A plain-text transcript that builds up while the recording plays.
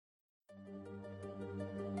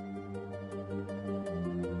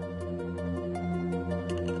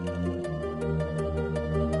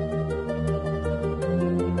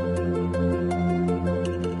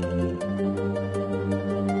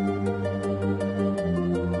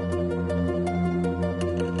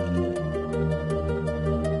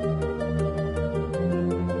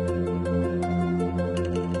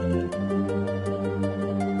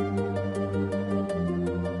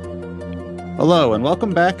Hello, and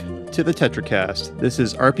welcome back to the TetraCast. This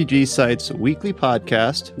is RPG Site's weekly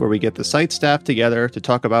podcast where we get the site staff together to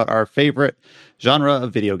talk about our favorite genre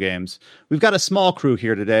of video games. We've got a small crew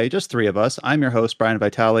here today, just three of us. I'm your host, Brian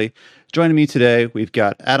Vitale. Joining me today, we've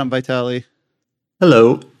got Adam Vitale.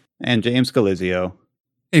 Hello. And James Galizio.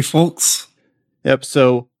 Hey, folks. Yep,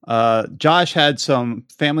 so Josh had some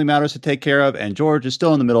family matters to take care of, and George is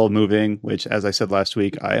still in the middle of moving, which, as I said last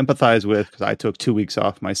week, I empathize with because I took 2 weeks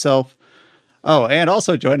off myself. Oh, and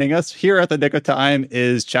also joining us here at the nick of time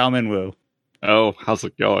is Chow Min Woo. Oh, how's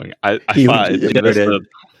it going? I thought it missed the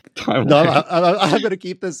timeline. No, I'm going to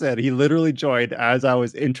keep this in. He literally joined as I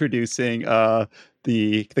was introducing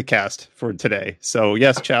the cast for today. So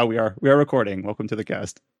yes, Chow, we are recording. Welcome to the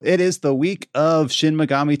cast. It is the week of Shin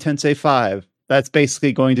Megami Tensei 5. That's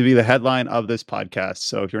basically going to be the headline of this podcast.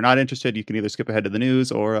 So if you're not interested, you can either skip ahead to the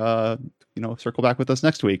news or circle back with us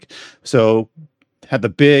next week. So had the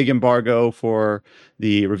big embargo for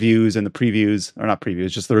the reviews and the previews, or not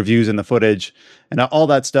previews, just the reviews and the footage and all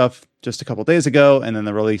that stuff just a couple days ago. And then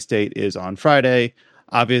the release date is on Friday.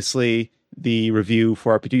 Obviously, the review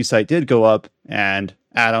for RPG Site did go up, and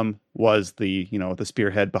Adam was the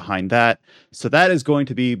spearhead behind that. So that is going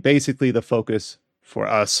to be basically the focus for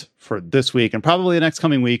us for this week and probably the next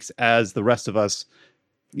coming weeks as the rest of us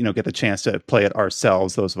get the chance to play it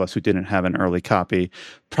ourselves, those of us who didn't have an early copy.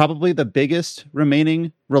 Probably the biggest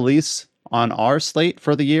remaining release on our slate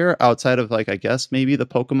for the year, outside of I guess maybe the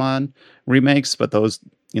Pokemon remakes, but those,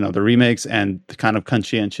 the remakes and the kind of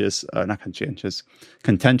contentious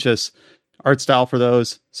art style for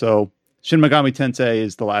those. So Shin Megami Tensei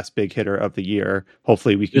is the last big hitter of the year.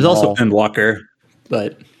 Hopefully we can. There's also Endwalker,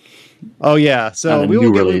 but oh yeah, so we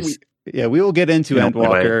will get into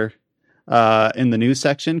Endwalker in the news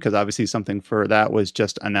section, because obviously something for that was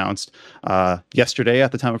just announced yesterday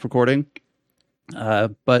at the time of recording.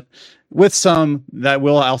 But with some that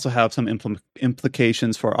will also have some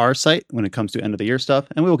implications for our site when it comes to end of the year stuff,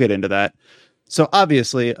 and we will get into that. So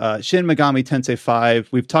obviously, Shin Megami Tensei 5,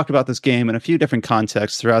 we've talked about this game in a few different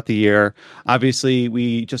contexts throughout the year. Obviously,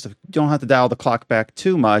 we just don't have to dial the clock back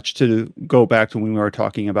too much to go back to when we were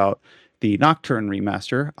talking about the Nocturne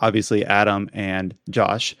remaster. Obviously, Adam and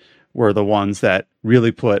Josh were the ones that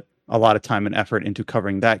really put a lot of time and effort into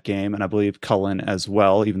covering that game, and I believe Cullen as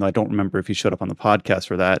well, even though I don't remember if he showed up on the podcast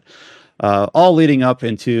for that. All leading up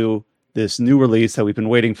into this new release that we've been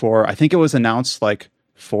waiting for. I think it was announced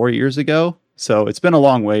 4 years ago, so it's been a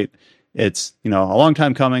long wait. It's a long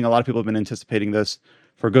time coming. A lot of people have been anticipating this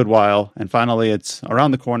for a good while, and finally it's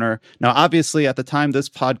around the corner. Now, obviously, at the time this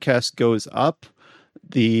podcast goes up,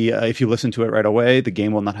 if you listen to it right away, the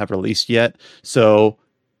game will not have released yet. So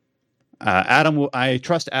I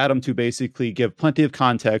trust Adam to basically give plenty of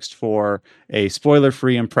context for a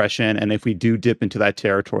spoiler-free impression, and if we do dip into that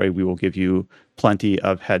territory, we will give you plenty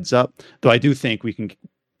of heads up. Though I do think we can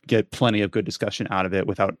get plenty of good discussion out of it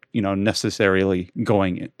without, necessarily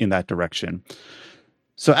going in that direction.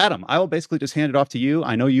 So Adam, I will basically just hand it off to you.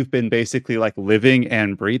 I know you've been basically living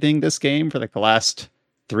and breathing this game for the last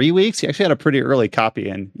 3 weeks. You actually had a pretty early copy,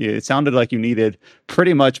 and it sounded like you needed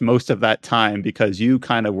pretty much most of that time because you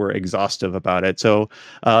kind of were exhaustive about it. So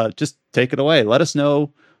just take it away. Let us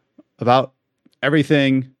know about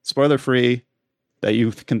everything spoiler-free that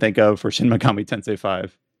you can think of for Shin Megami Tensei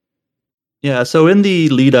 5. Yeah, so in the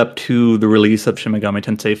lead up to the release of Shin Megami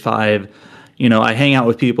Tensei 5, I hang out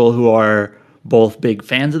with people who are both big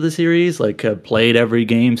fans of the series, have played every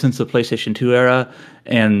game since the PlayStation 2 era,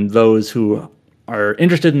 and those who are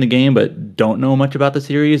interested in the game but don't know much about the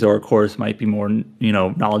series, or of course might be more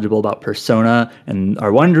knowledgeable about Persona and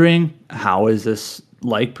are wondering, how is this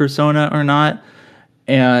like Persona or not?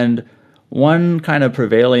 And one kind of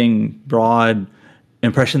prevailing broad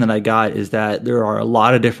impression that I got is that there are a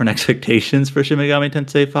lot of different expectations for Shin Megami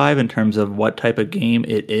Tensei 5 in terms of what type of game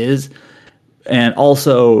it is, and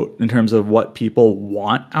also in terms of what people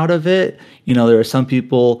want out of it. There are some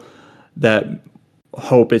people that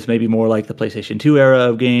hope it's maybe more like the PlayStation 2 era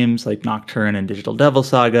of games like Nocturne and Digital Devil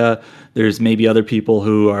Saga. There's maybe other people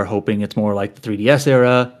who are hoping it's more like the 3DS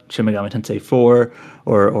era, Shin Megami Tensei 4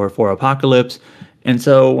 or 4 Apocalypse. And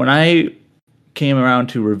so when I came around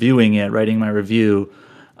to reviewing it, writing my review,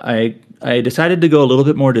 I decided to go a little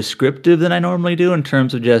bit more descriptive than I normally do in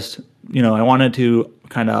terms of just, I wanted to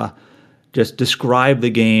kind of just describe the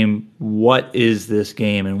game. What is this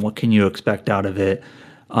game and what can you expect out of it?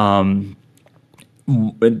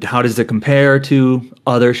 How does it compare to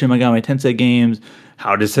other Shin Megami Tensei games?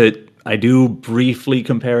 I do briefly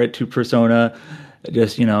compare it to Persona,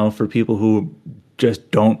 just, for people who just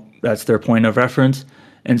don't, that's their point of reference.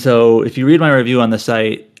 And so if you read my review on the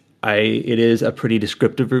site, it is a pretty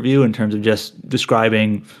descriptive review in terms of just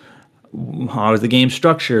describing how is the game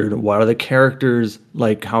structured, what are the characters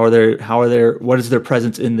like, what is their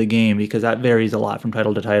presence in the game, because that varies a lot from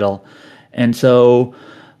title to title. And so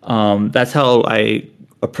that's how I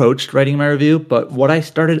approached writing my review. But what I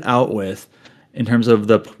started out with in terms of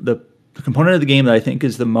the component of the game that I think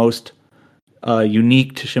is the most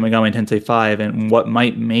unique to Shin Megami Tensei 5 and what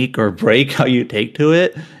might make or break how you take to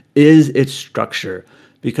it is its structure.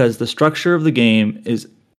 Because the structure of the game is,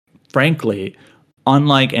 frankly,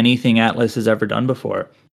 unlike anything Atlus has ever done before,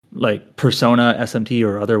 like Persona, SMT,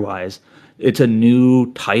 or otherwise. It's a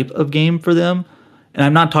new type of game for them. And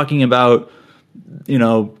I'm not talking about,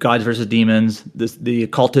 gods versus demons, the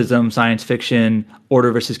occultism, science fiction,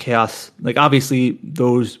 order versus chaos. Like, obviously,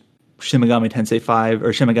 those Shin Megami Tensei 5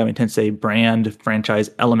 or Shin Megami Tensei brand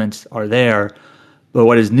franchise elements are there. But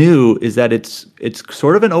what is new is that it's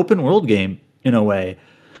sort of an open world game in a way,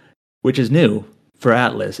 which is new for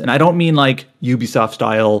Atlus. And I don't mean like Ubisoft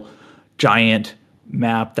style giant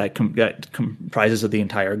map that comprises of the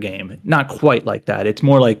entire game. Not quite like that. It's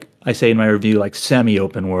more like, I say in my review, like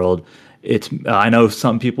semi-open world. It's I know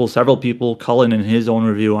several people, Cullen in his own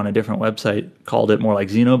review on a different website called it more like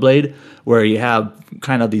Xenoblade, where you have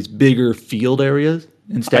kind of these bigger field areas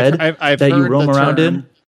instead I've that you heard roam the around term in.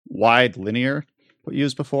 Wide linear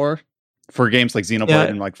used before for games like Xenoblade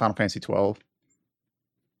and like Final Fantasy 12.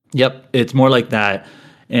 Yep, it's more like that.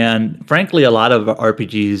 And frankly, a lot of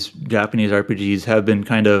RPGs, Japanese RPGs, have been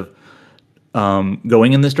kind of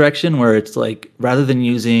going in this direction where it's like, rather than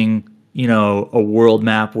using, a world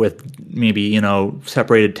map with maybe,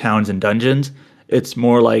 separated towns and dungeons, it's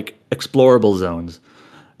more like explorable zones.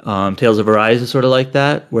 Tales of Arise is sort of like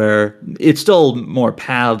that, where it's still more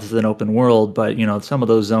paths than open world, but, some of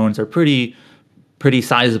those zones are pretty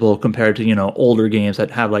sizable compared to, older games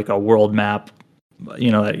that have like a world map.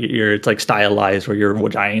 It's like stylized where you're a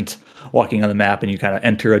giant walking on the map and you kind of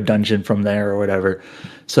enter a dungeon from there or whatever.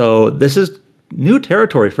 So this is new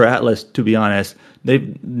territory for Atlus, to be honest.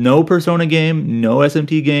 They've no Persona game, no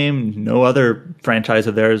SMT game, no other franchise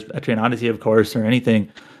of theirs, Etrian Odyssey, of course, or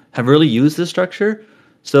anything, have really used this structure.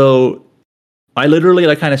 So I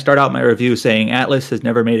literally kind of start out my review saying Atlus has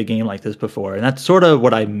never made a game like this before. And that's sort of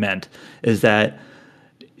what I meant, is that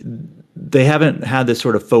they haven't had this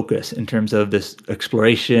sort of focus in terms of this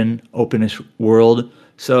exploration, openish world.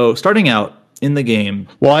 So starting out in the game.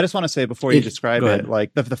 Well, I just want to say before you describe it,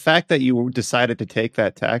 like the fact that you decided to take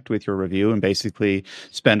that tact with your review and basically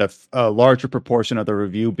spend a larger proportion of the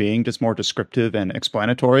review being just more descriptive and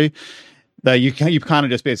explanatory, that you kind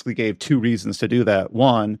of just basically gave two reasons to do that.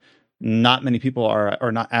 One, not many people are,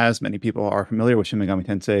 or not as many people are familiar with Shin Megami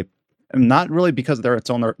Tensei. Not really because they're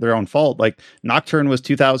their own fault. Like Nocturne was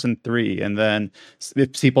 2003, and then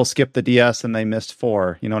people skipped the DS and they missed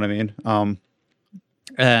 4. You know what I mean?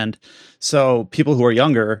 And so people who are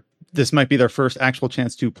younger, this might be their first actual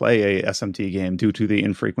chance to play a SMT game due to the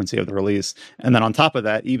infrequency of the release. And then on top of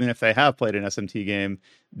that, even if they have played an SMT game,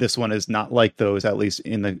 this one is not like those, at least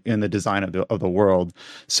in the design of the world.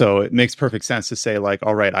 So it makes perfect sense to say, like,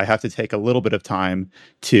 all right, I have to take a little bit of time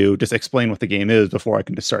to just explain what the game is before I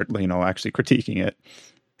can just start, actually critiquing it.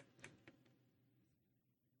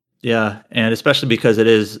 Yeah, and especially because it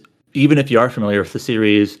is, even if you are familiar with the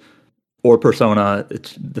series or Persona,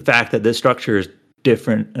 it's the fact that this structure is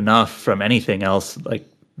different enough from anything else. Like,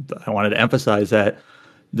 I wanted to emphasize that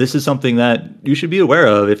this is something that you should be aware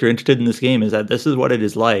of if you're interested in this game, is that this is what it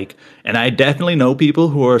is like. And I definitely know people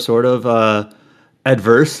who are sort of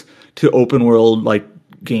adverse to open world like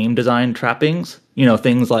game design trappings,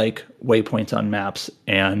 things like waypoints on maps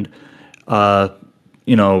and like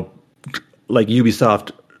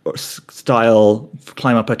Ubisoft style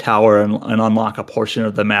climb up a tower and unlock a portion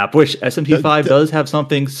of the map, which SMT5 does have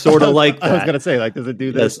something sort of like that. I was going to say, like, does it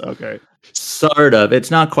do this? Yes. Okay. Sort of. It's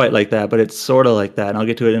not quite like that, but it's sort of like that, and I'll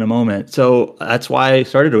get to it in a moment. So that's why I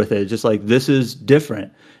started with it. Just like, this is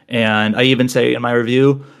different. And I even say in my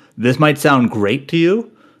review, this might sound great to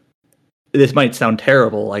you. This might sound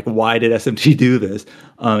terrible. Like, why did SMT do this?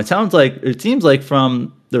 It seems like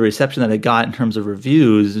from the reception that it got in terms of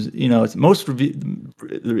reviews,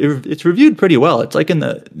 it's reviewed pretty well. It's like I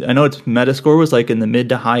know its Metascore was like in the mid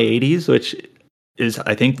to high 80s, which is,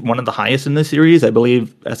 I think, one of the highest in the series. I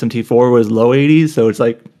believe SMT4 was low 80s. So it's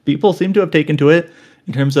like people seem to have taken to it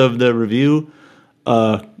in terms of the review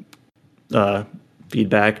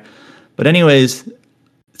feedback. But anyways,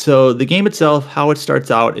 so the game itself, how it starts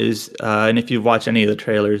out is, and if you've watched any of the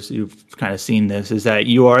trailers, you've kind of seen this, is that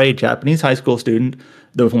you are a Japanese high school student.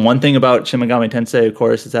 The one thing about Shin Megami Tensei, of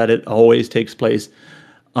course, is that it always takes place,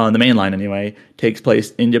 on the main line anyway, takes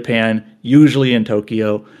place in Japan, usually in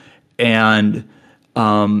Tokyo. And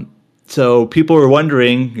so people were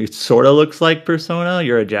wondering, it sort of looks like Persona.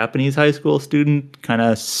 You're a Japanese high school student, kind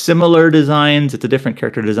of similar designs. It's a different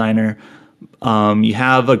character designer. You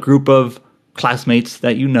have a group of classmates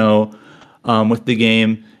that you know with the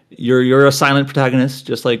game. You're a silent protagonist,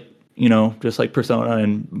 just like Persona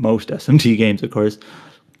and most SMT games, of course.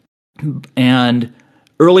 And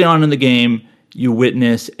early on in the game, you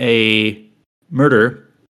witness a murder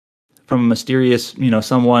from a mysterious,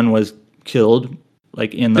 someone was killed,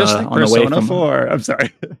 like on the way from 4. I'm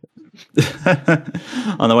sorry.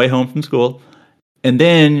 on the way home from school. And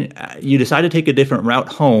then you decide to take a different route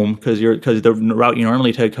home because the route you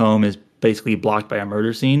normally take home is basically blocked by a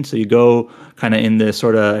murder scene. So you go kind of in this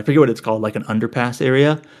sort of, I forget what it's called, like an underpass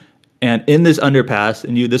area. And in this underpass,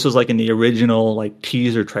 and this was like in the original like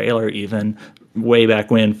teaser trailer, even way back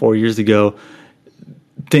when, 4 years ago.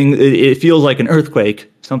 It feels like an earthquake.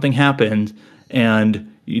 Something happens, and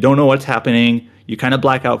you don't know what's happening. You kind of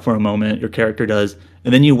black out for a moment. Your character does,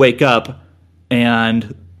 and then you wake up,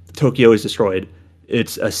 and Tokyo is destroyed.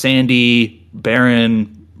 It's a sandy,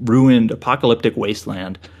 barren, ruined, apocalyptic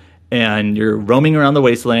wasteland, and you're roaming around the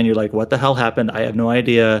wasteland. You're like, "What the hell happened? I have no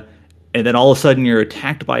idea." And then all of a sudden you're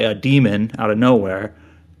attacked by a demon out of nowhere.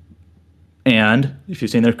 And if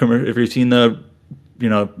you've seen the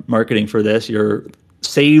marketing for this, you're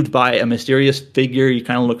saved by a mysterious figure. He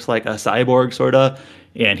kind of looks like a cyborg sort of,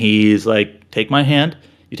 and he's like, "Take my hand."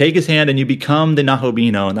 You take his hand and you become the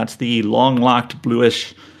Nahobino, and that's the long-locked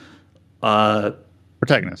bluish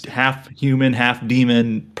protagonist, half human, half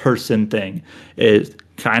demon person thing. It's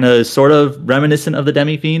kind of sort of reminiscent of the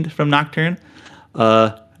Demi-Fiend from Nocturne.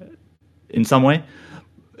 In some way.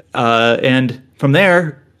 And from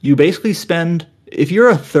there, you basically spend, if you're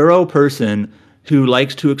a thorough person who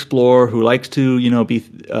likes to explore, who likes to, be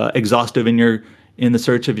exhaustive in the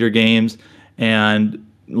search of your games, and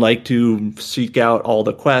like to seek out all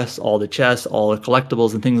the quests, all the chests, all the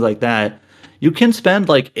collectibles and things like that, you can spend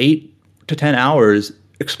like 8 to 10 hours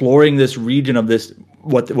exploring this region of this,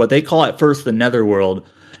 what they call at first the Netherworld.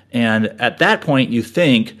 And at that point, you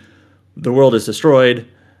think the world is destroyed,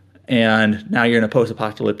 and now you're in a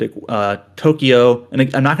post-apocalyptic Tokyo.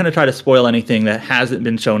 And I'm not going to try to spoil anything that hasn't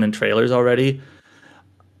been shown in trailers already.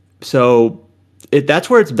 So that's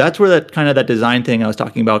where that design thing I was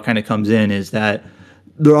talking about kind of comes in, is that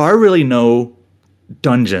there are really no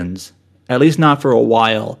dungeons, at least not for a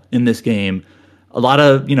while in this game. A lot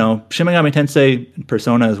of, Shin Megami Tensei and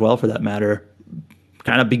Persona as well, for that matter,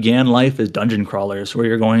 kind of began life as dungeon crawlers, where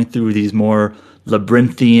you're going through these more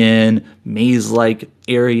labyrinthian, maze-like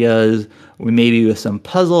areas, maybe with some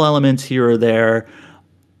puzzle elements here or there,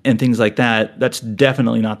 and things like that. That's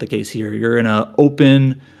definitely not the case here. You're in a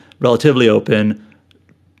relatively open,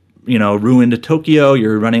 ruined Tokyo.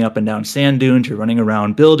 You're running up and down sand dunes. You're running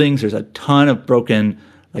around buildings. There's a ton of broken,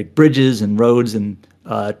 like, bridges and roads and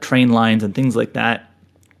train lines and things like that.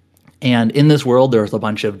 And in this world, there's a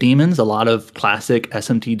bunch of demons, a lot of classic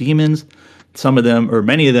SMT demons. Some of them, or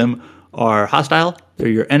many of them, are hostile. They're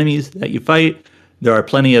your enemies that you fight. There are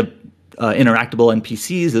plenty of interactable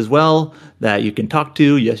NPCs as well that you can talk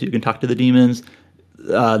to. Yes, you can talk to the demons.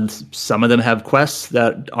 Some of them have quests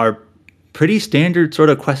that are pretty standard sort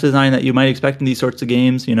of quest design that you might expect in these sorts of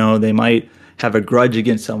games. They might have a grudge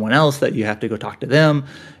against someone else that you have to go talk to them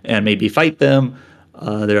and maybe fight them.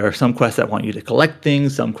 There are some quests that want you to collect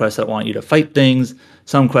things, some quests that want you to fight things,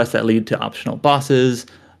 some quests that lead to optional bosses,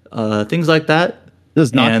 things like that.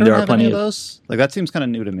 Does Nocturne have any of those? Like, that seems kind of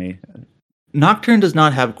new to me. Nocturne does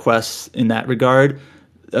not have quests in that regard.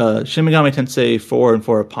 Shin Megami Tensei 4 and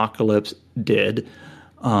 4 Apocalypse did.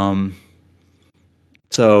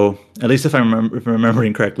 So, at least if I'm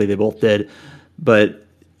remembering correctly, they both did. But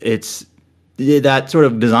that sort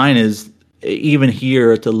of design is, even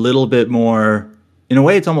here, it's a little bit more, in a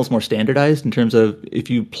way, it's almost more standardized in terms of, if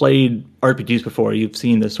you played RPGs before, you've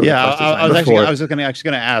seen this sort of quest design before. I was actually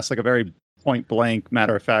going to ask, like, a very point blank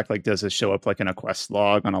matter of fact, like, does it show up like in a quest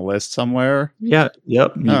log on a list somewhere? Yeah,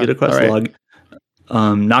 yep, you get a quest log.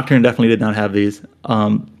 Nocturne definitely did not have these.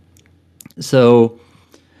 So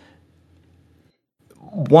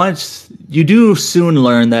once you do soon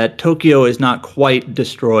learn that Tokyo is not quite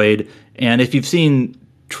destroyed, and if you've seen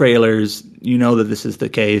trailers, you know that this is the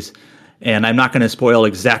case. And I'm not going to spoil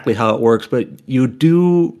exactly how it works, but you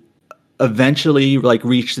do eventually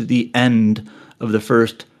reach the end of the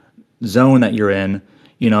first zone that you're in.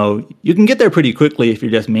 You can get there pretty quickly if you're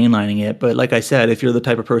just mainlining it. But like I said, if you're the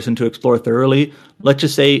type of person to explore thoroughly, let's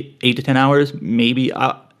just say 8 to 10 hours, maybe.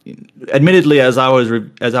 Admittedly, as I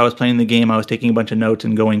was playing the game, I was taking a bunch of notes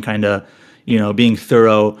and going kind of, being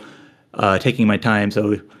thorough, taking my time.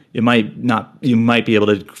 So You might be able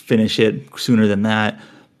to finish it sooner than that.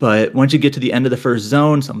 But once you get to the end of the first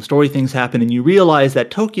zone, some story things happen, and you realize that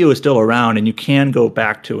Tokyo is still around, and you can go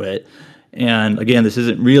back to it. And again, this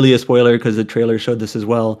isn't really a spoiler because the trailer showed this as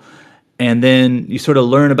well. And then you sort of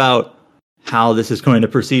learn about how this is going to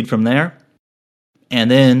proceed from there. And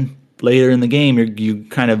then later in the game, you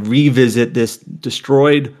kind of revisit this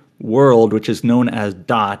destroyed world, which is known as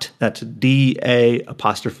Dot. That's DA''AT.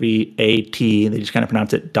 They just kind of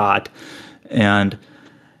pronounce it Dot. And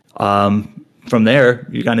from there,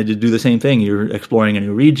 you kind of do the same thing. You're exploring a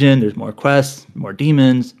new region. There's more quests, more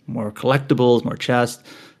demons, more collectibles, more chests,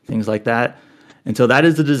 things like that. And so that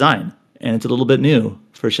is the design. And it's a little bit new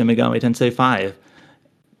for Shin Megami Tensei 5.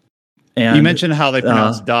 And, you mentioned how they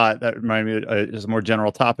pronounce Dot. That reminded me is a more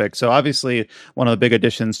general topic. So obviously, one of the big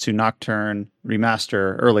additions to Nocturne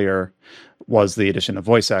Remaster earlier was the addition of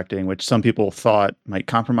voice acting, which some people thought might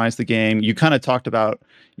compromise the game. You kind of talked about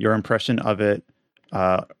your impression of it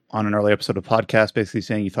on an early episode of podcast, basically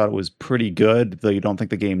saying you thought it was pretty good, though you don't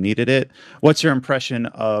think the game needed it. What's your impression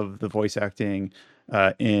of the voice acting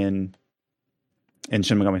in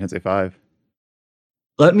Shin Megami Tensei 5?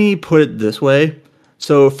 Let me put it this way.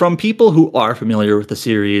 So from people who are familiar with the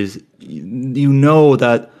series, you know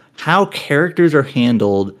that how characters are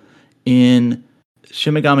handled in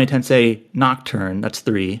Shin Megami Tensei Nocturne, that's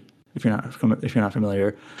 3, if you're not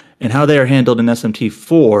familiar, and how they are handled in SMT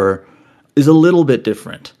 4 is a little bit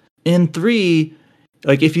different. In 3,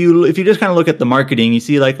 like if you just kind of look at the marketing, you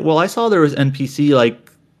see like, well, I saw there was NPC like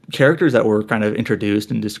characters that were kind of introduced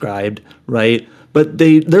and described, right? But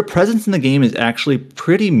their presence in the game is actually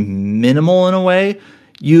pretty minimal in a way.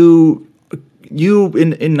 You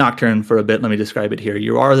in Nocturne for a bit, let me describe it here.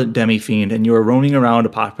 You are the Demi-Fiend, and you are roaming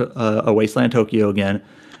around a wasteland Tokyo again,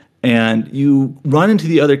 and you run into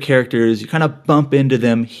the other characters. You kind of bump into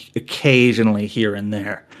them occasionally here and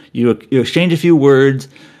there. You exchange a few words.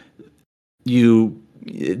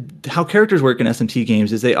 How characters work in SMT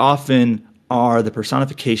games is they often are the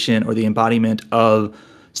personification or the embodiment of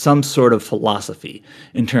some sort of philosophy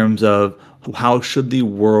in terms of how should the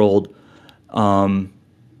world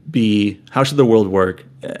how should the world work.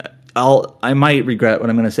 I might regret what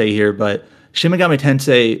I'm going to say here, but Shin Megami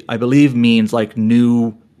Tensei, I believe, means like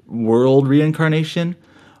new world reincarnation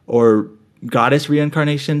or goddess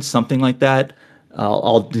reincarnation, something like that.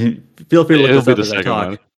 I'll feel free to look this up as I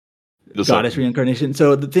talk. Goddess reincarnation.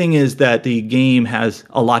 So the thing is that the game has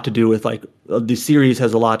a lot to do with like the series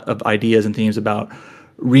has a lot of ideas and themes about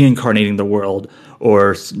reincarnating the world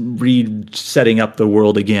or resetting up the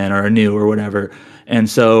world again or anew or whatever. And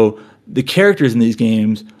so the characters in these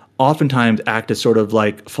games oftentimes act as sort of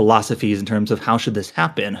like philosophies in terms of how should this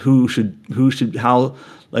happen? Should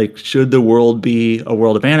the world be a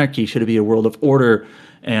world of anarchy? Should it be a world of order?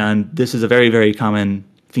 And this is a very, very common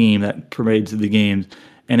theme that pervades the games.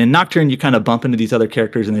 And in Nocturne, you kind of bump into these other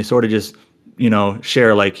characters and they sort of just,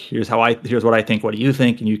 share like, here's what I think, what do you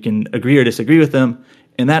think? And you can agree or disagree with them.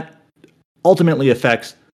 And that ultimately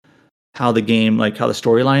affects how the game, like how the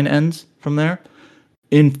storyline ends from there.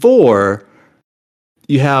 In 4,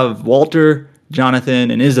 you have Walter,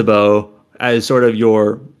 Jonathan, and Isabeau as sort of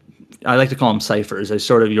I like to call them ciphers, as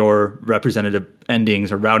sort of your representative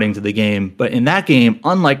endings or routings of the game. But in that game,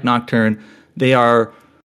 unlike Nocturne, they are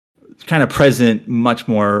kind of present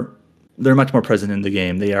they're much more present in the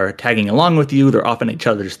game. They are tagging along with you. They're off at each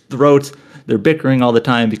other's throats. They're bickering all the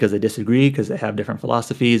time because they disagree, because they have different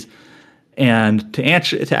philosophies. And to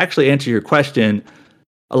actually answer your question,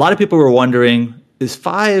 a lot of people were wondering, is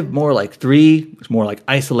 5 more like 3? It's more like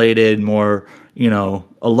isolated, more,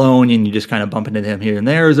 alone, and you just kind of bump into him here and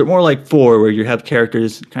there? Or is it more like 4, where you have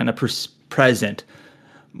characters kind of present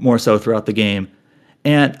more so throughout the game?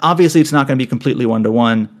 And obviously it's not going to be completely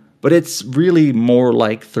one-to-one, but it's really more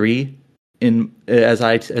like 3 as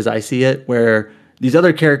I see it, where these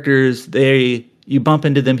other characters, you bump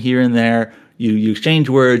into them here and there, you exchange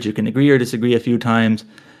words, you can agree or disagree a few times.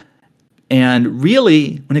 And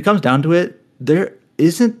really, when it comes down to it, there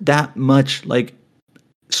isn't that much like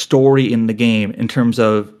story in the game in terms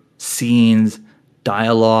of scenes,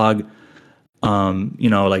 dialogue,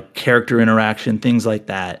 like character interaction, things like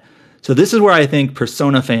that. So this is where I think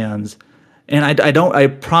Persona fans, and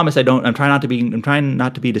I'm trying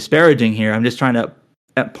not to be disparaging here. I'm just trying to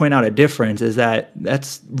point out a difference, is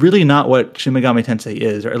that's really not what Shin Megami Tensei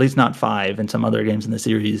is, or at least not 5 and some other games in the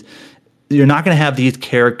series. You're not going to have these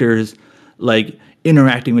characters like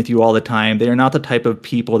interacting with you all the time. They are not the type of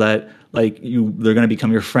people that they're going to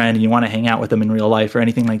become your friend and you want to hang out with them in real life or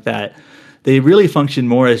anything like that. They really function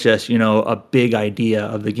more as just, a big idea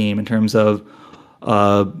of the game in terms of,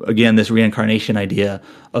 again, this reincarnation idea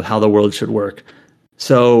of how the world should work.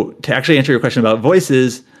 So to actually answer your question about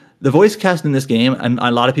voices, the voice cast in this game, and a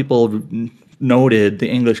lot of people noted the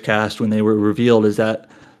English cast when they were revealed, is that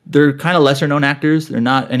they're kind of lesser known actors. They're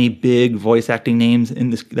not any big voice acting names in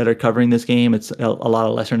this that are covering this game. It's a lot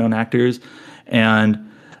of lesser known actors and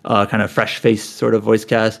kind of fresh face sort of voice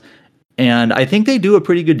cast. And I think they do a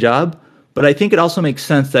pretty good job, but I think it also makes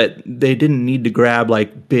sense that they didn't need to grab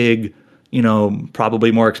like big,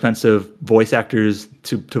 probably more expensive voice actors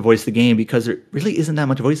to voice the game, because there really isn't that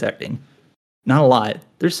much voice acting. Not a lot.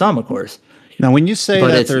 There's some, of course. Now, when you say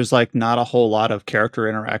that there's like not a whole lot of character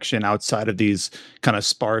interaction outside of these kind of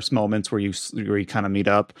sparse moments where you kind of meet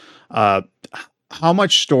up, how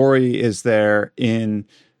much story is there in?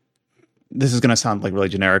 This is going to sound like really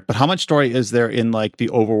generic, but how much story is there in like the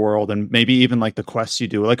overworld and maybe even like the quests you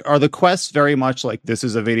do? Like, are the quests very much like, this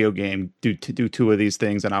is a video game, do 2 of these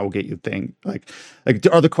things and I will get you thing? Like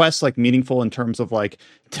are the quests like meaningful in terms of like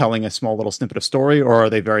telling a small little snippet of story, or are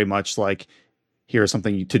they very much like, here's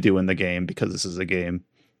something to do in the game because this is a game?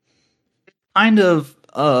 Kind of.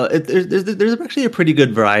 There's actually a pretty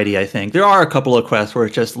good variety, I think. There are a couple of quests where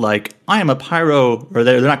it's just like, I am a pyro, or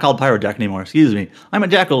they're not called pyrojack anymore, excuse me. I'm a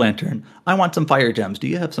jack-o'-lantern. I want some fire gems. Do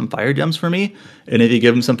you have some fire gems for me? And if you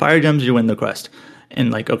give them some fire gems, you win the quest.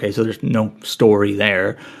 And like, okay, so there's no story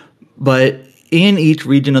there. But in each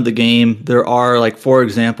region of the game, there are like, for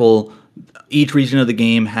example, each region of the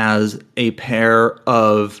game has a pair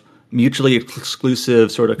of mutually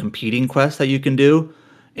exclusive sort of competing quests that you can do.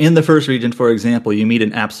 In the first region, for example, you meet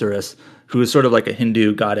an Apsaras, who is sort of like a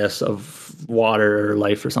Hindu goddess of water or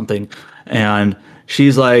life or something. And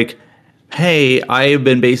she's like, hey, I've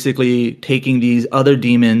been basically taking these other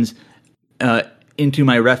demons into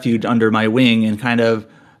my refuge under my wing and kind of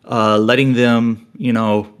letting them,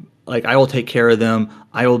 like, I will take care of them.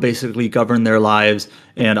 I will basically govern their lives,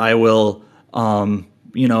 and I will,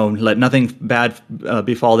 let nothing bad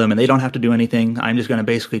befall them, and they don't have to do anything. I'm just going to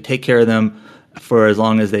basically take care of them for as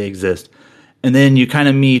long as they exist. And then you kind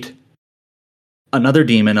of meet another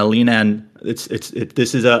demon, a Leanan.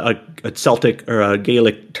 This is a Celtic or a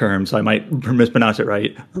Gaelic term, so I might mispronounce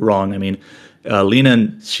it wrong. I mean,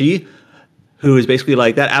 Leanan, who is basically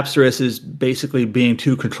like, that Apsaras is basically being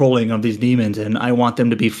too controlling of these demons, and I want them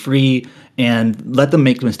to be free and let them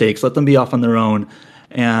make mistakes, let them be off on their own,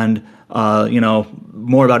 and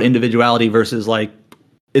more about individuality versus like,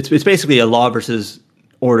 it's basically a law versus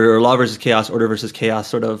order, or law versus chaos, order versus chaos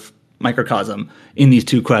sort of microcosm in these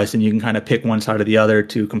 2 quests, and you can kind of pick one side or the other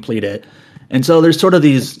to complete it. And so there's sort of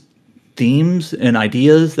these themes and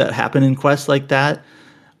ideas that happen in quests like that,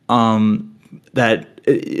 that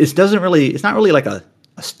it's not really like a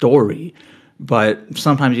story, but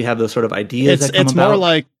sometimes you have those sort of ideas that come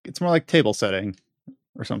about. It's more like table setting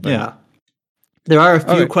or something. Yeah. There are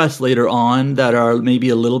a few quests later on that are maybe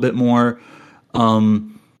a little bit more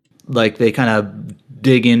like they kind of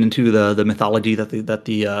dig into the mythology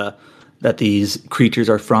that these creatures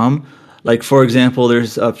are from. Like, for example,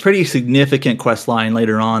 there's a pretty significant quest line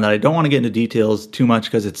later on that I don't want to get into details too much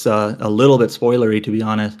because it's a little bit spoilery, to be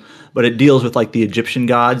honest. But it deals with like the Egyptian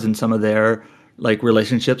gods and some of their like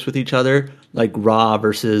relationships with each other, like Ra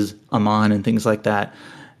versus Amun and things like that.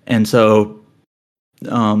 And so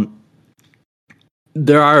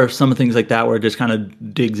there are some things like that where it just kind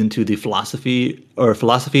of digs into the philosophy,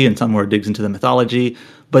 and some where it digs into the mythology.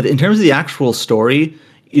 But in terms of the actual story,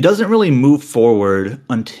 it doesn't really move forward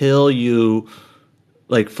until you,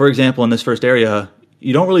 like, for example, in this first area,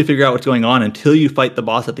 you don't really figure out what's going on until you fight the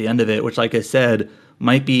boss at the end of it, which, like I said,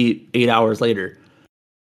 might be 8 hours later.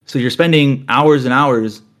 So you're spending hours and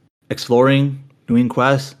hours exploring, doing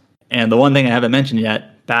quests, and the one thing I haven't mentioned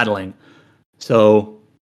yet, battling. So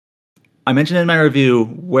I mentioned in my review,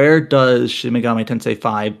 where does Shin Megami Tensei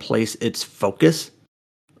 5 place its focus?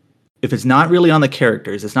 If it's not really on the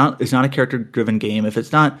characters, it's not a character-driven game. If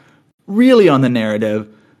it's not really on the narrative,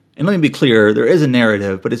 and let me be clear, there is a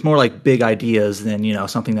narrative, but it's more like big ideas than,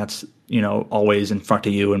 something that's, always in front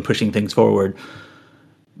of you and pushing things forward.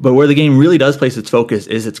 But where the game really does place its focus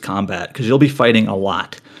is its combat, because you'll be fighting a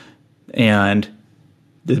lot. And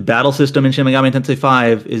the battle system in Shin Megami Tensei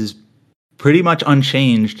 5 is pretty much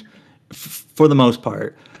unchanged for the most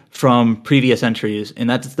part from previous entries, and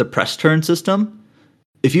that's the press turn system.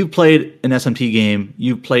 If you've played an SMT game,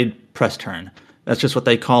 you've played press turn. That's just what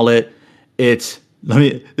they call it. This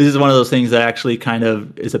is one of those things that actually kind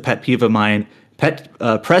of is a pet peeve of mine.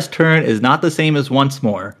 Press turn is not the same as once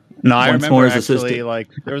more. No, I remember actually, like,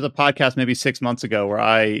 there was a podcast maybe 6 months ago where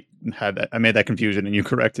I made that confusion and you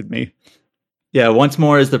corrected me. Yeah, once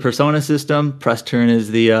more is the Persona system. Press turn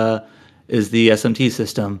is the SMT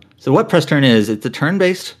system. So what press turn is, it's a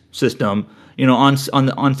turn-based system.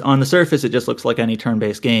 on the surface, it just looks like any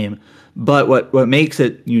turn-based game. But what makes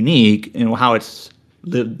it unique and how it's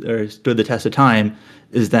lived or stood the test of time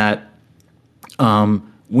is that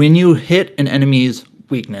when you hit an enemy's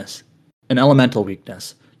weakness, an elemental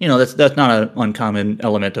weakness, that's not an uncommon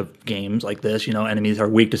element of games like this. Enemies are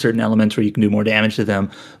weak to certain elements where you can do more damage to them.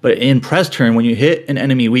 But in press turn, when you hit an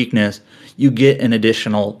enemy weakness, you get an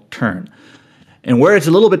additional turn. And where it's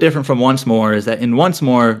a little bit different from Once More is that in Once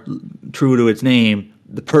More, true to its name,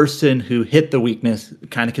 the person who hit the weakness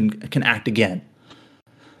kind of can act again.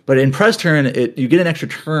 But in press turn, you get an extra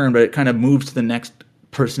turn, but it kind of moves to the next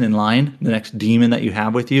person in line, the next demon that you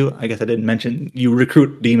have with you. I guess I didn't mention you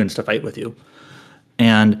recruit demons to fight with you.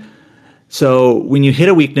 And so when you hit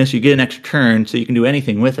a weakness, you get an extra turn, so you can do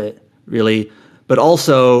anything with it, really. But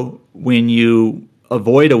also, when you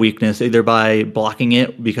avoid a weakness, either by blocking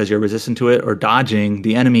it because you're resistant to it or dodging,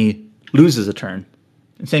 the enemy loses a turn.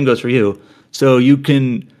 And same goes for you. So you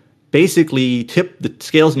can basically tip the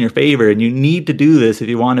scales in your favor, and you need to do this if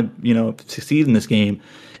you want to, succeed in this game,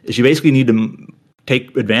 is you basically need to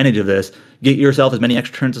take advantage of this, get yourself as many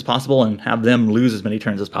extra turns as possible, and have them lose as many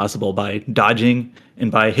turns as possible by dodging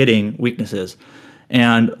and by hitting weaknesses.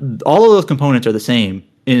 And all of those components are the same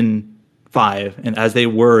in 5, and as they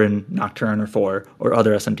were in Nocturne or 4 or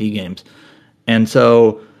other SMT games. And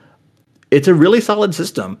so it's a really solid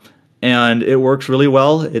system, and it works really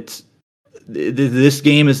well. This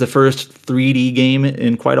game is the first 3D game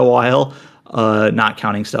in quite a while, not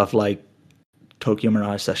counting stuff like Tokyo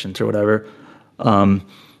Mirage Sessions or whatever. How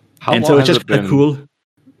and long so it's has just it been cool.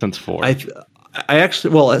 Since 4? I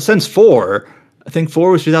actually, since 4, I think 4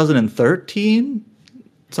 was 2013,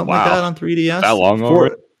 something like that on 3DS. That long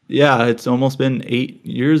already? Yeah, it's almost been 8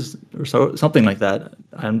 years or so, something like that.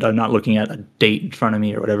 I'm not looking at a date in front of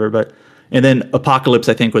me or whatever, and then Apocalypse,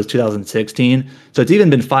 I think, was 2016. So it's even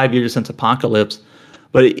been 5 years since Apocalypse.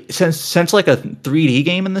 But since like a 3D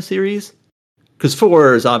game in the series, because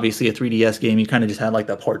 4 is obviously a 3DS game, you kind of just had like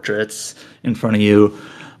the portraits in front of you,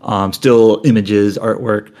 still images,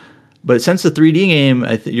 artwork. But since the 3D game,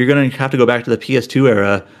 you're going to have to go back to the PS2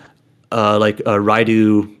 era, like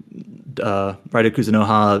Raidu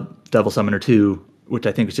Kuzunoha Devil Summoner 2, which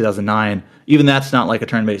I think was 2009. Even that's not like a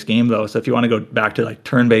turn-based game, though. So if you want to go back to like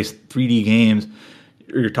turn-based 3D games,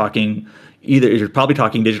 you're probably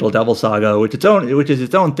talking Digital Devil Saga, which is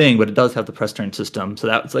its own thing, but it does have the press turn system. So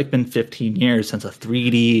that's like been 15 years since a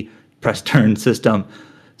 3D press turn system.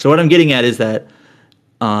 So what I'm getting at is that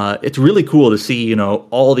it's really cool to see,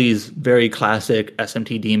 all these very classic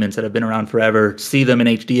SMT demons that have been around forever, see them in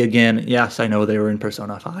HD again. Yes, I know they were in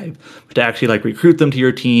Persona 5, but to actually like recruit them to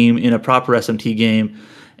your team in a proper SMT game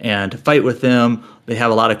and to fight with them. They have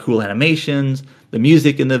a lot of cool animations. The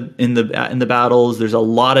music in the battles, there's a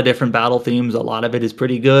lot of different battle themes. A lot of it is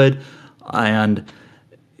pretty good, and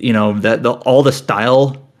all the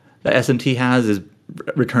style that SMT has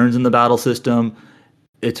returns in the battle system.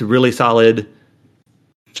 It's really solid.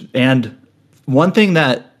 And a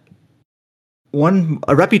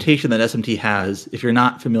reputation that SMT has, if you're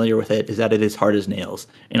not familiar with it, is that it is hard as nails.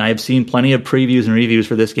 And I have seen plenty of previews and reviews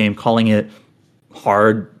for this game calling it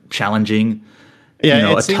hard, challenging.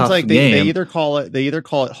 Yeah, it seems like they either call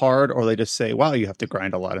it hard, or they just say, "Wow, you have to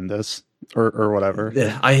grind a lot in this," or whatever.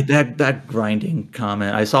 Yeah, that grinding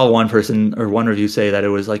comment. I saw one person or one review say that it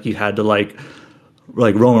was like you had to like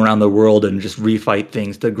roam around the world and just refight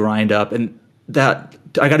things to grind up. And that,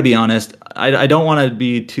 I got to be honest, I don't want to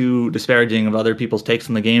be too disparaging of other people's takes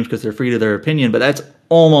on the games because they're free to their opinion, but that's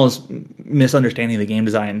almost misunderstanding the game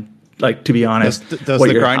design. Like, to be honest, does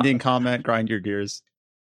the grinding comment grind your gears?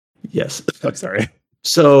 Yes. I'm sorry.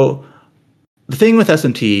 So the thing with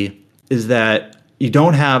SMT is that you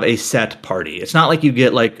don't have a set party. It's not like you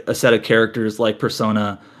get like a set of characters like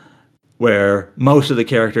Persona, where most of the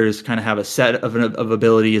characters kind of have a set of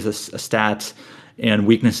abilities, a stats, and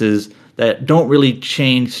weaknesses that don't really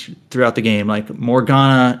change throughout the game. Like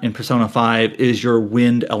Morgana in Persona 5 is your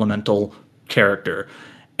wind elemental character,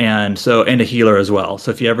 and a healer as well.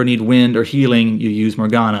 So if you ever need wind or healing, you use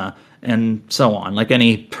Morgana, and so on, like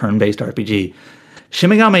any turn-based RPG. Shin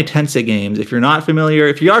Megami Tensei games, if you are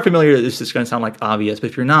familiar, this is going to sound like obvious, but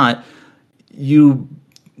if you're not,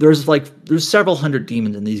 there's several hundred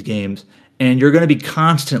demons in these games, and you're going to be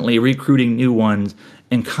constantly recruiting new ones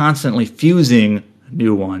and constantly fusing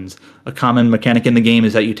new ones. A common mechanic in the game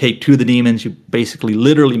is that you take two of the demons, you basically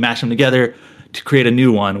literally mash them together to create a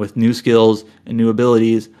new one with new skills and new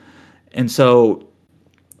abilities. And so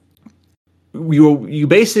you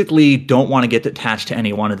basically don't want to get attached to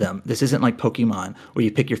any one of them. This isn't like Pokemon where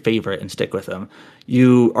you pick your favorite and stick with them.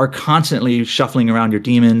 You are constantly shuffling around your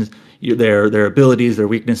demons, their abilities, their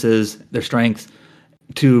weaknesses, their strengths,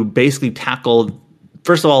 to basically tackle.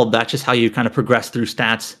 First of all, that's just how you kind of progress through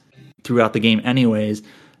stats throughout the game anyways.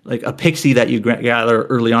 Like a pixie that you gather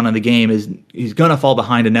early on in the game he's going to fall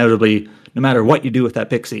behind inevitably no matter what you do with that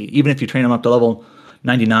pixie. Even if you train them up to level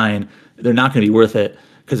 99, they're not going to be worth it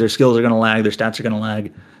because their skills are going to lag, their stats are going to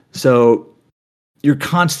lag. So you're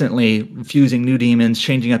constantly fusing new demons,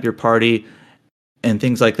 changing up your party, and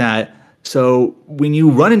things like that. So when you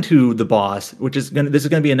run into the boss, this is going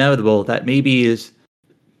to be inevitable, that maybe is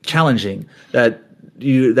challenging, that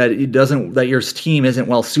your team isn't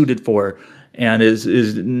well suited for, and is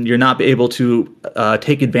you're not able to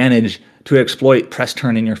take advantage to exploit press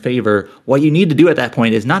turn in your favor. What you need to do at that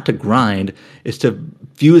point is not to grind, is to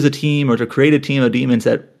fuse a team or to create a team of demons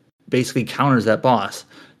that basically counters that boss.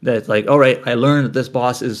 That's like, all right, I learned that this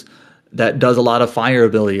boss that does a lot of fire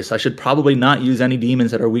abilities, so I should probably not use any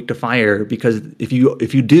demons that are weak to fire, because if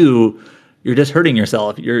you do, you're just hurting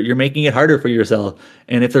yourself. You're making it harder for yourself.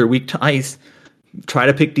 And if they're weak to ice, try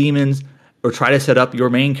to pick demons or try to set up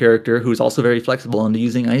your main character who's also very flexible into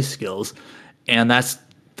using ice skills. And that's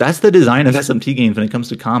the design of SMT games when it comes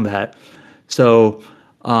to combat. So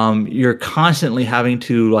you're constantly having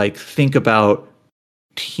to like think about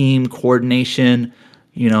team coordination.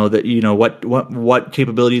 What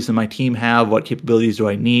capabilities does my team have? What capabilities do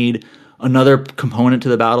I need? Another component to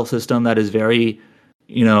the battle system that is very,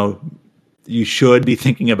 you should be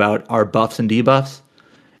thinking about are buffs and debuffs.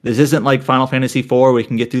 This isn't like Final Fantasy IV where we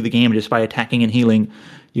can get through the game just by attacking and healing.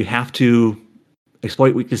 You have to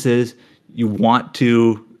exploit weaknesses. You want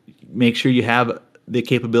to make sure you have the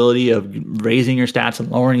capability of raising your stats and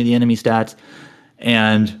lowering the enemy stats.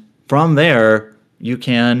 And from there, you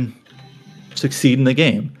can succeed in the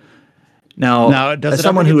game. Now as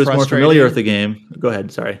someone who is more familiar with the game, go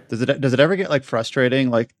ahead. Sorry. Does it ever get like frustrating?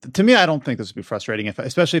 Like, to me, I don't think this would be frustrating,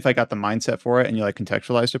 especially if I got the mindset for it and you like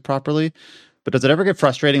contextualized it properly. But does it ever get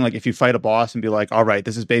frustrating, like if you fight a boss and be like, all right,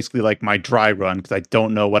 this is basically like my dry run because I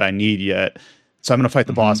don't know what I need yet. So I'm going to fight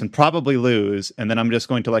the boss and probably lose. And then I'm just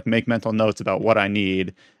going to like make mental notes about what I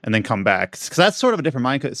need and then come back. Because that's sort of a different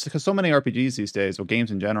mind. Because so many RPGs these days, or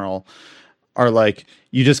games in general, are like,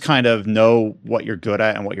 you just kind of know what you're good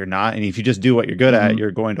at and what you're not. And if you just do what you're good at,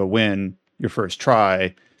 you're going to win your first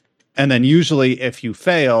try. And then usually if you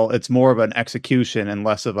fail, it's more of an execution and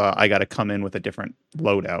less of I got to come in with a different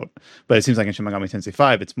loadout. But it seems like in Shin Megami Tensei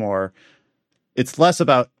 5, it's less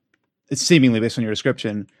about, it's seemingly based on your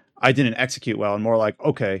description, I didn't execute well, and more like,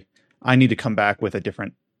 okay, I need to come back with a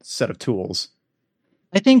different set of tools.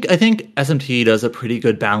 I think SMT does a pretty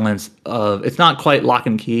good balance of, it's not quite lock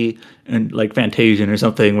and key and like Fantasian or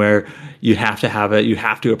something where you have to have it, you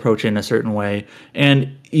have to approach it in a certain way.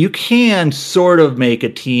 And you can sort of make a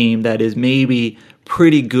team that is maybe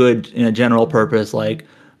pretty good in a general purpose, like,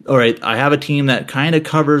 all right, I have a team that kind of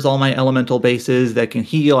covers all my elemental bases, that can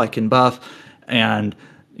heal, I can buff, and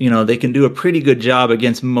they can do a pretty good job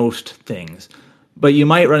against most things. But you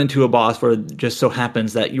might run into a boss where it just so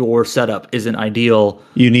happens that your setup isn't ideal.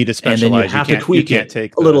 You need to specialize. And then you have to tweak it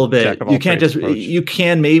a little bit. You can't just approach. You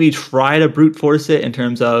can maybe try to brute force it in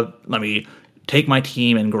terms of, let me take my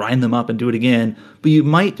team and grind them up and do it again. But you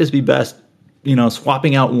might just be best,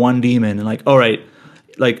 swapping out one demon and like, all right,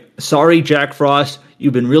 like, sorry, Jack Frost,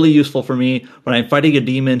 you've been really useful for me, but I'm fighting a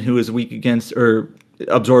demon who is weak against or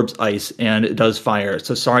absorbs ice and it does fire.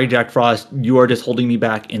 So sorry, Jack Frost, you are just holding me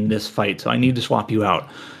back in this fight. So I need to swap you out.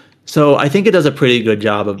 So I think it does a pretty good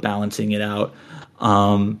job of balancing it out.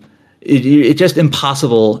 It's just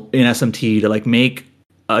impossible in SMT to like make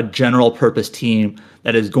a general purpose team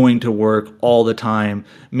that is going to work all the time.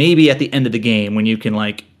 Maybe at the end of the game when you can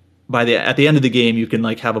like, at the end of the game, you can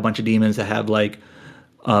like have a bunch of demons that have like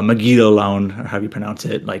Megiddo Lounge, or how do you pronounce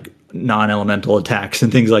it, like non-elemental attacks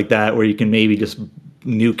and things like that, where you can maybe just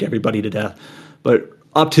nuke everybody to death. But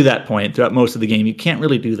up to that point, throughout most of the game, you can't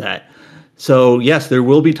really do that. So yes, there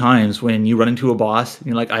will be times when you run into a boss, and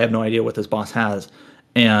you're like, I have no idea what this boss has.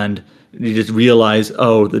 And you just realize,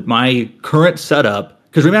 that my current setup,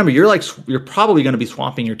 because remember, you're probably going to be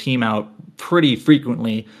swapping your team out pretty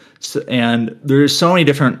frequently. And there's so many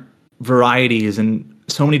different varieties and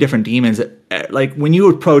so many different demons that, like, when you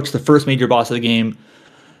approach the first major boss of the game,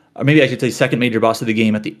 or maybe I should say second major boss of the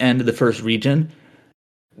game at the end of the first region,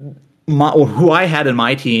 who I had in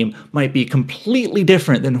my team might be completely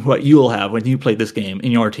different than what you'll have when you played this game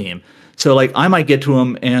in your team. So like I might get to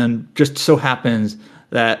him and just so happens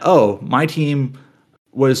that, my team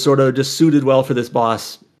was sort of just suited well for this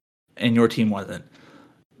boss and your team wasn't.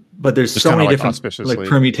 but there's just so many like different like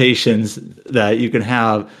permutations that you can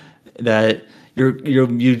have that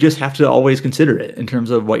you just have to always consider it in terms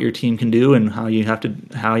of what your team can do and how you have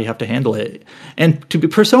to handle it. And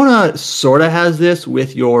Persona sort of has this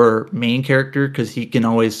with your main character because he can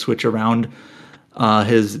always switch around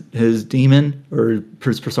his demon or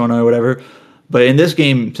his persona or whatever. But in this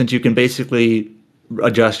game, since you can basically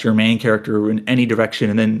adjust your main character in any direction,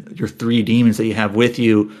 and then your 3 demons that you have with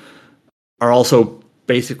you are also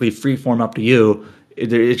basically freeform up to you,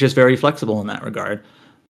 it's just very flexible in that regard.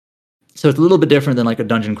 So it's a little bit different than like a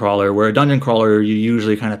dungeon crawler, where a dungeon crawler, you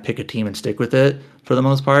usually kind of pick a team and stick with it for the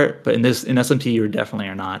most part. But in SMT, you definitely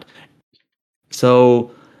are not.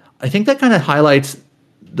 So I think that kind of highlights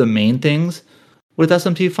the main things with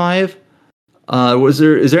SMT5. Is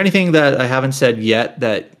there anything that I haven't said yet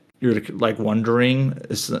that you're like wondering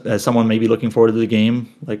as someone maybe looking forward to the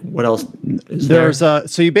game? Like what else is there? So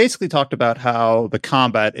you basically talked about how the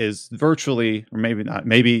combat is virtually, or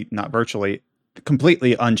maybe not virtually,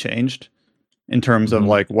 completely unchanged in terms of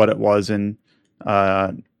like what it was in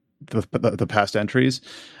the past entries.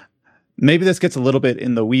 Maybe this gets a little bit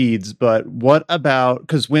in the weeds, but what about,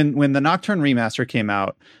 because when the Nocturne remaster came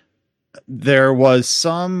out, there was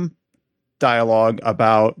some dialogue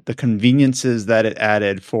about the conveniences that it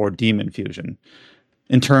added for demon fusion,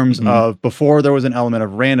 in terms of before there was an element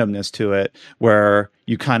of randomness to it where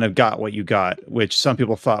you kind of got what you got, which some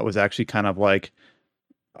people thought was actually kind of like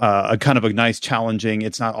a kind of a nice challenging,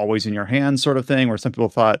 it's not always in your hands sort of thing, where some people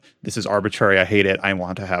thought this is arbitrary, I hate it, I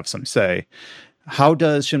want to have some say. How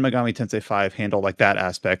does Shin Megami Tensei 5 handle like that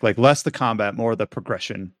aspect, like less the combat, more the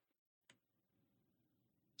progression?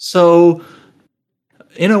 So,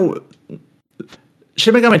 Shin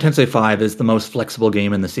Megami Tensei 5 is the most flexible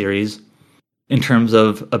game in the series in terms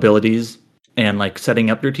of abilities and like setting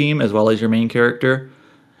up your team as well as your main character.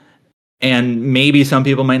 And maybe some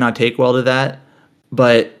people might not take well to that,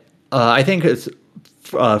 but I think it's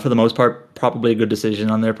for the most part probably a good decision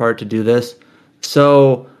on their part to do this.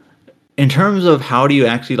 So in terms of how do you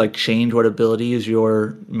actually like change what abilities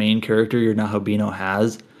your main character, your Nahobino,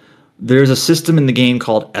 has, there's a system in the game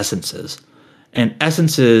called essences. And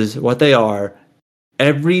essences, what they are,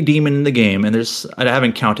 every demon in the game, and I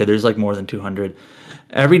haven't counted, there's like more than 200.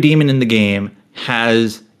 Every demon in the game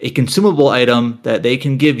has a consumable item that they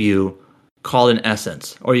can give you called an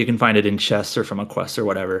essence, or you can find it in chests or from a quest or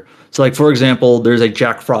whatever. So like, for example, there's a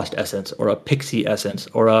Jack Frost essence or a Pixie essence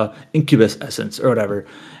or a Incubus essence or whatever.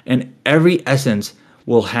 And every essence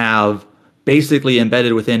will have basically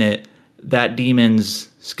embedded within it that demon's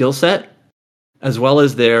skill set as well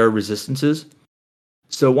as their resistances.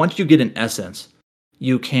 So once you get an essence,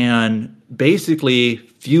 you can basically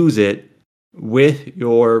fuse it with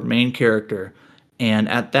your main character. And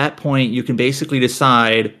at that point, you can basically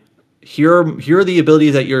decide, here are the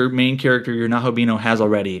abilities that your main character, your Nahobino, has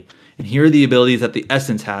already. And here are the abilities that the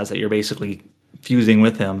essence has that you're basically fusing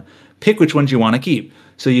with him. Pick which ones you want to keep.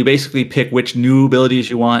 So you basically pick which new abilities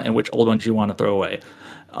you want and which old ones you want to throw away.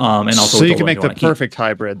 And also, so you can make the perfect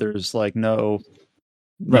hybrid. There's like no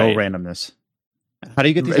randomness. How do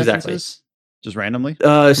you get these essences? Just randomly?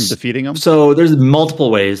 From defeating them? So there's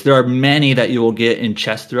multiple ways. There are many that you will get in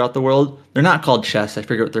chests throughout the world. They're not called chests. I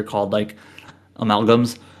forget what they're called, like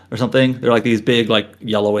amalgams or something. They're like these big, like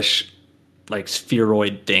yellowish, like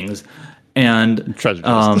spheroid things. And treasure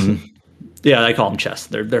chests. Yeah, I call them chests.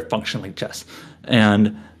 They're functionally chests.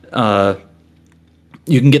 And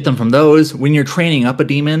you can get them from those. When you're training up a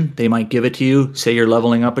demon, they might give it to you. Say you're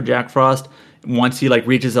leveling up a Jack Frost. Once he like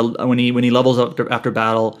reaches when he levels up after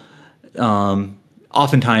battle,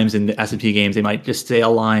 oftentimes in the SMP games they might just say a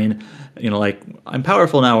line, like, I'm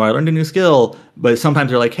powerful now, or I learned a new skill. But sometimes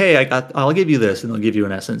they're like, hey, I'll give you this, and they'll give you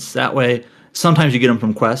an essence that way. Sometimes you get them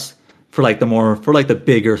from quests for the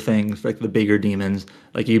bigger things, like the bigger demons.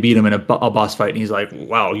 Like you beat him in a boss fight, and he's like,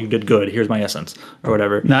 wow, you did good, here's my essence, or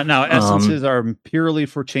whatever. Now essences are purely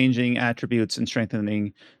for changing attributes and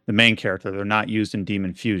strengthening the main character. They're not used in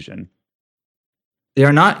Demon Fusion. They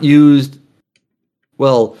are not used.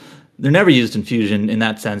 Well, they're never used in Fusion in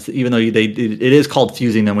that sense, even though it is called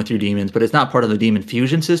fusing them with your demons, but it's not part of the Demon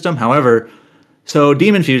Fusion system. However, so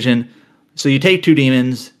Demon Fusion, so you take two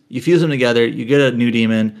demons, you fuse them together, you get a new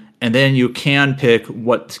demon, and then you can pick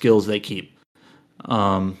what skills they keep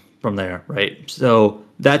from there, right? So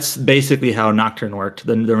that's basically how Nocturne worked,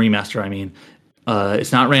 the remaster, I mean.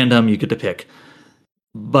 It's not random, you get to pick.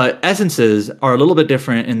 But essences are a little bit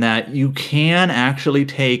different in that you can actually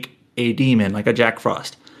take a demon, like a Jack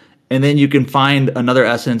Frost, and then you can find another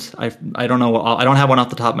essence. I don't know. I don't have one off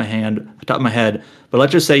the top of my head. But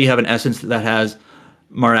let's just say you have an essence that has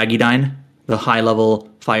Maragidine, the high level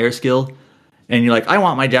fire skill, and you're like, I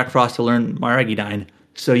want my Jack Frost to learn Maragidyne.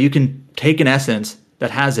 So you can take an essence that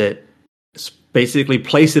has it, basically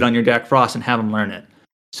place it on your Jack Frost and have him learn it.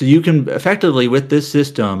 So you can effectively, with this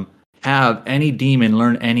system, have any demon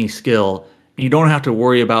learn any skill. And you don't have to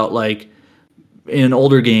worry about, like, in an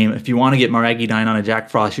older game, if you want to get Maragidyne on a Jack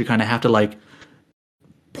Frost, you kind of have to, like,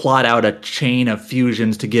 plot out a chain of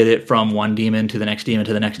fusions to get it from one demon to the next demon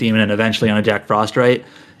to the next demon and eventually on a Jack Frost, right?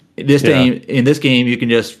 In this game, you can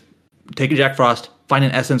just take a Jack Frost, find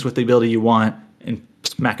an essence with the ability you want, and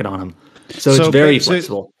smack it on him. So it's very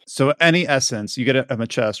flexible. So any essence, you get it from a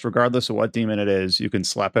chest, regardless of what demon it is, you can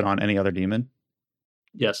slap it on any other demon?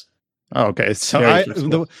 Yes. Oh, okay.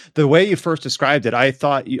 So the way you first described it, I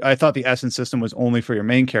thought the essence system was only for your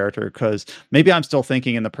main character, because maybe I'm still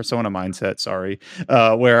thinking in the Persona mindset,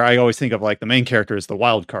 where I always think of, like, the main character is the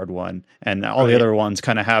wild card one, and all the other ones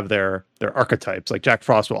kind of have their archetypes. Like Jack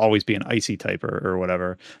Frost will always be an icy type or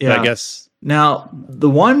whatever. Yeah. But I guess now the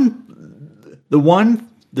one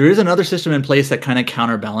there is another system in place that kind of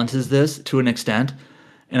counterbalances this to an extent,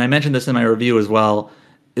 and I mentioned this in my review as well,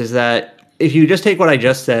 is that if you just take what I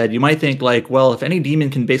just said, you might think, like, well, if any demon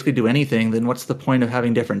can basically do anything, then what's the point of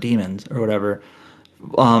having different demons or whatever?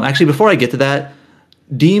 Actually, before I get to that,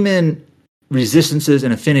 demon resistances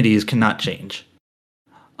and affinities cannot change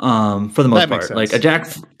for the most part. Like a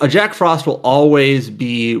Jack Frost will always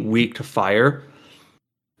be weak to fire,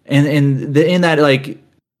 and in that, like,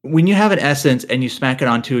 when you have an essence and you smack it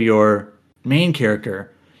onto your main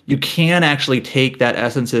character, you can actually take that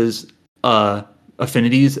essence's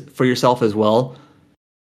affinities for yourself as well.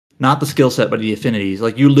 Not the skill set, but the affinities.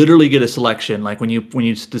 Like, you literally get a selection. Like, when you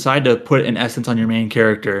decide to put an essence on your main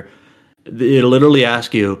character, it'll literally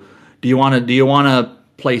ask you, do you want to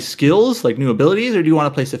place skills, like new abilities, or do you want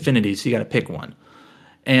to place affinities? So you got to pick one.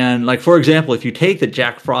 And, like, for example, if you take the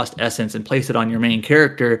Jack Frost essence and place it on your main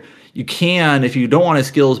character, you can, if you don't want his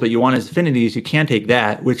skills but you want his affinities, you can take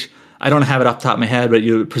that, which I don't have it off the top of my head, but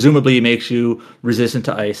presumably makes you resistant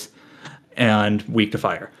to ice and weak to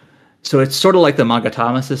fire. So it's sort of like the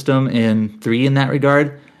Magatama system in 3 in that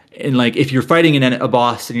regard. And, like, if you're fighting a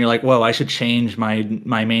boss and you're like, whoa, I should change my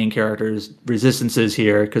main character's resistances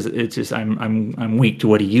here because it's just I'm weak to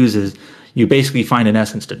what he uses, you basically find an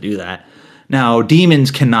essence to do that. Now,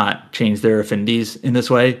 demons cannot change their affinities in this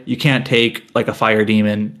way. You can't take, like, a fire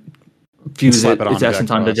demon, fuse its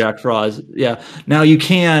essence onto Jack Frost. Yeah. Now you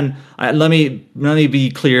can. Let me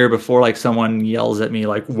be clear before, like, someone yells at me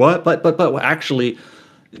like, "What?" But actually,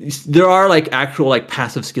 there are, like, actual, like,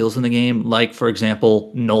 passive skills in the game. Like, for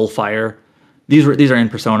example, Null Fire. These are in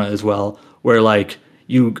Persona as well, where, like,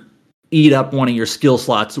 you eat up one of your skill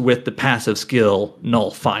slots with the passive skill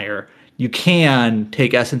Null Fire. You can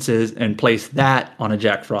take essences and place that on a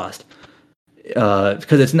Jack Frost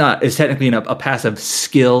because it's technically a passive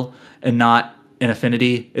skill and not an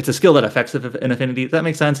affinity. It's a skill that affects an affinity. Does that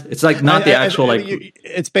make sense? It's like not the actual like.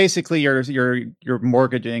 It's basically you're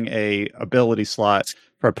mortgaging a ability slot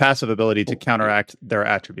for a passive ability to counteract their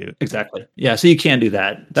attribute. Exactly. Yeah. So you can do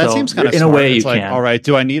that. That seems kind of in a way. It's you like, can. All right.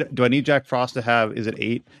 Do I need Jack Frost to have? Is it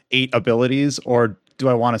eight abilities, or do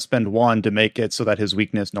I want to spend one to make it so that his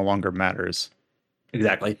weakness no longer matters?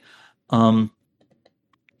 Exactly.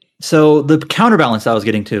 So the counterbalance I was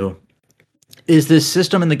getting to is this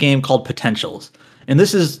system in the game called potentials. And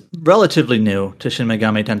this is relatively new to Shin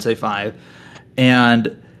Megami Tensei 5.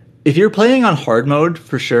 And if you're playing on hard mode,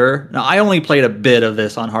 for sure. Now, I only played a bit of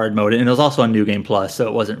this on hard mode, and it was also on New Game Plus, so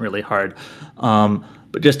it wasn't really hard.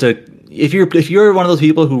 But if you're one of those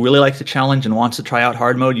people who really likes to challenge and wants to try out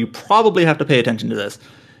hard mode, you probably have to pay attention to this.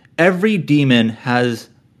 Every demon has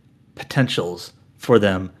potentials for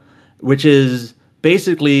them, which is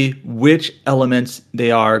basically which elements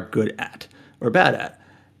they are good at or bad at.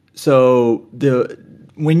 So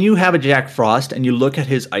when you have a Jack Frost and you look at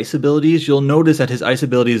his ice abilities, you'll notice that his ice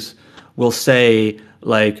abilities will say,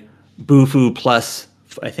 like, Bufu plus,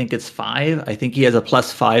 I think it's 5. I think he has a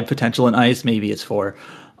 +5 potential in ice. Maybe it's 4.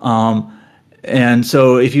 And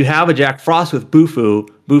so if you have a Jack Frost with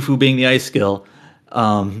Bufu being the ice skill,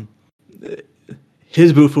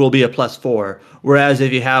 his Bufu will be a +4. Whereas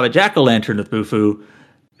if you have a Jack-o'-lantern with Bufu,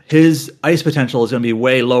 his ice potential is going to be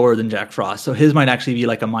way lower than Jack Frost. So his might actually be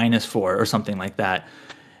like a -4 or something like that.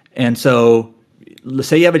 And so let's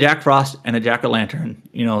say you have a Jack Frost and a Jack-o'-lantern.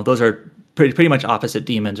 You know, those are pretty much opposite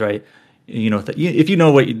demons, right? You know, if you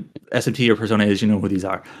know what SMT or Persona is, you know who these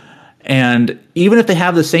are. And even if they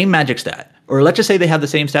have the same magic stat, or let's just say they have the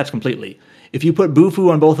same stats completely, if you put Bufu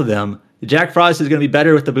on both of them, the Jack Frost is going to be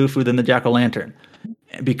better with the Bufu than the Jack-o'-lantern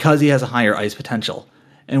because he has a higher ice potential.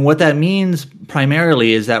 And what that means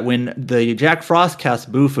primarily is that when the Jack Frost casts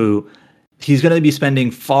Bufu, he's going to be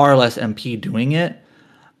spending far less MP doing it.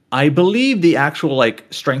 I believe the actual like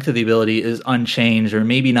strength of the ability is unchanged, or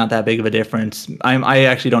maybe not that big of a difference. I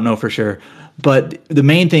actually don't know for sure, but the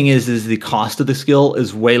main thing is the cost of the skill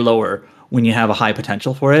is way lower when you have a high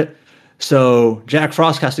potential for it. So Jack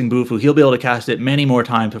Frost casting Bufu, he'll be able to cast it many more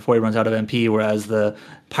times before he runs out of MP, whereas the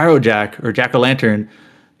Pyro Jack or Jack-o'-lantern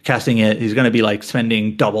casting it, he's going to be like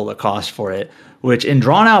spending double the cost for it, which in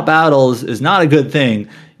drawn out battles is not a good thing.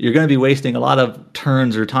 You're going to be wasting a lot of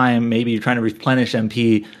turns or time, maybe trying to replenish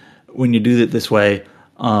MP when you do it this way.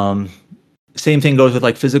 Same thing goes with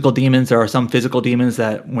like physical demons. There are some physical demons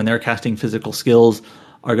that when they're casting physical skills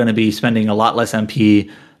are going to be spending a lot less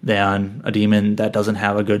MP than a demon that doesn't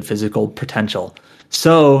have a good physical potential.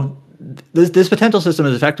 So this potential system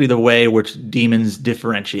is effectively the way which demons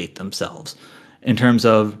differentiate themselves, in terms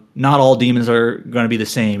of not all demons are going to be the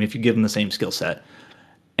same if you give them the same skill set.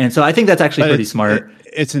 And so I think that's actually pretty smart.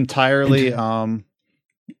 It's entirely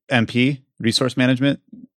MP, resource management.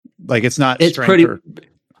 Like it's not it's strength. Pretty.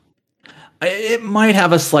 It might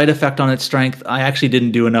have a slight effect on its strength. I actually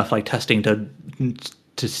didn't do enough like testing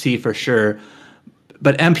to see for sure.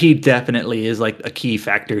 But MP definitely is like a key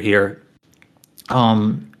factor here.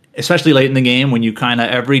 Especially late in the game when you kind of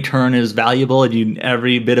every turn is valuable and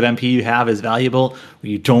every bit of MP you have is valuable.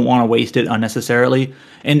 You don't want to waste it unnecessarily.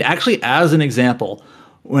 And actually, as an example,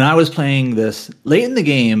 when I was playing this late in the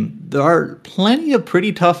game, there are plenty of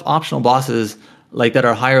pretty tough optional bosses like that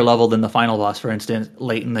are higher level than the final boss, for instance,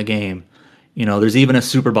 late in the game. You know, there's even a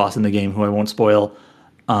super boss in the game who I won't spoil.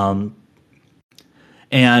 And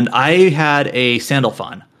I had a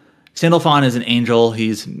Sandalphon. Sandalphon is an angel.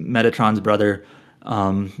 He's Metatron's brother.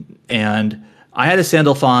 And I had a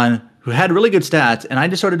Sandalphon who had really good stats, and I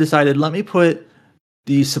just sort of decided, let me put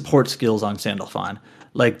these support skills on Sandalphon,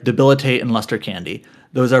 like Debilitate and Luster Candy.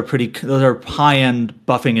 Those are high-end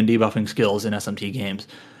buffing and debuffing skills in SMT games.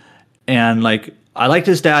 And like, I liked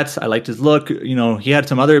his stats, I liked his look, you know, he had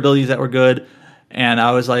some other abilities that were good, and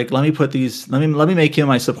I was like, let me make him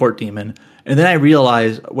my support demon. And then I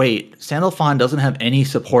realized, wait, Sandalphon doesn't have any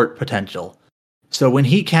support potential. So when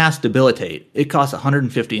he casts Debilitate, it costs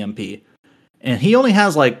 150 MP. And he only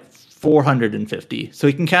has like 450. So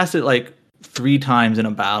he can cast it like 3 times in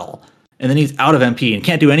a battle. And then he's out of MP and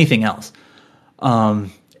can't do anything else.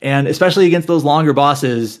 And especially against those longer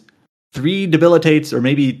bosses, 3 debilitates or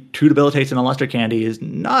maybe 2 debilitates and a Luster Candy is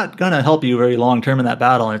not going to help you very long term in that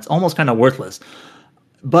battle. And it's almost kind of worthless.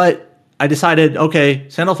 But I decided, okay,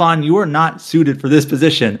 Sandalphon, you are not suited for this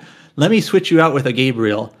position. Let me switch you out with a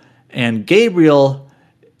Gabriel. And Gabriel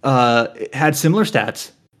had similar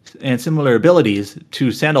stats and similar abilities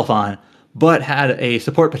to Sandalphon, but had a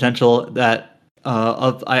support potential that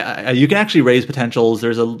you can actually raise potentials.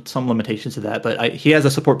 There's some limitations to that, but he has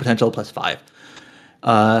a support potential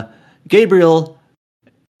 +5. Gabriel,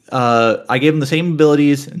 I gave him the same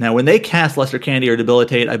abilities. Now, when they cast Luster Candy or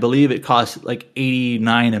Debilitate, I believe it costs like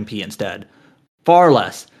 89 MP instead. Far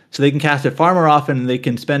less. So they can cast it far more often, and they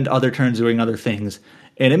can spend other turns doing other things.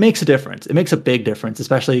 And it makes a difference. It makes a big difference,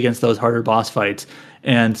 especially against those harder boss fights.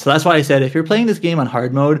 And so that's why I said, if you're playing this game on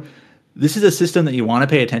hard mode, this is a system that you want to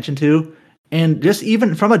pay attention to. And just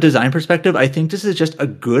even from a design perspective, I think this is just a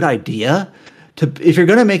good idea. If you're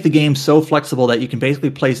going to make the game so flexible that you can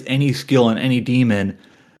basically place any skill on any demon,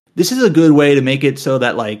 this is a good way to make it so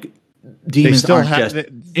that like demons aren't just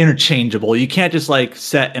interchangeable. You can't just like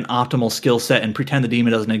set an optimal skill set and pretend the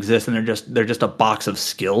demon doesn't exist and they're just a box of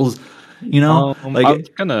skills. You know, like, I'm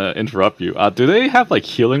gonna interrupt you. Do they have like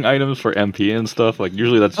healing items for MP and stuff? Like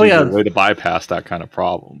usually that's a way to bypass that kind of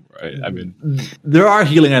problem, right? I mean, there are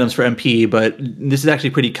healing items for MP, but this is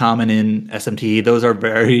actually pretty common in SMT. Those are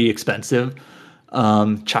very expensive.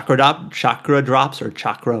 Chakra drops or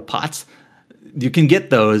chakra pots. You can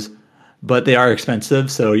get those, but they are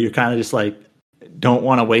expensive. So you're kind of just like don't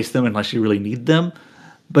want to waste them unless you really need them.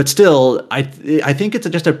 But still, I think it's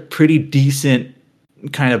just a pretty decent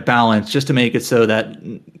kind of balance, just to make it so that,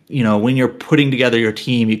 you know, when you're putting together your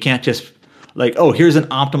team, you can't just like, oh, here's an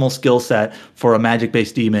optimal skill set for a magic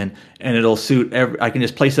based demon and it'll suit I can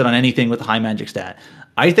just place it on anything with a high magic stat.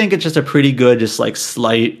 I think it's just a pretty good, just like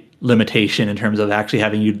slight limitation in terms of actually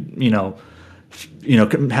having you know,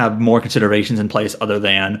 have more considerations in place other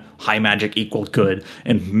than high magic equals good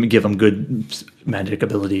and give them good magic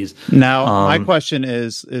abilities. Now, my question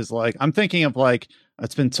is like, I'm thinking of like,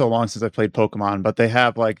 it's been so long since I played Pokemon, but they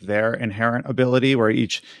have like their inherent ability where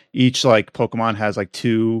each like Pokemon has like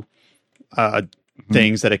 2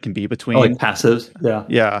 things that it can be between. Oh, like passives. Yeah.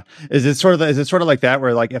 Yeah. Is it sort of like that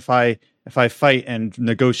where like if I if I fight and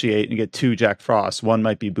negotiate and get 2 Jack Frost, one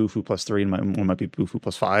might be Bufu +3 and one might be Bufu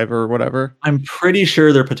 +5 or whatever. I'm pretty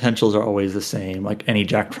sure their potentials are always the same. Like any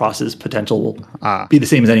Jack Frost's potential will be the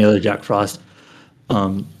same as any other Jack Frost.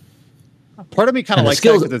 Part of me kind of likes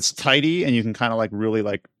that because it's tidy and you can kind of like really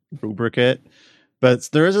like rubric it. But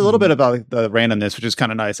there is a little bit about the randomness, which is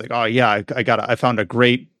kind of nice. Like, oh yeah, I found a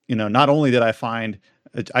great, not only did I find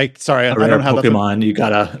I don't have Pokemon. You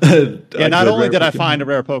gotta. Not only did I find a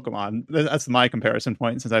rare Pokemon, that's my comparison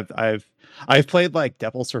point. Since I've played like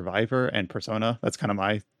Devil Survivor and Persona. That's kind of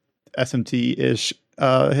my SMT-ish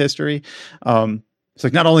history. It's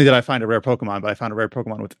like not only did I find a rare Pokemon, but I found a rare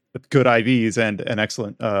Pokemon with good IVs and an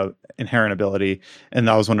excellent inherent ability. And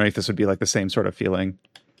I was wondering if this would be like the same sort of feeling.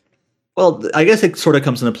 Well, I guess it sort of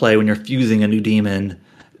comes into play when you're fusing a new demon.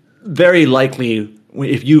 Very likely,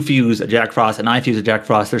 if you fuse a Jack Frost and I fuse a Jack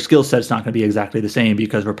Frost, their skill set's not going to be exactly the same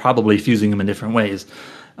because we're probably fusing them in different ways.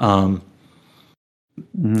 So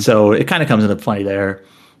it kind of comes into play there.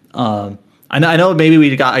 I know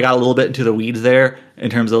maybe I got a little bit into the weeds there in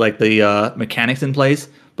terms of like the mechanics in place,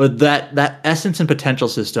 but that essence and potential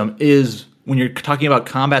system is, when you're talking about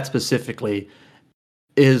combat specifically,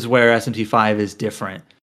 is where SMT5 is different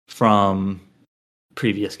from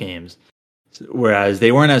previous games. Whereas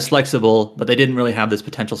they weren't as flexible, but they didn't really have this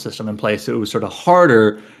potential system in place. So it was sort of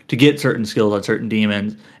harder to get certain skills on certain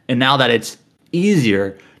demons. And now that it's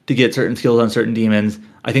easier to get certain skills on certain demons,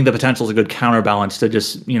 I think the potential is a good counterbalance to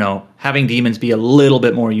just, having demons be a little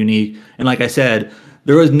bit more unique. And like I said,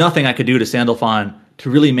 there was nothing I could do to Sandalphon to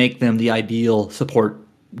really make them the ideal support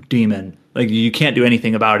demon. Like, you can't do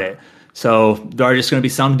anything about it. So there are just going to be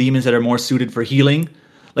some demons that are more suited for healing.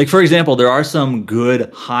 Like, for example, there are some good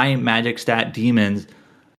high magic stat demons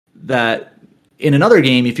that in another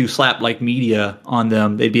game, if you slap like media on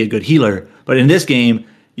them, they'd be a good healer. But in this game,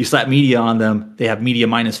 you slap media on them, they have media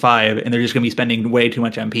 -5, and they're just going to be spending way too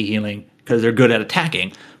much MP healing because they're good at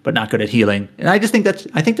attacking, but not good at healing. And I think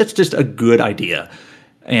that's just a good idea.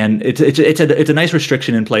 And it's a nice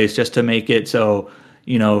restriction in place just to make it so,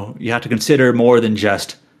 you have to consider more than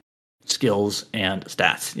just skills and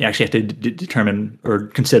stats. You actually have to determine or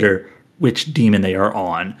consider which demon they are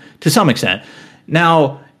on to some extent.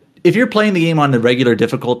 Now, if you're playing the game on the regular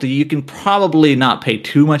difficulty, you can probably not pay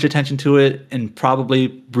too much attention to it and probably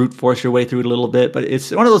brute force your way through it a little bit. But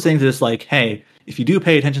it's one of those things that's like, hey, if you do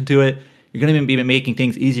pay attention to it, you're going to be making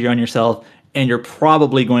things easier on yourself, and you're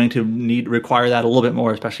probably going to require that a little bit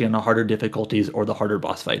more, especially on the harder difficulties or the harder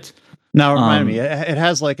boss fights. Now, remind me, it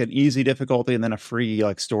has like an easy difficulty and then a free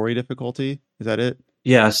like story difficulty. Is that it?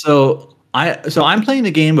 Yeah. So I'm playing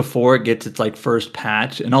the game before it gets its like first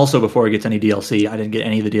patch, and also before it gets any DLC. I didn't get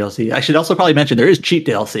any of the DLC. I should also probably mention there is cheat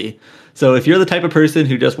DLC. So if you're the type of person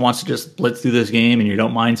who just wants to just blitz through this game and you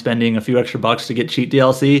don't mind spending a few extra bucks to get cheat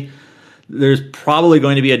DLC, there's probably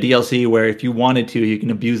going to be a DLC where if you wanted to, you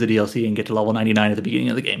can abuse the DLC and get to level 99 at the beginning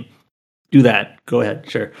of the game. Do that. Go ahead.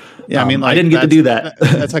 Sure. Yeah, I mean, I didn't get to do that.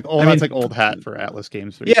 That's like old. That's like old hat for Atlas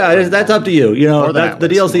games. Yeah, that's up to you. The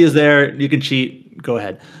DLC is there. You can cheat. Go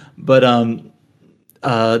ahead. But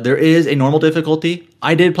there is a normal difficulty.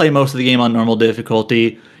 I did play most of the game on normal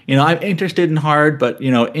difficulty. I'm interested in hard, but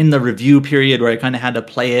in the review period where I kind of had to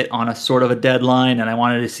play it on a sort of a deadline, and I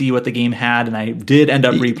wanted to see what the game had, and I did end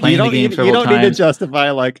up replaying the game several times. You don't need to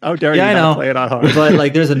justify like, oh, dare you not play it on hard. But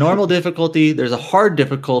like, there's a normal difficulty, there's a hard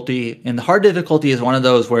difficulty, and the hard difficulty is one of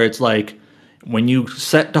those where it's like, when you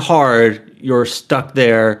set to hard, you're stuck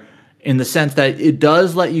there, in the sense that it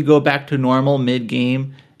does let you go back to normal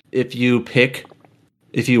mid-game if you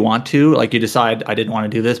want to. Like, you decide, I didn't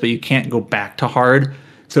want to do this, but you can't go back to hard.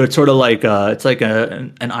 So it's sort of like it's like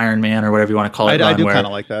an Iron Man or whatever you want to call it. I do kind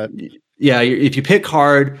of like that. Yeah, if you pick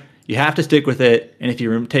hard, you have to stick with it, and if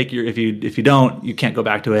you don't, you can't go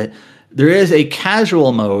back to it. There is a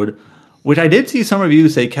casual mode, which I did see some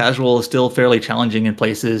reviews say casual is still fairly challenging in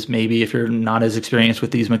places. Maybe if you're not as experienced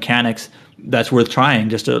with these mechanics, that's worth trying.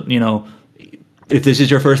 Just to if this is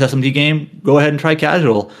your first SMT game, go ahead and try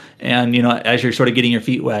casual. And as you're sort of getting your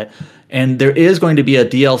feet wet. And there is going to be a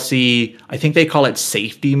DLC, I think they call it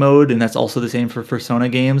safety mode, and that's also the same for Persona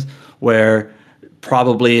games, where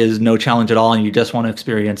probably is no challenge at all and you just want to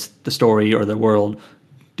experience the story or the world.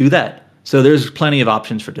 Do that. So there's plenty of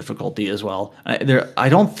options for difficulty as well. I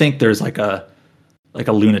don't think there's like a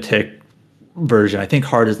lunatic version. I think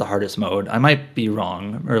hard is the hardest mode. I might be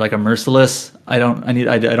wrong, or like a merciless. I don't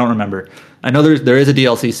remember. I know there is a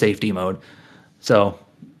DLC safety mode, so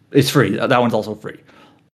it's free. That one's also free.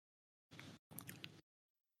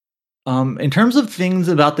 In terms of things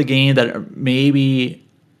about the game that maybe,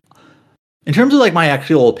 in terms of like my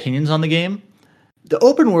actual opinions on the game, the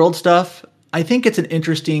open world stuff, I think it's an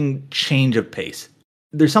interesting change of pace.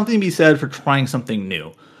 There's something to be said for trying something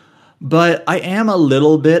new. But I am a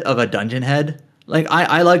little bit of a dungeon head. Like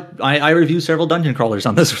I review several dungeon crawlers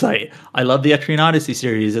on this site. I love the Etrian Odyssey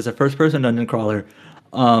series as a first-person dungeon crawler.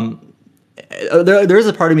 There is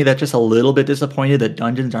a part of me that's just a little bit disappointed that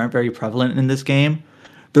dungeons aren't very prevalent in this game.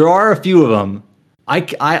 There are a few of them.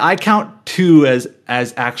 I count 2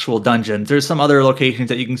 as actual dungeons. There's some other locations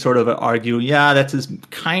that you can sort of argue, yeah, that's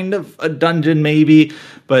kind of a dungeon maybe,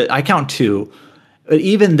 but I count 2. But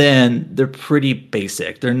even then, they're pretty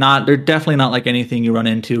basic. They're definitely not like anything you run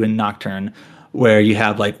into in Nocturne, where you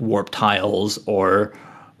have like warp tiles or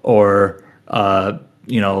other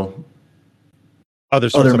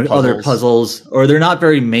puzzles, or they're not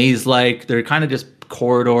very maze-like. They're kind of just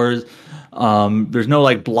corridors. There's no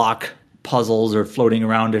like block puzzles or floating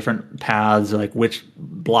around different paths, like which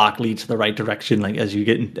block leads to the right direction, like as you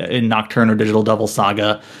get in Nocturne or Digital Devil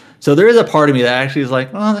Saga. So there is a part of me that actually is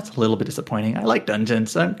like, oh, that's a little bit disappointing. I like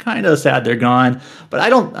dungeons. I'm kind of sad they're gone, but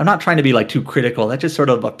I'm not trying to be like too critical. That's just sort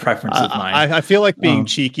of a preference of mine. I feel like being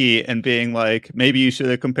cheeky and being like, maybe you should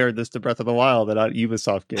have compared this to Breath of the Wild that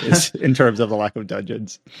Ubisoft gives in terms of the lack of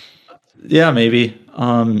dungeons. Yeah, maybe.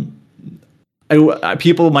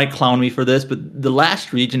 People might clown me for this, but the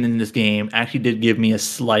last region in this game actually did give me a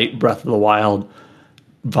slight Breath of the Wild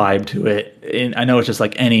vibe to it. And I know it's just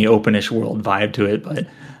like any openish world vibe to it, but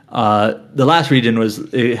the last region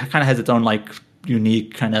it kind of has its own like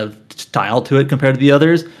unique kind of style to it compared to the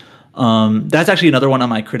others. That's actually another one of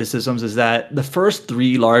my criticisms, is that the first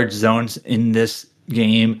 3 large zones in this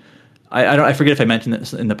game, I forget if I mentioned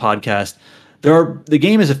this in the podcast. The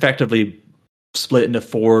game is effectively split into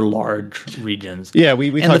 4 large regions. Yeah, we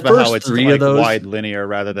talked about how it's like wide linear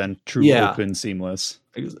rather than true open seamless.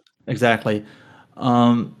 Exactly.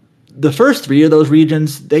 The first 3 of those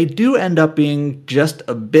regions, they do end up being just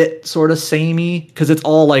a bit sort of samey, because it's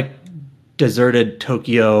all like deserted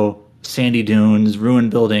Tokyo, sandy dunes,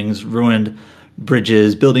 ruined buildings, ruined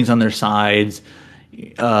bridges, buildings on their sides,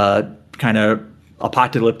 kind of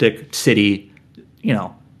apocalyptic city,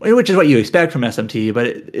 which is what you expect from SMT, but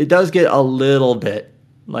it does get a little bit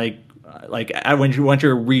like once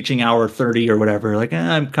you're reaching hour 30 or whatever, like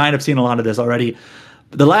I'm kind of seeing a lot of this already.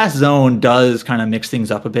 The last zone does kind of mix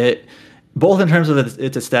things up a bit, both in terms of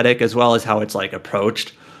its aesthetic as well as how it's like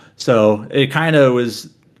approached. So it kind of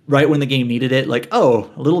was right when the game needed it, like,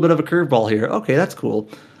 oh, a little bit of a curveball here. Okay, that's cool.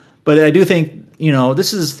 But I do think,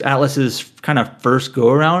 this is Atlus's kind of first go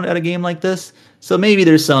around at a game like this. So maybe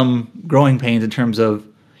there's some growing pains in terms of,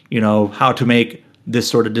 how to make this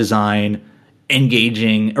sort of design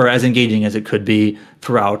engaging, or as engaging as it could be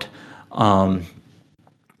throughout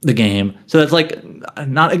the game. So that's like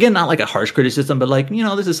not like a harsh criticism, but like,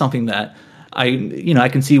 this is something that I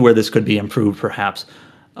can see where this could be improved perhaps.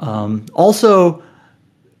 Also,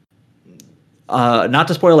 not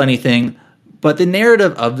to spoil anything, but the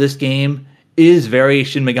narrative of this game is very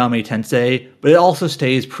Shin Megami Tensei, but it also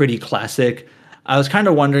stays pretty classic. I was kind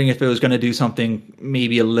of wondering if it was going to do something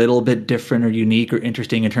maybe a little bit different or unique or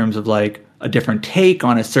interesting in terms of like a different take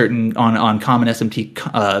on on common SMT,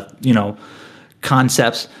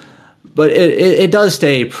 concepts, but it does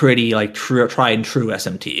stay pretty like tried and true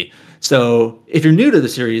SMT. So if you're new to the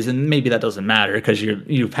series, and maybe that doesn't matter because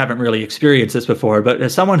you haven't really experienced this before, but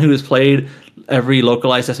as someone who has played every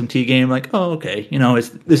localized SMT game, like, oh, okay,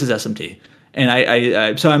 this is SMT.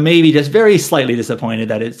 And so I'm maybe just very slightly disappointed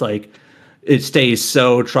that it's like, it stays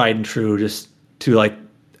so tried and true just to like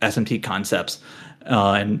SMT concepts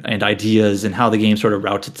and ideas and how the game sort of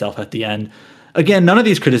routes itself at the end. Again, none of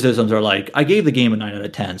these criticisms are like, I gave the game a 9 out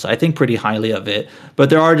of 10, so I think pretty highly of it. But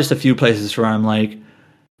there are just a few places where I'm like,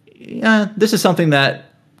 yeah, this is something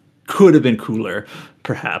that could have been cooler,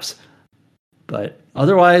 perhaps. But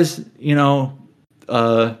otherwise, I'm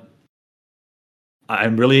kind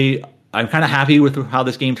of happy with how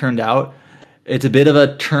this game turned out. It's a bit of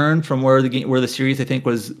a turn from where the series I think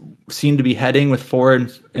seemed to be heading with 4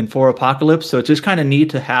 and 4 Apocalypse. So it's just kind of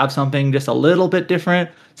neat to have something just a little bit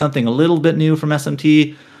different, something a little bit new from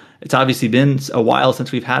SMT. It's obviously been a while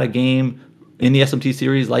since we've had a game in the SMT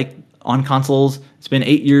series like on consoles. It's been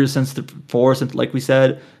 8 years since the 4, since like we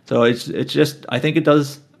said. So it's just, I think it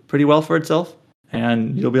does pretty well for itself,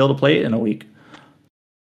 and you'll be able to play it in a week.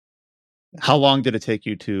 How long did it take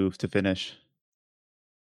you to finish?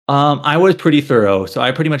 I was pretty thorough, so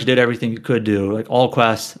I pretty much did everything you could do, like all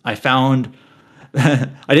quests. I found, I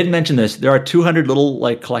didn't mention this, there are 200 little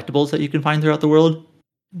like collectibles that you can find throughout the world.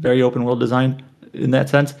 Very open world design in that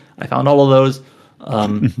sense. I found all of those.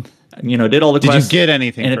 Did all the quests. Did you get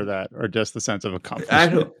anything for that, or just the sense of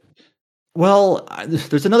accomplishment? Well,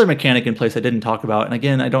 there's another mechanic in place I didn't talk about, and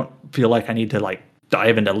again, I don't feel like I need to like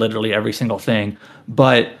dive into literally every single thing,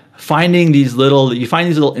 but you find these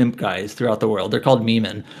little imp guys throughout the world. They're called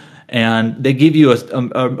Mimin, and they give you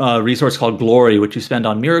a resource called Glory, which you spend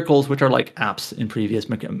on miracles, which are like apps in previous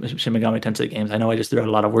Shin Megami Tensei games. I know I just threw out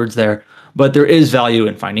a lot of words there, but there is value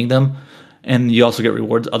in finding them, and you also get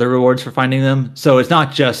other rewards for finding them. So it's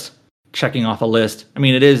not just checking off a list. I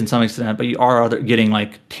mean, it is in some extent, but you are getting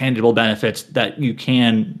like tangible benefits that you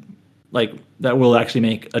can like that will actually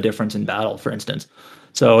make a difference in battle, for instance.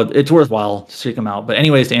 So it's worthwhile to seek them out. But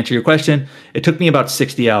anyways, to answer your question, it took me about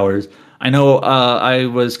 60 hours. I know I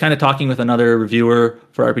was kind of talking with another reviewer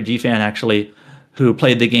for RPG Fan, actually, who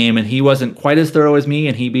played the game, and he wasn't quite as thorough as me,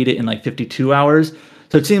 and he beat it in like 52 hours.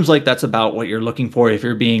 So it seems like that's about what you're looking for if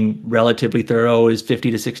you're being relatively thorough, is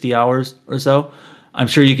 50 to 60 hours or so. I'm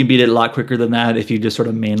sure you can beat it a lot quicker than that if you just sort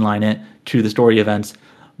of mainline it to the story events.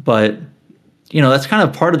 But, that's kind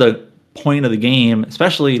of part of the point of the game,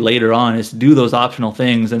 especially later on, is to do those optional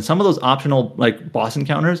things. And some of those optional like boss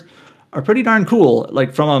encounters are pretty darn cool,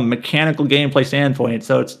 like from a mechanical gameplay standpoint.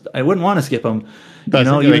 So I wouldn't want to skip them.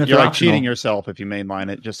 You're like cheating yourself if you mainline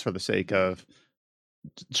it just for the sake of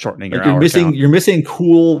shortening your hour count. You're missing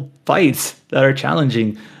cool fights that are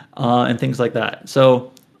challenging and things like that.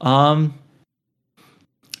 So I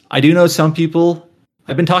do know some people.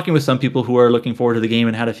 I've been talking with some people who are looking forward to the game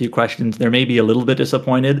and had a few questions. They're maybe a little bit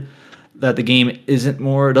disappointed that the game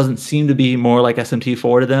doesn't seem to be more like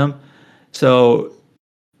SMT4 to them. So,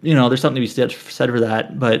 there's something to be said for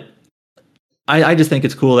that. But I just think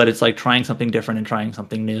it's cool that it's like trying something different and trying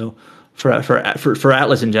something new for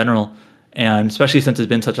Atlus in general, and especially since it's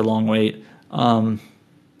been such a long wait.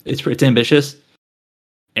 It's ambitious,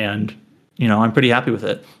 and I'm pretty happy with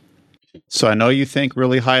it. So I know you think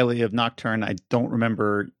really highly of Nocturne. I don't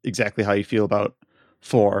remember exactly how you feel about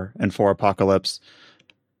 4 and 4 Apocalypse.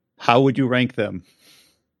 How would you rank them?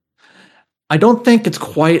 I don't think it's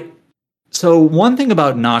quite... So one thing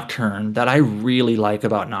about Nocturne that I really like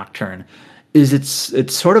about Nocturne is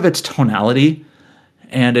it's sort of its tonality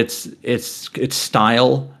and its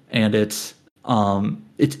style, and it's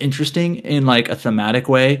interesting in like a thematic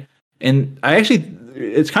way. And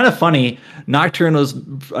it's kind of funny. Nocturne was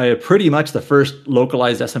pretty much the first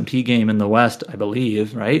localized SMT game in the West, I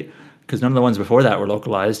believe, right? Because none of the ones before that were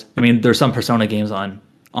localized. I mean, there's some Persona games on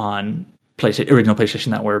original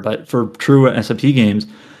PlayStation that were, but for true SMT games,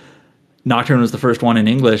 Nocturne was the first one in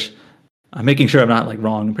English. I'm making sure I'm not like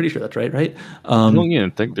wrong. I'm pretty sure that's right? I don't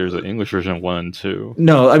even think there's an English version of 1 and 2.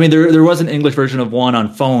 No, I mean there was an English version of 1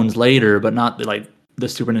 on phones later, but not like the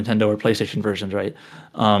Super Nintendo or PlayStation versions, right?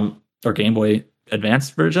 Or Game Boy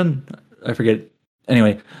Advanced version. I forget.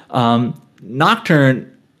 Anyway,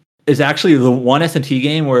 Nocturne is actually the one SMT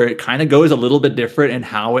game where it kind of goes a little bit different in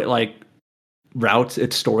how it like routes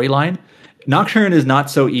its storyline. Nocturne is not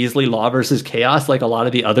so easily law versus chaos like a lot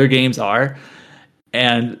of the other games are,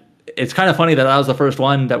 and it's kind of funny that was the first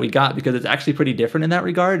one that we got because it's actually pretty different in that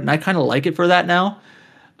regard, and I kind of like it for that now.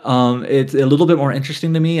 It's a little bit more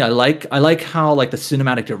interesting to me. I like how like the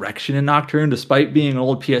cinematic direction in Nocturne, despite being an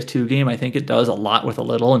old PS2 game, I think it does a lot with a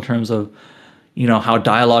little in terms of how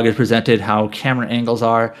dialogue is presented, how camera angles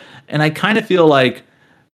are, and I kind of feel like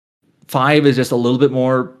 5 is just a little bit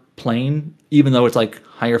more plain, even though it's like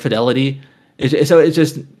higher fidelity. So it's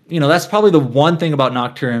just that's probably the one thing about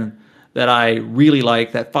Nocturne that I really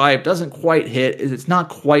like that 5 doesn't quite hit, is it's not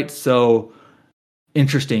quite so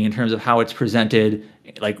interesting in terms of how it's presented,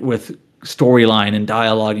 like with storyline and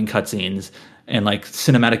dialogue and cutscenes and like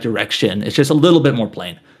cinematic direction. It's just a little bit more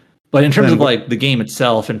plain. But in terms of like the game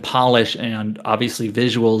itself and polish and obviously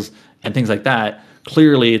visuals and things like that,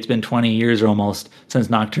 clearly it's been 20 years or almost since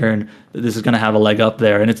Nocturne. This is going to have a leg up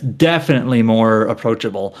there, and it's definitely more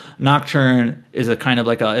approachable. Nocturne is a kind of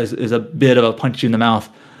like is a bit of a punch you in the mouth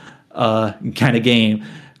kind of game,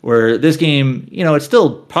 where this game, it's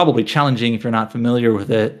still probably challenging if you're not familiar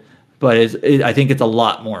with it, but I think it's a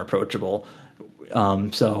lot more approachable.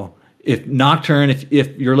 So if Nocturne,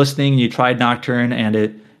 if you're listening, you tried Nocturne and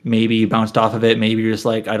it maybe you bounced off of it, maybe you're just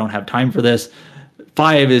like, I don't have time for this,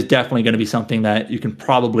 5 is definitely going to be something that you can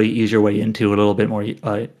probably ease your way into a little bit more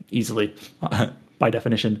easily by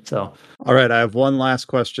definition. So, all right, I have one last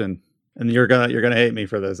question, and you're gonna hate me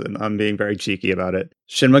for this, and I'm being very cheeky about it.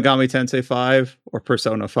 Shin Megami Tensei 5 or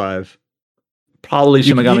Persona 5? Probably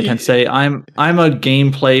Shin Megami Tensei. I'm a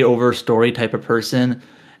gameplay over story type of person,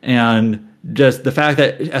 and just the fact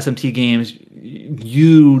that SMT games,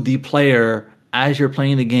 you, the player, as you're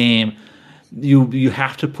playing the game, you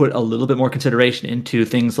have to put a little bit more consideration into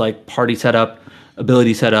things like party setup,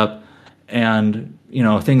 ability setup, and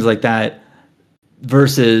things like that,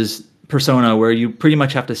 versus Persona, where you pretty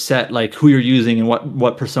much have to set like who you're using and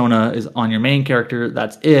what persona is on your main character.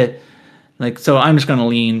 That's it. Like, so I'm just going to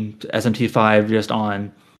lean to SMT5 just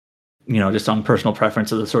on personal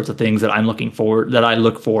preference of the sorts of things that I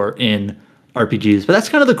look for in RPGs. But that's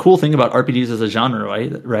kind of the cool thing about RPGs as a genre,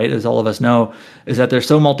 right? As all of us know, is that they're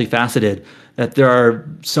so multifaceted, that there are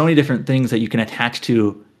so many different things that you can attach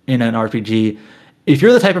to in an RPG. If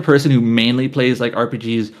you're the type of person who mainly plays like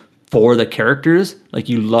RPGs for the characters, like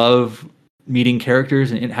you love meeting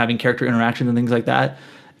characters and having character interactions and things like that,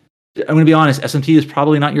 I'm going to be honest, SMT is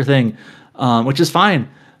probably not your thing, which is fine.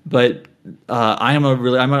 But I'm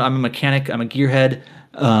a mechanic, I'm a gearhead,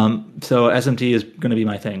 so SMT is going to be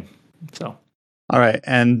my thing. So, all right,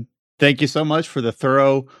 and thank you so much for the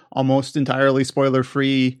thorough, almost entirely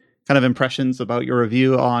spoiler-free kind of impressions about your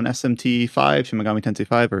review on SMT5, Shin Megami Tensei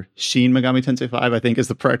 5, or Shin Megami Tensei 5, I think is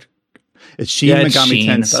the correct. It's Shin Megami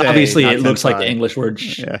Tensei. Obviously, it looks like the English word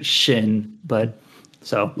Shin, but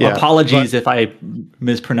so apologies if I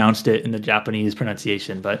mispronounced it in the Japanese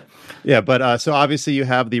pronunciation. But so obviously you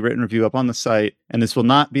have the written review up on the site, and this will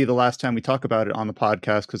not be the last time we talk about it on the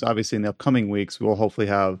podcast, because obviously in the upcoming weeks we will hopefully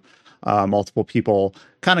have multiple people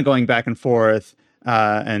kind of going back and forth,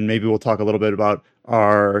 and maybe we'll talk a little bit about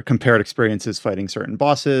our compared experiences fighting certain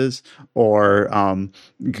bosses, or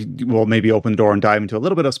we'll maybe open the door and dive into a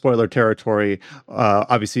little bit of spoiler territory.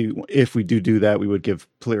 Obviously, if we do that, we would give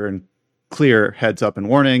clear heads up and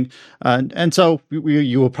warning. And so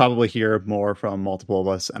you will probably hear more from multiple of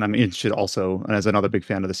us. And I'm interested also, and as another big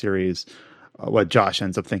fan of the series, what Josh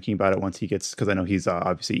ends up thinking about it once he gets, because I know he's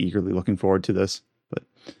obviously eagerly looking forward to this. But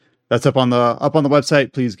that's up on the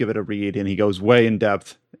website. Please give it a read. And he goes way in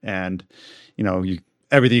depth, and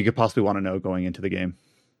everything you could possibly want to know going into the game.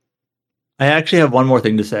 I actually have one more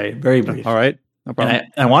thing to say, very brief. All right, no problem.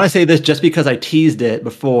 And I want to say this just because I teased it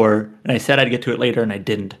before, and I said I'd get to it later, and I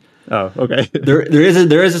didn't. Oh, okay. there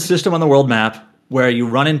is a system on the world map where you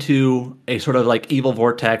run into a sort of like evil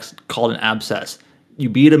vortex called an abscess. You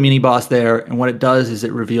beat a mini boss there, and what it does is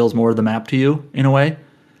it reveals more of the map to you in a way.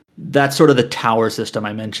 That's sort of the tower system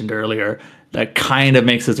I mentioned earlier that kind of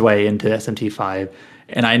makes its way into SMT5.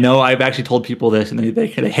 And I know I've actually told people this, and they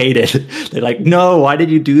hate it. They're like, no, why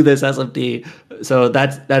did you do this, SMT? So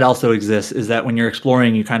that also exists, is that when you're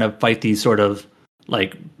exploring, you kind of fight these sort of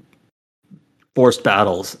like forced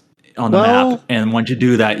battles on the map. And once you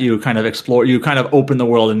do that, you kind of explore, you kind of open the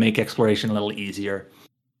world and make exploration a little easier.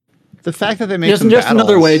 The fact that they make just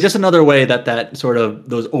another way that sort of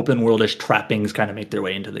those open worldish trappings kind of make their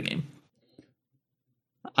way into the game.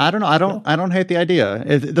 I don't know. I don't hate the idea.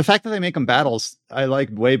 The fact that they make them battles, I like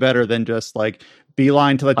way better than just like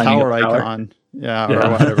beeline to the tower icon, or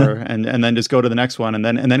whatever, and then just go to the next one, and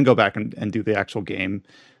then go back and do the actual game.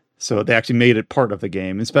 So they actually made it part of the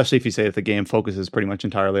game, especially if you say that the game focuses pretty much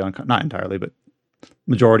entirely on, not entirely, but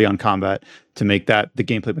majority on combat, to make that the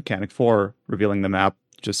gameplay mechanic for revealing the map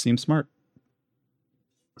just seems smart.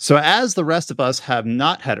 So as the rest of us have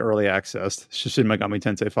not had early access to Shin Megami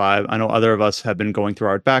Tensei 5, I know other of us have been going through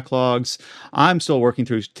our backlogs. I'm still working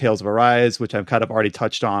through Tales of Arise, which I've kind of already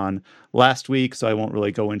touched on last week, so I won't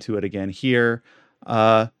really go into it again here.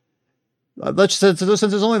 Since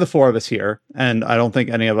there's only the four of us here, and I don't think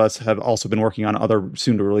any of us have also been working on other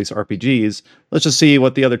soon-to-release RPGs, let's just see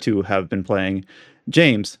what the other two have been playing.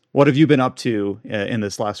 James, what have you been up to in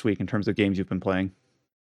this last week in terms of games you've been playing?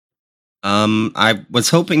 I was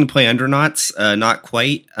hoping to play Undernauts, not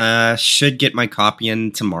quite. Should get my copy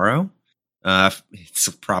in tomorrow. It's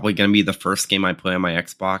probably going to be the first game I play on my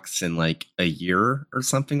Xbox in like a year or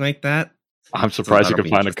something like that. I'm surprised you could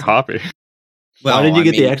find a copy. Well, why did you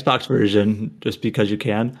get the Xbox version? Just because you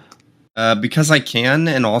can? Because I can,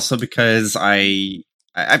 and also because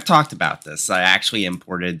I've talked about this. I actually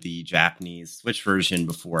imported the Japanese Switch version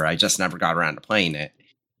before. I just never got around to playing it.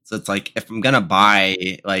 So it's like, if I'm going to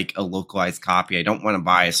buy like a localized copy, I don't want to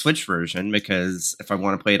buy a Switch version, because if I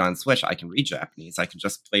want to play it on Switch, I can read Japanese. I can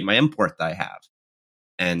just play my import that I have.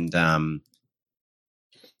 And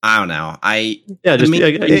I don't know.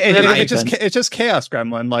 It's just Chaos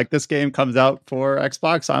Gremlin. Like, this game comes out for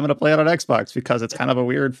Xbox, so I'm going to play it on Xbox because it's kind of a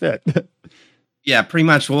weird fit. Yeah, pretty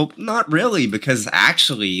much. Well, not really, because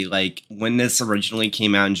actually, like, when this originally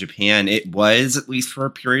came out in Japan, it was, at least for a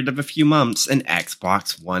period of a few months, an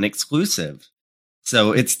Xbox One exclusive.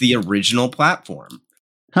 So it's the original platform.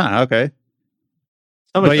 Huh, okay.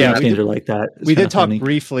 Some of games are like that. We did talk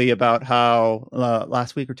briefly about how,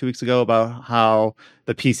 last week or 2 weeks ago, about how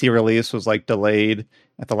the PC release was, like, delayed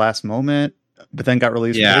at the last moment, but then got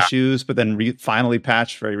released with issues, but then finally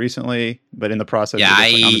patched very recently. But in the process,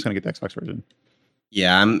 I'm just going to get the Xbox version.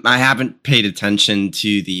 Yeah, I haven't paid attention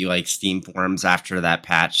to the like Steam forums after that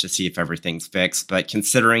patch to see if everything's fixed. But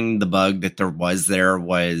considering the bug that there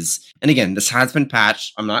was, and again, this has been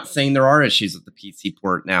patched. I'm not saying there are issues with the PC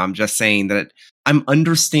port now. I'm just saying that I'm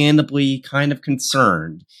understandably kind of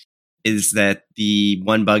concerned. Is that the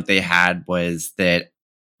one bug they had was that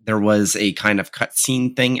there was a kind of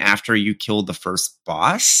cutscene thing after you killed the first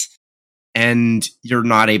boss, and you're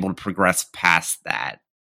not able to progress past that.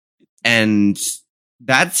 And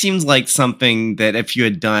that seems like something that if you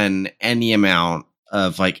had done any amount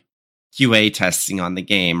of like QA testing on the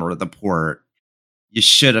game or the port, you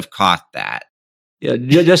should have caught that. Yeah,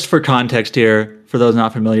 just for context here, for those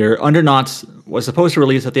not familiar, Undernauts was supposed to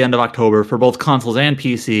release at the end of October for both consoles and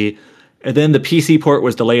PC, and then the PC port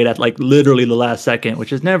was delayed at like literally the last second,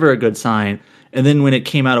 which is never a good sign. And then when it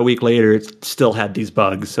came out a week later, it still had these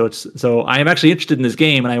bugs. So I am actually interested in this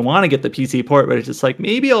game, and I want to get the PC port, but it's just like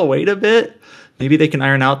maybe I'll wait a bit. Maybe they can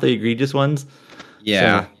iron out the egregious ones.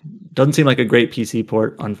 Yeah. So, doesn't seem like a great PC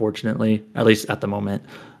port, unfortunately, at least at the moment.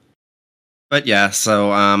 But yeah,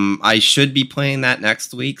 so I should be playing that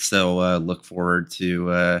next week, so look forward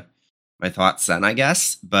to my thoughts then, I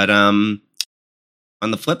guess. But on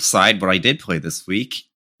the flip side, what I did play this week,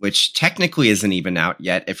 which technically isn't even out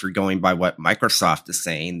yet if you're going by what Microsoft is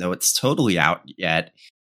saying, though it's totally out yet,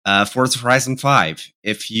 Forza Horizon 5.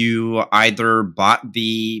 If you either bought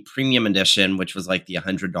the premium edition, which was like the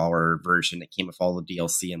 $100 version that came with all the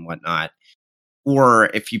DLC and whatnot, or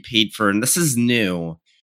if you paid for, and this is new,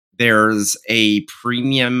 there's a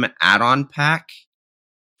premium add-on pack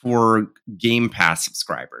for Game Pass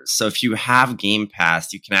subscribers. So if you have Game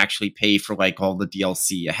Pass, you can actually pay for like all the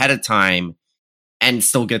DLC ahead of time and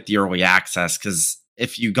still get the early access, because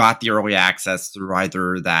if you got the early access through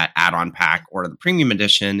either that add-on pack or the premium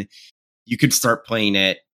edition, you could start playing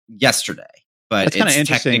it yesterday. But it's kind of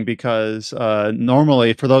interesting because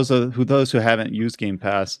normally for those who haven't used Game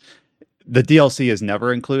Pass, the DLC is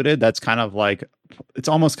never included. That's kind of like, it's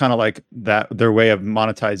almost kind of like that their way of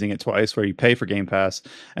monetizing it twice, where you pay for Game Pass,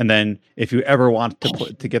 and then if you ever want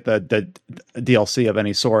to get the DLC of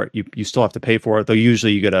any sort, you still have to pay for it. Though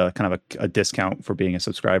usually you get a kind of a discount for being a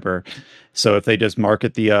subscriber. So if they just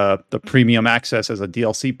market the premium access as a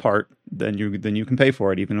DLC part, then you can pay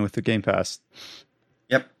for it even with the Game Pass.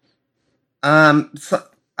 Yep. So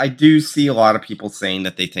I do see a lot of people saying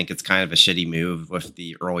that they think it's kind of a shitty move with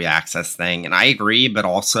the early access thing. And I agree, but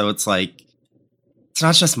also it's like, it's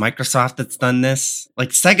not just Microsoft that's done this. Like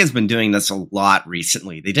Sega's been doing this a lot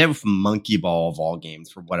recently. They did it with Monkey Ball of all games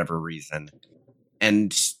for whatever reason.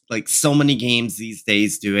 And like so many games these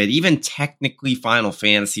days do it. Even technically Final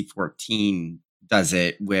Fantasy 14 does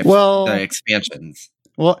it with the expansions.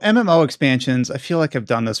 Well, MMO expansions, I feel like I've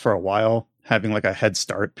done this for a while, having like a head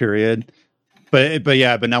start period. But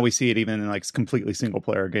now we see it even in like completely single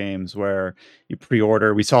player games where you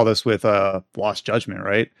pre-order. We saw this with Lost Judgment,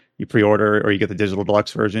 right? You pre-order or you get the digital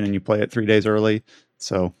deluxe version and you play it 3 days early.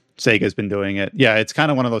 So Sega's been doing it. Yeah, it's kind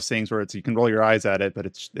of one of those things where you can roll your eyes at it, but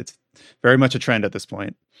it's very much a trend at this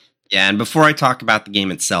point. Yeah, and before I talk about the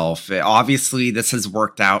game itself, obviously this has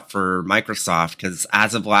worked out for Microsoft, because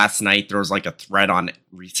as of last night, there was like a thread on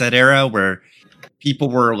Reset Era where people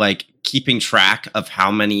were like keeping track of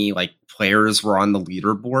how many like players were on the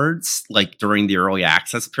leaderboards like during the early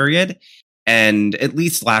access period, and at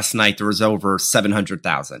least last night there was over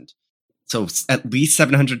 700,000. So at least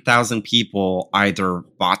 700,000 people either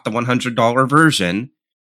bought the $100 version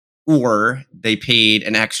or they paid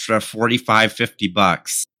an extra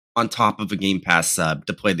 $45-$50 on top of a Game Pass sub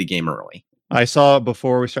to play the game early. I saw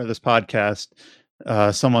before we started this podcast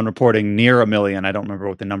someone reporting near 1 million. I don't remember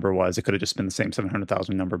what the number was. It could have just been the same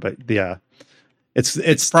 700,000 number, but yeah, it's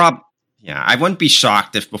yeah, I wouldn't be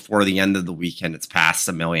shocked if before the end of the weekend it's past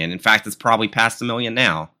 1 million. In fact, it's probably past 1 million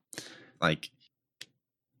now. Like,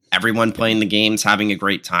 everyone playing the game's having a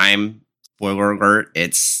great time. Spoiler alert,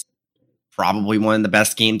 it's probably one of the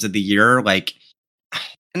best games of the year. Like,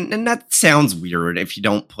 and that sounds weird if you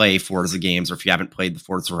don't play Forza games or if you haven't played the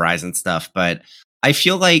Forza Horizon stuff, but I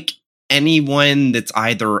feel like anyone that's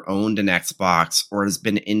either owned an Xbox or has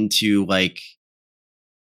been into like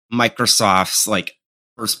Microsoft's like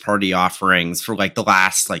first party offerings for like the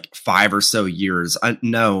last like 5 or so years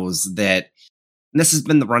knows that, and this has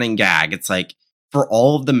been the running gag, it's like for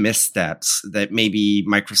all of the missteps that maybe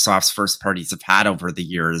Microsoft's first parties have had over the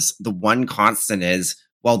years, the one constant is,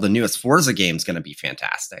 well, the newest Forza game is going to be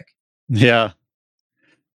fantastic. Yeah.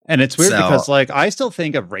 And it's weird because like I still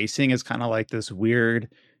think of racing as kind of like this weird,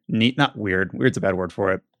 not weird, weird's a bad word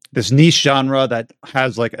for it, this niche genre that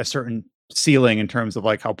has like a certain ceiling in terms of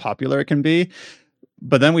like how popular it can be.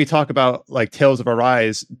 But then we talk about like Tales of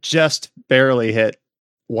Arise just barely hit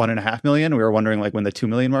 1.5 million. We were wondering like when the 2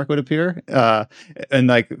 million mark would appear. And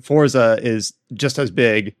like Forza is just as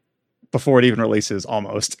big before it even releases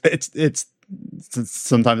almost. It's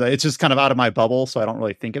sometimes it's just kind of out of my bubble, so I don't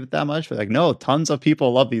really think of it that much. But like, no, tons of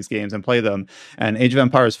people love these games and play them. And Age of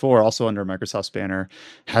Empires 4, also under Microsoft's banner,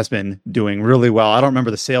 has been doing really well. I don't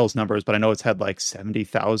remember the sales numbers, but I know it's had like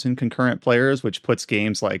 70,000 concurrent players, which puts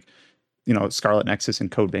games like, you know, Scarlet Nexus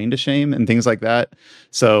and Code Vein to shame and things like that.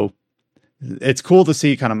 So it's cool to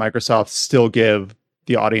see kind of Microsoft still give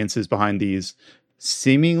the audiences behind these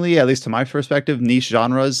seemingly, at least to my perspective, niche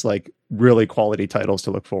genres, like really quality titles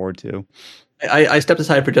to look forward to. I stepped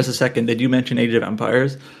aside for just a second. Did you mention Age of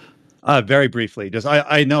Empires? Very briefly. Just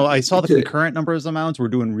I know I saw the concurrent numbers amounts were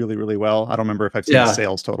doing really, really well. I don't remember if I've seen the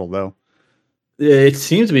sales total though. It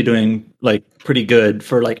seems to be doing like pretty good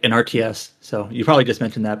for like an RTS. So you probably just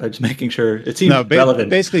mentioned that, but just making sure it seems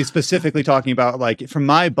relevant. Basically, specifically talking about like from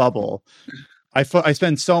my bubble, I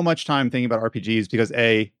spend so much time thinking about RPGs because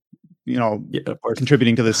A, you know,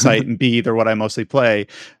 contributing to this site, and B, they're what I mostly play.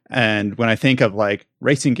 And when I think of like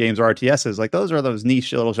racing games or RTSs, like those are those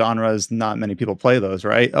niche little genres. Not many people play those,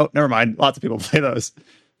 right? Oh, never mind. Lots of people play those.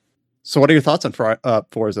 So what are your thoughts on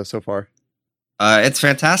Forza so far? It's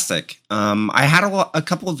fantastic. I had a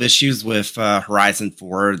couple of issues with Horizon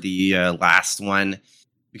 4, the last one,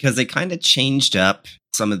 because they kind of changed up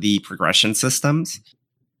some of the progression systems.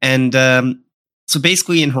 And so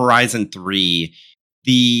basically in Horizon 3,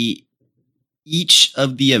 each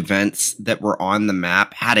of the events that were on the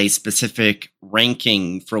map had a specific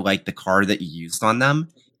ranking for like the car that you used on them.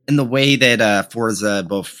 And the way that Forza,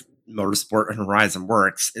 both Motorsport and Horizon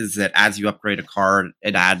works is that as you upgrade a car,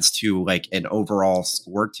 it adds to like an overall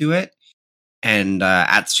score to it. And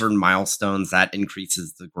at certain milestones, that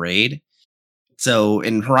increases the grade. So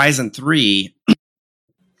in Horizon 3,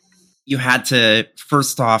 you had to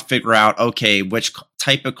first off figure out, okay, which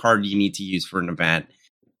type of car do you need to use for an event?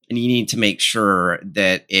 And you need to make sure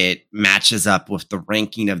that it matches up with the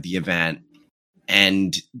ranking of the event.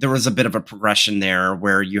 And there was a bit of a progression there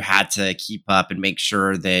where you had to keep up and make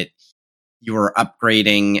sure that you were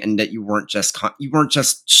upgrading and that you weren't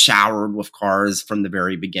just showered with cars from the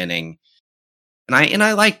very beginning. And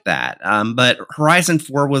I like that. But Horizon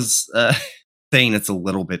 4 was saying it's a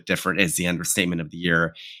little bit different is the understatement of the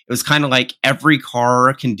year. It was kind of like every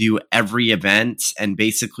car can do every event, and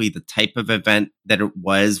basically the type of event that it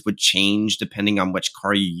was would change depending on which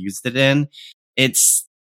car you used it in.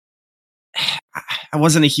 I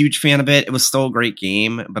wasn't a huge fan of it. It was still a great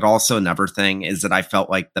game, but also another thing is that I felt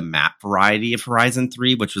like the map variety of Horizon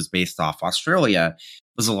 3, which was based off Australia,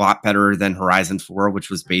 was a lot better than Horizon 4, which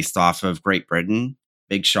was based off of Great Britain.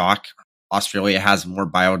 Big shock. Australia has more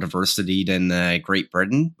biodiversity than Great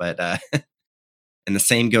Britain, but and the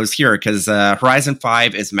same goes here because Horizon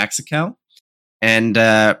 5 is Mexico. And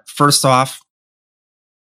first off,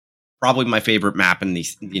 probably my favorite map in the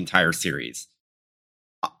entire series.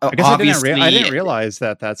 I guess I didn't realize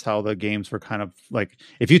that that's how the games were kind of like.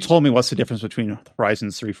 If you told me what's the difference between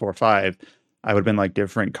Horizons 3, 4, 5, I would have been like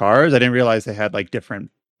different cars. I didn't realize they had like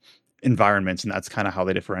different environments, and that's kind of how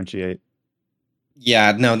they differentiate.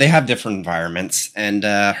 Yeah, no, they have different environments, and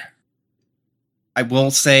I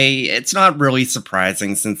will say it's not really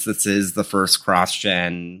surprising since this is the first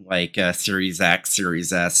cross-gen, like Series X,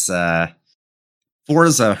 Series S,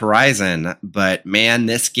 Forza Horizon, but man,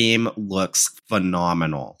 this game looks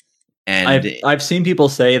phenomenal. And I've seen people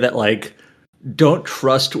say that like don't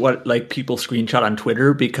trust what like people screenshot on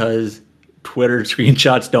Twitter because Twitter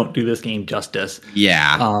screenshots don't do this game justice.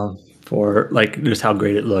 Yeah. For like just how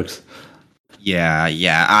great it looks. Yeah.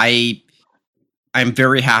 I'm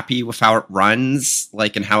very happy with how it runs,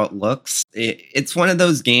 like, and how it looks. It's one of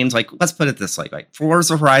those games, like, let's put it this way, like,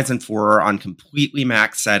 Forza Horizon 4 on completely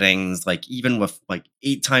max settings, like, even with, like,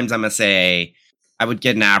 8 times MSA, I would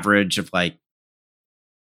get an average of, like,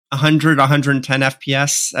 100, 110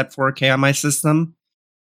 FPS at 4K on my system.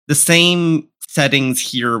 The same settings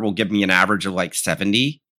here will give me an average of, like,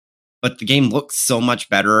 70, but the game looks so much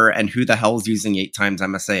better, and who the hell is using 8 times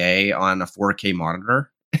MSA on a 4K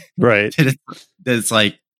monitor? Right. It's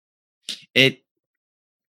like it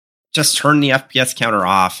just turned the FPS counter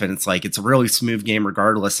off, and it's like it's a really smooth game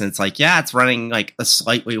regardless. And it's like, yeah, it's running like a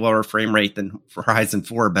slightly lower frame rate than Horizon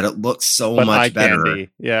 4, but it looks so much better. Candy.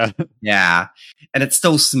 Yeah. Yeah. And it's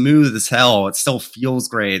still smooth as hell. It still feels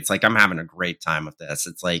great. It's like I'm having a great time with this.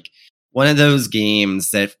 It's like one of those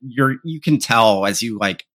games that you can tell as you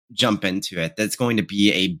like jump into it that's going to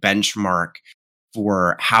be a benchmark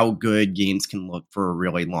for how good games can look for a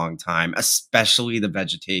really long time, especially the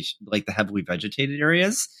vegetation, like the heavily vegetated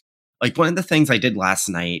areas. Like one of the things I did last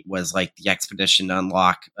night was like the expedition to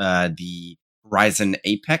unlock the Horizon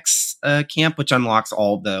Apex camp, which unlocks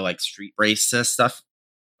all the like street race stuff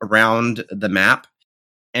around the map.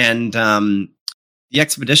 And the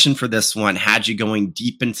expedition for this one had you going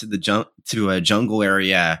deep into to a jungle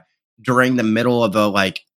area during the middle of a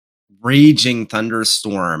like raging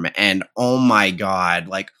thunderstorm. And oh my God,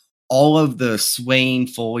 like all of the swaying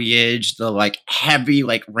foliage, the like heavy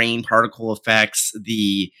like rain particle effects,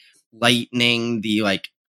 the lightning, the like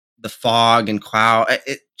the fog and cloud,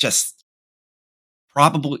 it just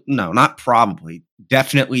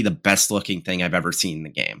definitely the best looking thing I've ever seen in the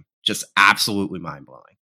game. Just absolutely mind blowing.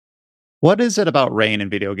 What is it about rain in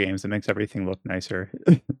video games that makes everything look nicer?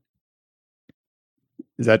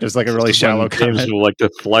 Is that just like a really shallow comment? Games will like to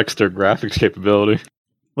flex their graphics capability.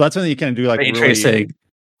 Well, that's when you can do like ray tracing.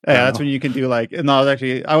 Yeah, that's when you can do like, no,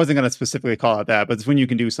 actually, I wasn't going to specifically call it that, but it's when you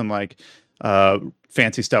can do some like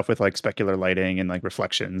fancy stuff with like specular lighting and like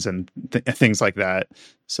reflections and things like that.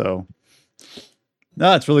 So,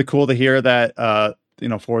 no, it's really cool to hear that,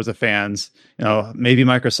 Forza fans, maybe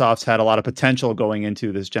Microsoft's had a lot of potential going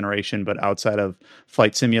into this generation, but outside of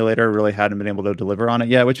Flight Simulator, really hadn't been able to deliver on it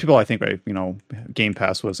yet, which people, I think, Game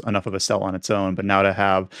Pass was enough of a sell on its own. But now to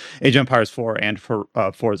have Age of Empires 4 and for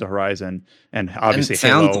Forza Horizon, and obviously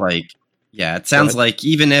Halo. It sounds like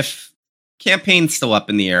even if campaign's still up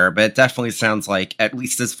in the air, but it definitely sounds like, at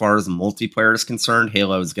least as far as multiplayer is concerned,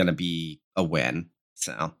 Halo is going to be a win.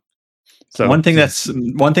 So one thing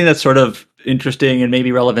that's sort of interesting and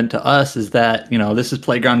maybe relevant to us is that this is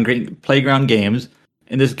Playground Games,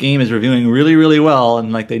 and this game is reviewing really, really well,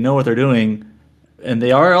 and like they know what they're doing, and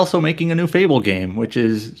they are also making a new Fable game, which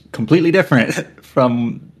is completely different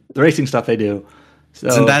from the racing stuff they do. So,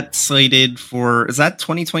 isn't that slated for? Is that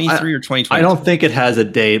 2023 or 2020? I don't think it has a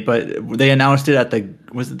date, but they announced it at the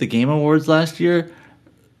Game Awards last year.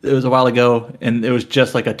 It was a while ago, and it was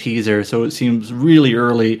just like a teaser, so it seems really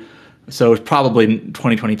early. So it's probably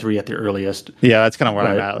 2023 at the earliest. Yeah, that's kind of where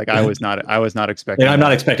I'm at. Like I was not expecting. I'm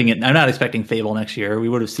not expecting it. I'm not expecting Fable next year. We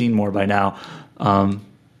would have seen more by now.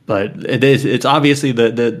 But it's obviously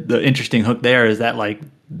the interesting hook there is that like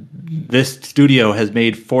this studio has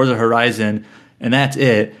made Forza Horizon, and that's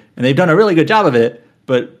it. And they've done a really good job of it.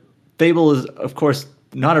 But Fable is, of course,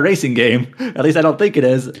 not a racing game. At least I don't think it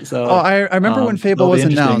is. So I remember when Fable was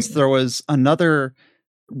announced, there was another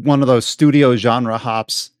one of those studio genre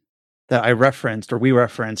hops that we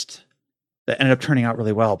referenced that ended up turning out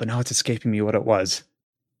really well, but now it's escaping me what it was.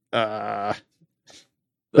 There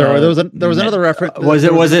was another reference. Was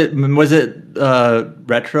it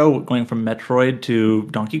retro, going from Metroid to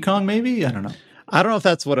Donkey Kong? Maybe, I don't know. I don't know if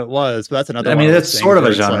that's what it was, but that's another. I mean, that's sort of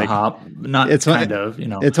a genre hop, not it's kind of.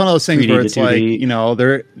 It's one of those things where it's like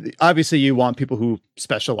there. Obviously, you want people who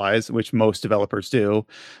specialize, which most developers do,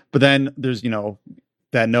 but then there's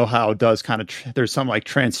that know-how does kind of there's some like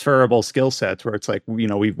transferable skill sets where it's like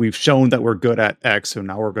we've shown that we're good at X, so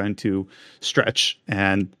now we're going to stretch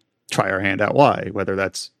and try our hand at Y, whether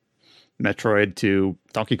that's Metroid to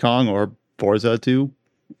Donkey Kong or Forza to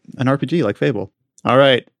an RPG like Fable. All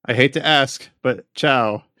right, I hate to ask, but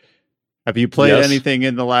Chow, have you played anything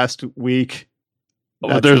in the last week?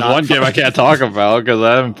 There's one game I can't talk about because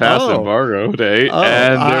I haven't passed embargo date,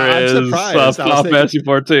 and there is Final Fantasy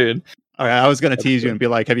 14. All right, I was going to tease you and be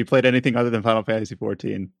like, have you played anything other than Final Fantasy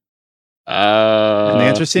 14? And the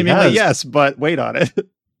answer is seemingly yes, but wait on it.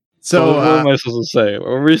 So what am I supposed to say?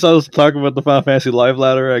 Are we supposed to talk about the Final Fantasy Live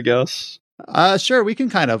Ladder, I guess? Sure, we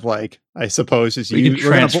can kind of I suppose we can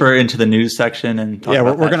transfer into the news section and talk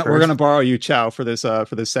about we're gonna borrow you, Chow, for this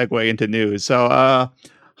segue into news. So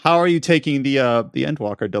how are you taking the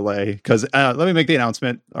Endwalker delay? Because let me make the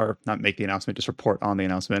announcement, or not make the announcement, just report on the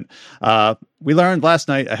announcement. We learned last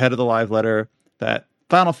night ahead of the live letter that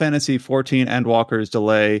Final Fantasy 14 Endwalker's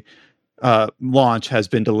delay launch has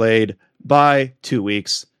been delayed by 2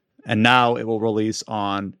 weeks, and now it will release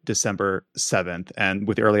on December 7th, and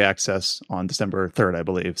with early access on December 3rd, I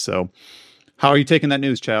believe. So how are you taking that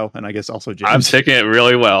news, Chow? And I guess also James. I'm taking it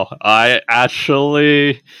really well. I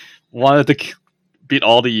actually wanted to beat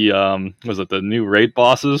all the the new raid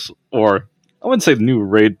bosses, or I wouldn't say new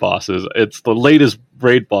raid bosses. It's the latest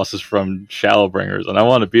raid bosses from Shadowbringers, and I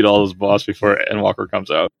want to beat all those bosses before Endwalker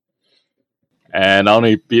comes out. And I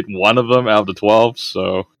only beat one of them out of the 12,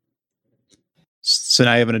 so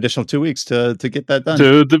now you have an additional 2 weeks to get that done.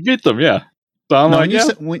 To beat them, yeah. So I'm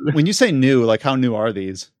when you say new, like how new are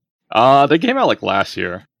these? They came out like last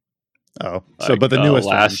year. Oh, so but the newest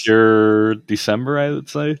last year, December, I would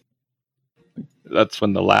say. That's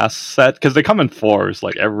when the last set, because they come in fours.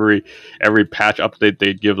 Like every patch update,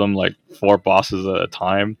 they give them like 4 bosses at a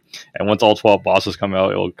time, and once all 12 bosses come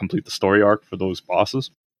out, it will complete the story arc for those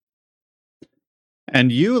bosses.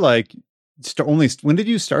 And you when did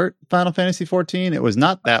you start Final Fantasy 14? It was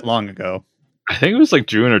not that long ago. I think it was like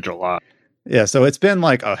June or July. Yeah, so it's been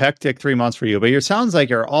like a hectic 3 months for you, but it sounds like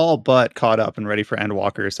you're all but caught up and ready for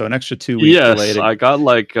Endwalker. So an extra 2 weeks delayed. I got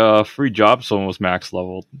like 3 jobs almost max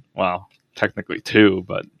level. Wow, technically 2,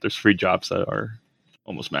 but there's 3 jobs that are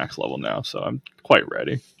almost max level now, so I'm quite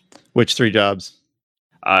ready. Which 3 jobs?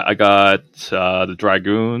 I got the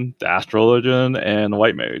Dragoon, the Astrologian, and the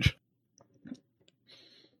White Mage.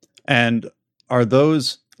 And are you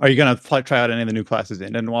going to try out any of the new classes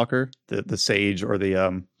in Endwalker? The Sage or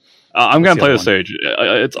the... I'm going to play the Sage.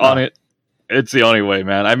 It's on it. It's the only way,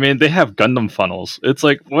 man. I mean, they have Gundam funnels. It's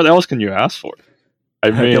like, what else can you ask for?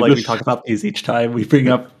 I feel like we talk about these each time we bring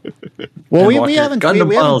up... Well, we haven't...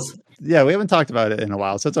 Gundam funnels. Yeah, we haven't talked about it in a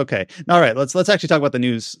while, so it's okay. All right, let's actually talk about the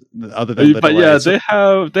news other than the delays.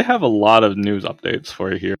 Yeah, they have a lot of news updates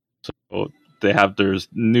for you here. So there's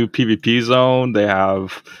new PvP zone. They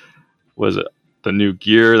have the new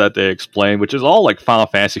gear that they explained, which is all like Final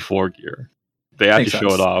Fantasy IV gear. They actually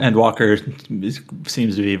show it off. And Walker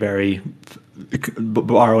seems to be very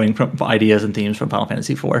borrowing from ideas and themes from Final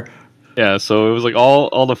Fantasy IV. Yeah, so it was like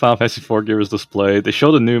all the Final Fantasy IV gear was displayed. They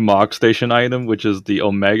showed a new Mog Station item, which is the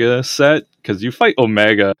Omega set, because you fight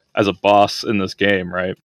Omega as a boss in this game,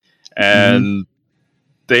 right? And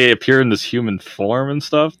they appear in this human form and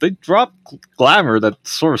stuff. They drop glamour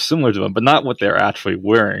that's sort of similar to them, but not what they're actually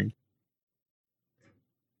wearing.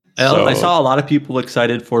 So, I saw a lot of people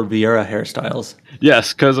excited for Viera hairstyles.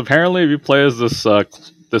 Yes, because apparently if you play as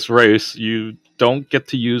this race, you don't get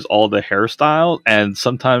to use all the hairstyle, and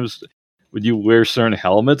sometimes when you wear certain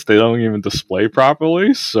helmets, they don't even display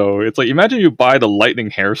properly. So it's like, imagine you buy the lightning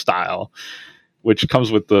hairstyle, which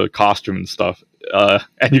comes with the costume and stuff,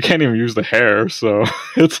 and you can't even use the hair. So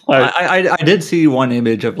it's like, I did see one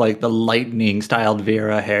image of like the lightning styled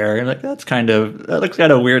Viera hair, and like that looks kind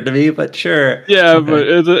of weird to me, but sure. Yeah, but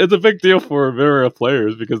it's a big deal for Viera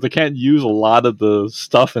players because they can't use a lot of the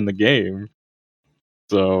stuff in the game.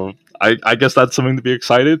 So I guess that's something to be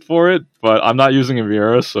excited for it, but I'm not using a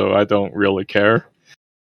Viera, so I don't really care.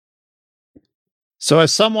 So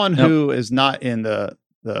as someone who is not in the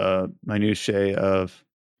minutiae of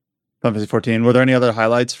Final Fantasy 14, were there any other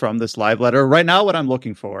highlights from this live letter? Right now, what I'm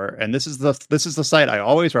looking for, and this is the site I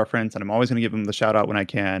always reference, and I'm always going to give them the shout out when I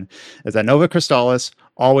can, is that Nova Crystallis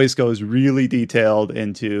always goes really detailed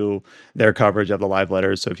into their coverage of the live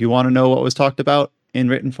letters. So if you want to know what was talked about in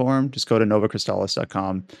written form, just go to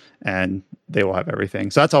novacrystallis.com and they will have everything.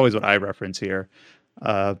 So that's always what I reference here.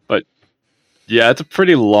 But yeah, it's a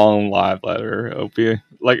pretty long live letter. It'll be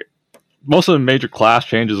like most of the major class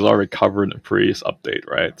changes is already covered in the previous update,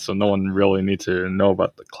 right? So no one really needs to know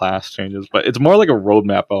about the class changes, but it's more like a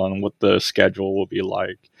roadmap on what the schedule will be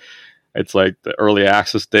like. It's like the early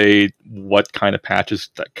access date, what kind of patches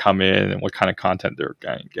that come in, and what kind of content they're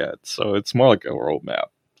going to get. So it's more like a roadmap,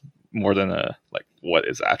 more than a like what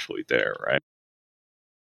is actually there, right?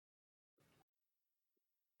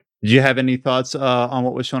 Did you have any thoughts on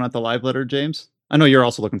what was shown at the live letter, James? I know you're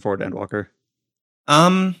also looking forward to Endwalker.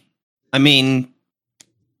 I mean,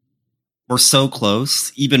 we're so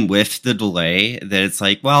close, even with the delay, that it's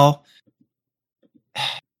like, well,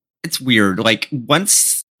 it's weird. Like,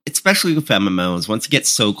 once, especially with MMOs, once you get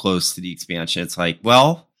so close to the expansion, it's like,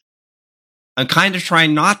 well, I'm kind of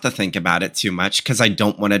trying not to think about it too much because I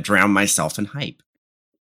don't want to drown myself in hype.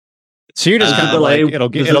 So you're just gonna delay. It'll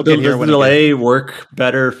get here when the delay work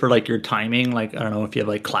better for like your timing. Like, I don't know if you have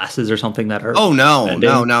like classes or something that are. Oh no.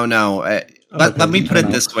 Let me put it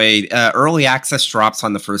this way: early access drops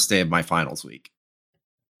on the first day of my finals week.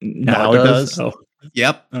 Now it does. Oh.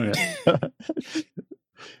 Yep. Okay.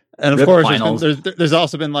 And of course, there's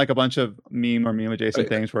also been like a bunch of meme adjacent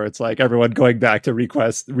things where it's like everyone going back to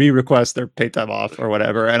re-request their pay time off or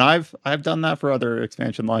whatever. And I've done that for other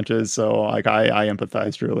expansion launches, so like I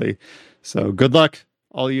empathize truly. So good luck,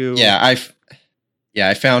 all you. Yeah,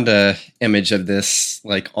 I found a image of this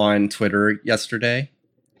like on Twitter yesterday.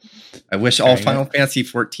 I wish all Final Fantasy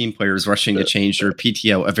 14 players rushing to change their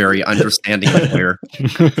PTO a very understanding player.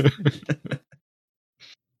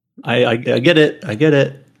 I get it. I get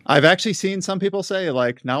it. I've actually seen some people say,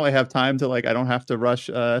 like, now I have time to, like, I don't have to rush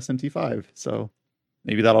SMT5. So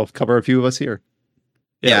maybe that'll cover a few of us here.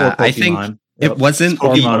 Yeah, I think it wasn't...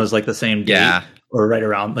 Pokemon was, like, the same date, or right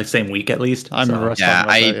around, like, same week at least. I remember us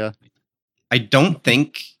talking about that. I don't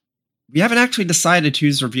think... We haven't actually decided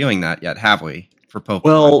who's reviewing that yet, have we? For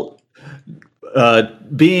Pokemon. Well,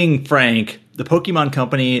 being frank, the Pokemon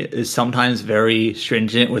Company is sometimes very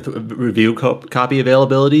stringent with review copy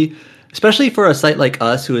availability, especially for a site like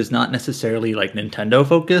us who is not necessarily like Nintendo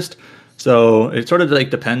focused. So it sort of like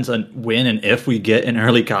depends on when and if we get an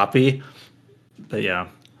early copy. But yeah,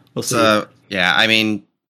 we'll see. So yeah, I mean,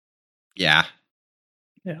 yeah.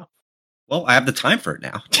 Well, I have the time for it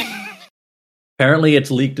now. Apparently, it's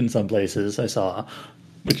leaked in some places. I saw,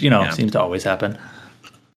 which seems to always happen.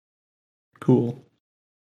 Cool.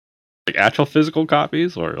 Like actual physical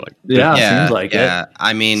copies, or like seems like it.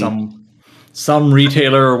 I mean, some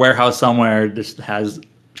retailer or warehouse somewhere just has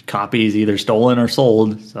copies either stolen or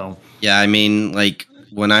sold. So yeah, I mean, like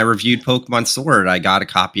when I reviewed Pokemon Sword, I got a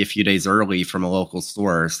copy a few days early from a local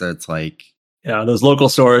store. So it's like, those local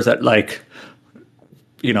stores that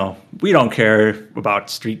we don't care about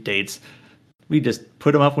street dates. We just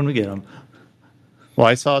put them up when we get them. Well,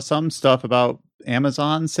 I saw some stuff about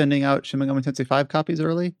Amazon sending out Shin Megami Tensei 5 copies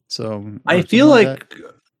early. So I feel like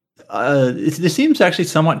this seems actually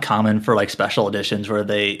somewhat common for like special editions where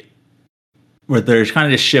they're kind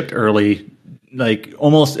of just shipped early. Like it's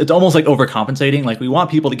almost like overcompensating. Like we want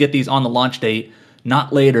people to get these on the launch date,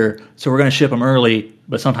 not later. So we're going to ship them early.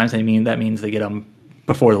 But sometimes that means they get them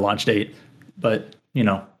before the launch date. But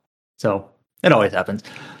so it always happens.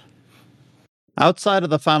 Outside of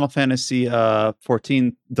the Final Fantasy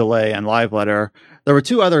 14 delay and live letter, there were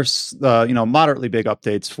two other, moderately big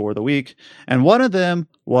updates for the week. And one of them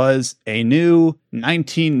was a new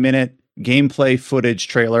 19-minute gameplay footage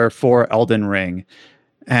trailer for Elden Ring.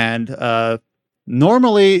 And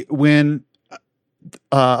normally when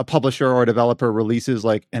a publisher or a developer releases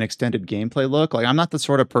like an extended gameplay look, like I'm not the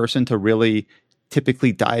sort of person to really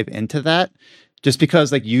typically dive into that. Just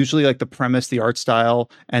because like usually like the premise, the art style,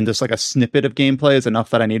 and just like a snippet of gameplay is enough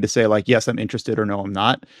that I need to say like, yes, I'm interested or no, I'm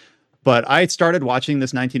not. But I started watching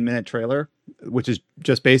this 19-minute trailer, which is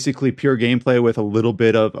just basically pure gameplay with a little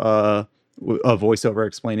bit of a voiceover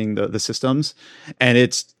explaining the systems. And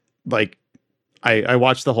it's like, I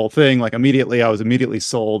watched the whole thing like immediately. I was immediately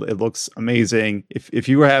sold. It looks amazing. If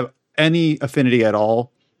you have any affinity at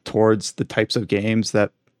all towards the types of games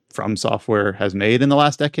that From Software has made in the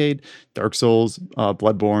last decade, Dark Souls,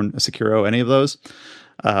 Bloodborne, Sekiro, any of those,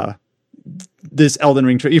 this Elden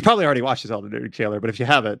Ring you probably already watched this Elden Ring trailer, but if you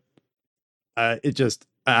haven't,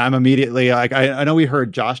 I'm immediately like, I know we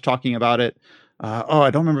heard Josh talking about it. I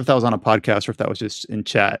don't remember if that was on a podcast or if that was just in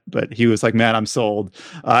chat, but he was like, man, I'm sold.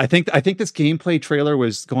 I think this gameplay trailer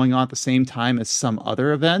was going on at the same time as some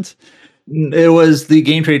other event. It was the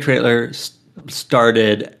gameplay trailer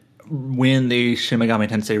started when the Shin Megami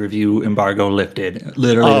Tensei review embargo lifted,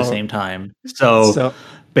 literally the same time. So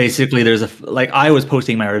basically there's I was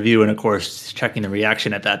posting my review and of course checking the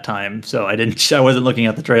reaction at that time. So I wasn't looking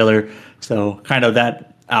at the trailer. So kind of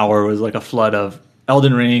that hour was like a flood of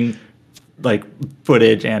Elden Ring, like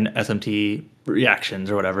footage and SMT reactions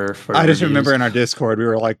or whatever. I just remember in our Discord, we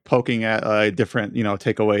were like poking at different,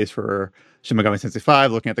 takeaways for Shin Megami Tensei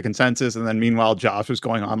 5, looking at the consensus, and then meanwhile Josh was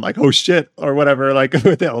going on like, "Oh shit," or whatever, like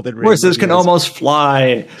with the Elden Ring. Horses can almost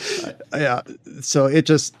fly. Yeah, so it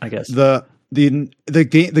just, I guess the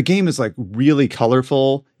game is like really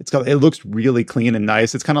colorful. It looks really clean and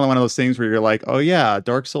nice. It's kind of one of those things where you're like, "Oh yeah,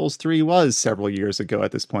 Dark Souls 3 was several years ago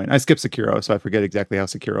at this point." I skipped Sekiro, so I forget exactly how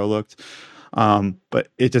Sekiro looked. But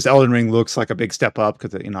it just, Elden Ring looks like a big step up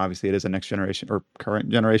because obviously it is a next generation or current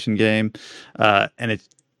generation game, and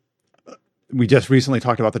we just recently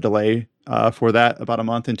talked about the delay for that about a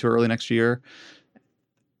month into early next year.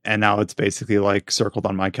 And now it's basically like circled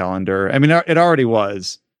on my calendar. I mean, it already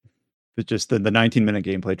was, but just the 19-minute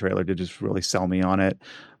gameplay trailer did just really sell me on it.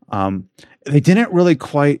 They didn't really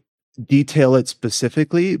quite detail it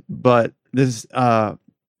specifically, but this,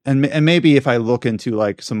 and maybe if I look into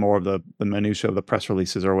like some more of the minutia of the press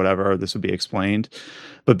releases or whatever, this would be explained.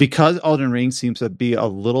 But because Elden Ring seems to be a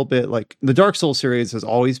little bit like the Dark Souls series has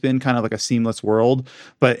always been kind of like a seamless world,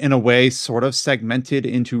 but in a way sort of segmented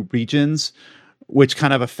into regions, which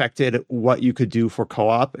kind of affected what you could do for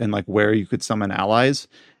co-op and like where you could summon allies.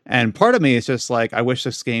 And part of me is just like, I wish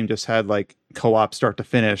this game just had like co-op start to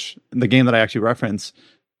finish. The game that I actually reference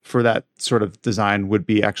for that sort of design would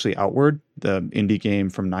be actually Outward, the indie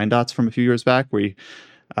game from Nine Dots from a few years back, where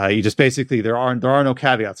you just basically, there are no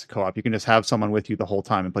caveats to co-op. You can just have someone with you the whole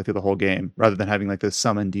time and play through the whole game, rather than having like this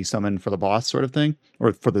summon, desummon for the boss sort of thing,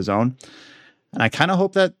 or for the zone. And I kind of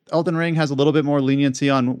hope that Elden Ring has a little bit more leniency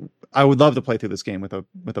on. I would love to play through this game with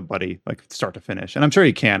a buddy, like start to finish. And I'm sure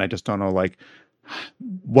you can. I just don't know like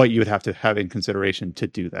what you would have to have in consideration to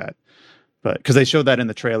do that. But because they showed that in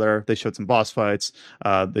the trailer, they showed some boss fights,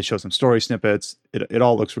 they showed some story snippets. It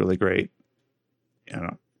all looks really great.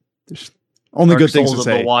 There's only Dark good things Souls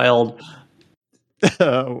to say. Of the Wild.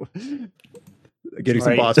 Getting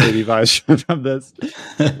some boss baby vibes from this.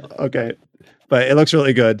 Okay. But it looks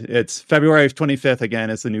really good. It's February 25th again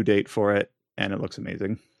is the new date for it, and it looks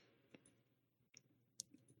amazing.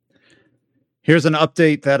 Here's an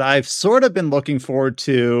update that I've sort of been looking forward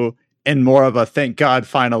to in more of a thank God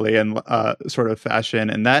finally in sort of fashion,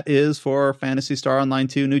 and that is for Phantasy Star Online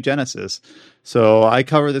 2 New Genesis. So I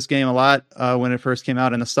covered this game a lot when it first came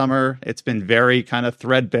out in the summer. It's been very kind of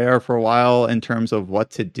threadbare for a while in terms of what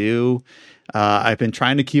to do. I've been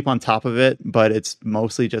trying to keep on top of it, but it's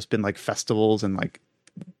mostly just been like festivals and like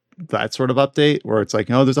that sort of update where it's like,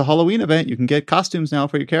 there's a Halloween event. You can get costumes now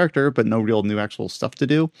for your character, but no real new actual stuff to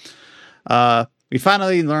do. We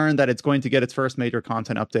finally learned that it's going to get its first major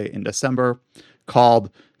content update in December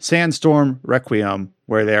called Sandstorm Requiem,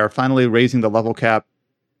 where they are finally raising the level cap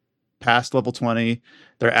past level 20.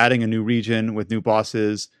 They're adding a new region with new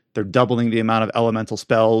bosses. They're doubling the amount of elemental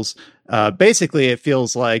spells. Basically, it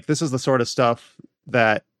feels like this is the sort of stuff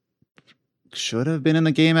that should have been in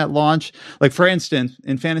the game at launch. Like, for instance,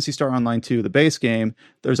 in Phantasy Star Online 2, the base game,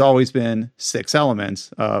 there's always been 6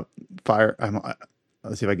 elements. Fire.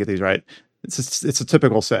 Let's see if I get these right. It's a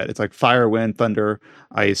typical set. It's like fire, wind, thunder,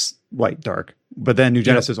 ice, light, dark. But then New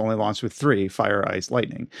Genesis only launched with 3: fire, ice,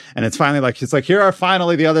 lightning. And it's finally here are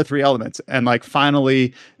finally the other 3 elements. And like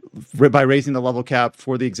finally, by raising the level cap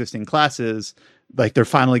for the existing classes, like they're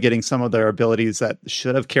finally getting some of their abilities that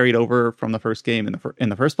should have carried over from the first game in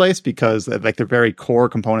the first place, because like they're very core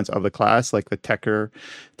components of the class, like the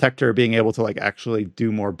Tector being able to like actually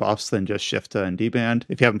do more buffs than just Shifta and D-Band.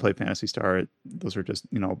 If you haven't played Phantasy Star, those are just,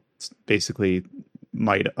 basically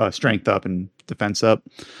might, strength up and defense up.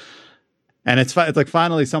 And it's like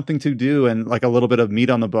finally something to do and like a little bit of meat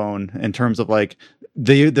on the bone in terms of like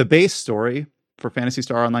the base story for Phantasy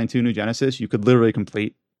Star Online 2 New Genesis. You could literally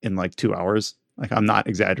complete in like 2 hours. Like, I'm not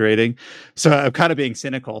exaggerating. So I'm kind of being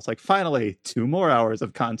cynical. It's like, finally, 2 more hours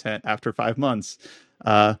of content after 5 months.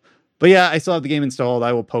 But yeah, I still have the game installed.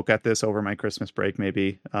 I will poke at this over my Christmas break,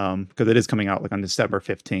 maybe, because it is coming out like on December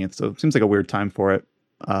 15th. So it seems like a weird time for it.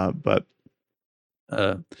 But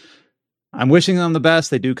I'm wishing them the best.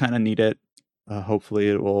 They do kind of need it. Hopefully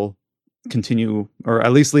it will continue, or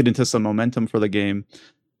at least lead into some momentum for the game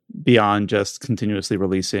beyond just continuously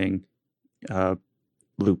releasing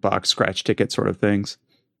loot box, scratch ticket sort of things.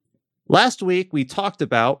 Last week, we talked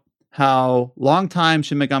about how longtime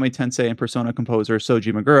Shin Megami Tensei and Persona composer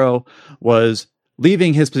Shoji Meguro was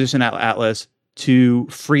leaving his position at Atlus to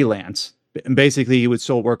freelance. And basically, he would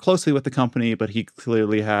still work closely with the company, but he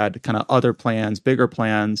clearly had kind of other plans, bigger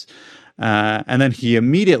plans. And then he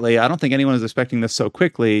immediately, I don't think anyone was expecting this so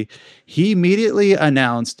quickly, he immediately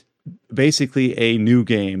announced basically a new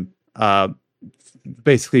game.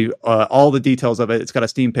 Basically all the details of it. It's got a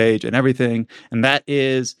Steam page and everything, and that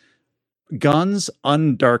is Guns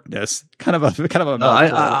Undarkness. Kind of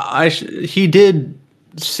a he did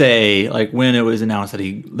say, like, when it was announced that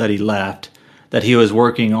he left, that he was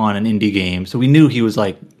working on an indie game. So we knew he was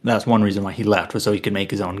like, that's one reason why he left, was so he could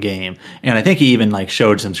make his own game. And I think he even like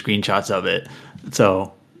showed some screenshots of it.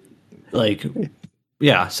 So like,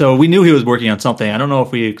 yeah, so we knew he was working on something. I don't know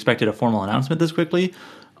if we expected a formal announcement this quickly.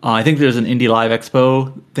 I think there's an Indie Live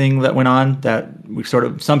Expo thing that went on that we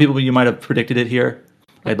some people, you might have predicted it here,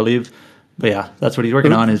 I believe. But yeah, that's what he's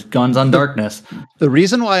working on, is Guns Undarkness. The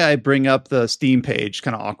reason why I bring up the Steam page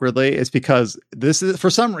kind of awkwardly is because this is, for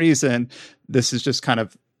some reason, this is just kind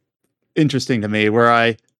of interesting to me,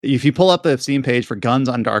 where if you pull up the Steam page for Guns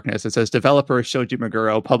Undarkness, it says developer Shoji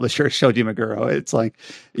Meguro, publisher Shoji Meguro. It's like,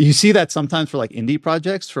 you see that sometimes for like indie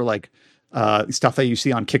projects, for like stuff that you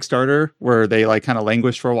see on Kickstarter, where they like kind of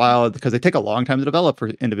languish for a while because they take a long time to develop for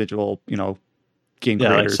individual, game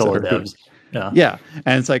creators. Like solar devs. Yeah.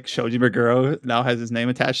 And it's like Shoji Meguro now has his name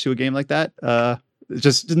attached to a game like that.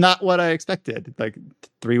 Just not what I expected. Like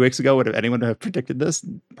 3 weeks ago, would anyone have predicted this?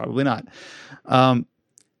 Probably not.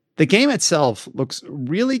 The game itself looks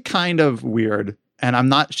really kind of weird, and I'm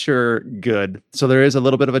not sure good. So there is a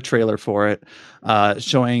little bit of a trailer for it,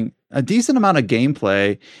 showing a decent amount of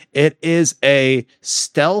gameplay. It is a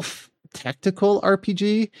stealth tactical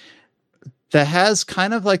RPG that has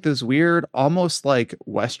kind of like this weird, almost like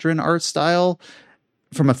Western art style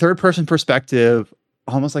from a third-person perspective,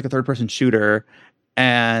 almost like a third-person shooter.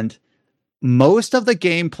 And most of the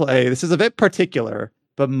gameplay, this is a bit particular,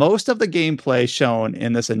 but most of the gameplay shown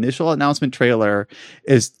in this initial announcement trailer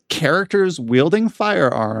is characters wielding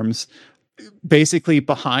firearms, basically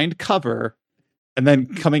behind cover, and then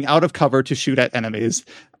coming out of cover to shoot at enemies.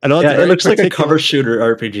 It looks like a cover shooter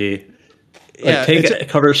RPG. Like, take a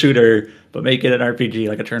cover shooter, but make it an RPG,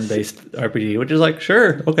 like a turn-based RPG, which is like,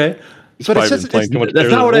 sure, okay. But that's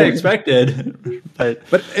not what I expected. But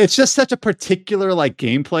it's just such a particular like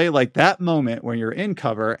gameplay, like that moment when you're in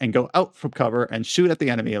cover and go out from cover and shoot at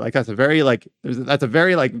the enemy. Like that's a very like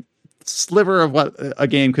sliver of what a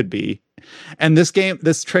game could be. And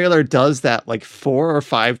this trailer does that like 4 or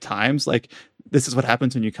 5 times. Like, this is what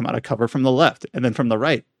happens when you come out of cover from the left and then from the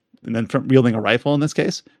right, and then from wielding a rifle in this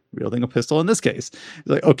case, wielding a pistol in this case. It's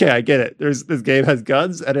like, okay, I get it. This game has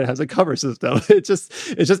guns and it has a cover system. It's just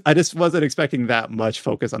I just wasn't expecting that much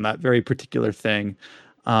focus on that very particular thing.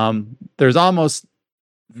 There's almost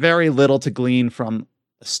very little to glean from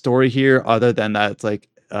a story here, other than that it's like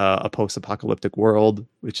a post-apocalyptic world,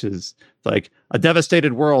 which is like a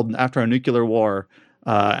devastated world after a nuclear war,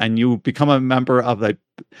 and you become a member of the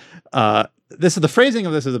the phrasing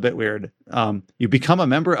of this is a bit weird. You become a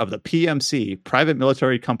member of the PMC, private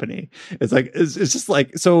military company. It's like it's just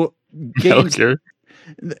like, so games.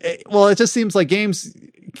 Well, it just seems like games.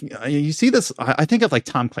 You see this. I think of like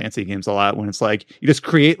Tom Clancy games a lot, when it's like you just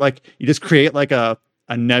create like a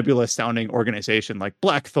nebulous sounding organization like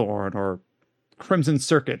Blackthorn or Crimson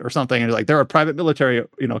Circuit or something, and like they're a private military,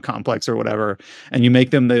 complex or whatever, and you make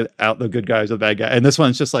them the good guys or the bad guy. And this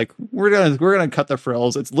one's just like, we're gonna cut the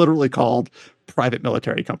frills. It's literally called private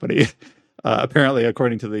military company, apparently,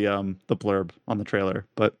 according to the blurb on the trailer.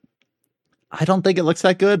 But I don't think it looks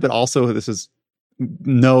that good. But also, this is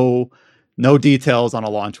no details on a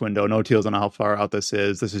launch window, no details on how far out this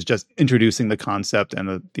is. This is just introducing the concept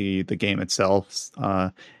and the game itself.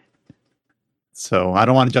 So I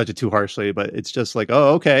don't want to judge it too harshly, but it's just like,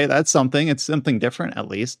 oh, okay, that's something. It's something different, at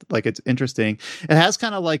least. Like, it's interesting. It has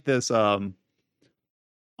kind of like this almost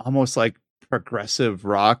like progressive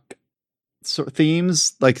rock sort of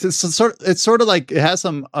themes. Like, it's sort of like it has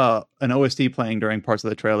some an OST playing during parts of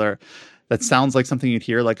the trailer that sounds like something you'd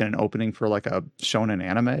hear like in an opening for like a shonen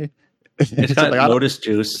anime. It's got like, Lotus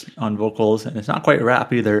Juice on vocals, and it's not quite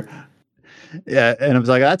rap either. Yeah, and I was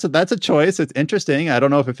like, that's a choice. It's interesting. I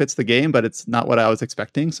don't know if it fits the game, but it's not what I was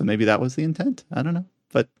expecting. So maybe that was the intent. I don't know.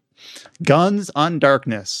 But Guns on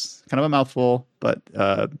Darkness, kind of a mouthful, but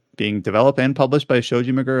being developed and published by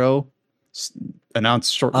Shoji Meguro,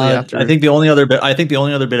 announced shortly after. I think the only other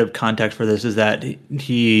bit of context for this is that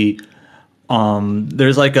he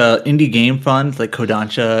there's like a indie game fund, like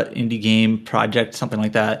Kodansha Indie Game Project, something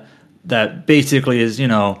like that basically is,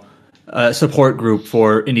 a support group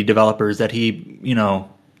for indie developers that he,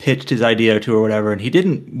 pitched his idea to or whatever. And he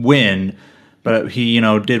didn't win, but he,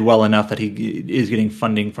 did well enough that he is getting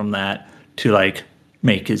funding from that to like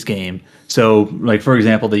make his game. So like, for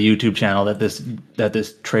example, the YouTube channel that this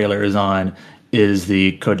trailer is on is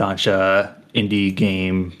the Kodansha Indie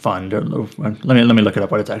Game Fund. Or let me look it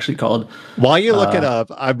up what it's actually called. While you look it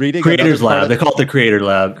up, I'm reading Creators Lab. They call it the Creator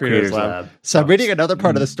Lab. Creators Lab. So I'm reading another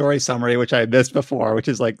part of the story summary, which I missed before, which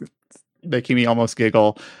is like making me almost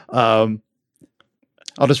giggle.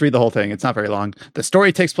 I'll just read the whole thing. It's not very long. The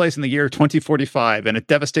story takes place in the year 2045 in a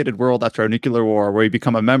devastated world after a nuclear war, where you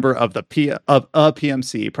become a member of a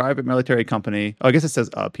PMC, private military company. Oh, I guess it says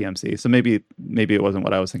a PMC, so maybe it wasn't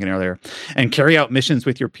what I was thinking earlier. And carry out missions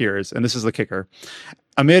with your peers. And this is the kicker.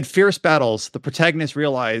 Amid fierce battles, the protagonists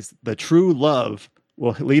realize the true love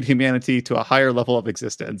will lead humanity to a higher level of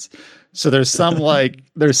existence. So there's some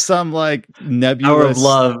nebulous power of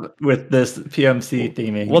love with this PMC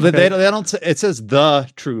theming. Well, they don't. It says the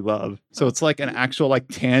true love, so it's like an actual like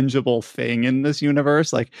tangible thing in this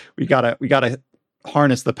universe. Like we gotta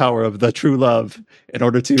harness the power of the true love in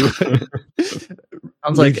order to.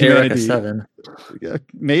 Sounds like Erica 7. Yeah,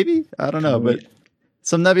 maybe, I don't know, but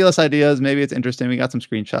some nebulous ideas. Maybe it's interesting. We got some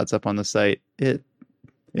screenshots up on the site.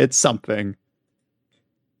 It's something.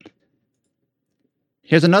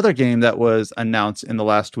 Here's another game that was announced in the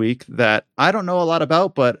last week that I don't know a lot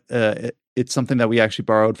about, but it's something that we actually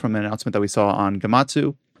borrowed from an announcement that we saw on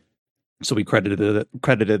Gematsu. So we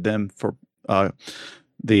credited them for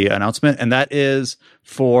the announcement, and that is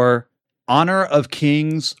for Honor of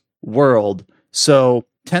Kings World. So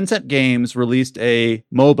Tencent Games released a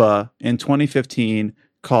MOBA in 2015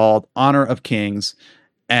 called Honor of Kings,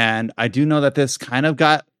 and I do know that this kind of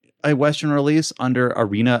got a Western release under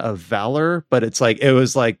Arena of Valor, but it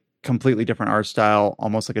was like completely different art style,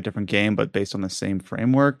 almost like a different game, but based on the same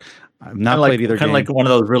framework. I've not played either game. Kind of like one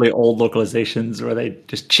of those really old localizations where they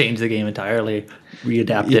just change the game entirely,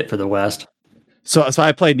 readapt it for the West. So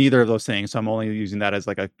I played neither of those things, so I'm only using that as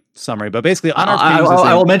like a summary. But basically, Honor of Kings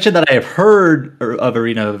I will mention that I have heard of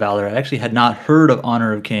Arena of Valor. I actually had not heard of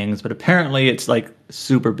Honor of Kings, but apparently it's like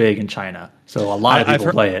super big in China, so a lot of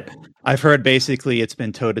people play it. I've heard basically it's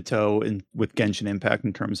been toe-to-toe with Genshin Impact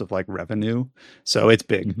in terms of like revenue. So it's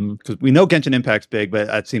big because we know Genshin Impact's big, but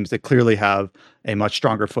that seems to clearly have a much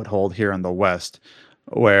stronger foothold here in the West,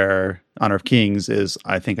 where Honor of Kings is,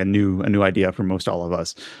 I think, a new idea for most all of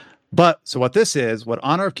us. But so what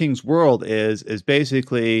Honor of Kings World is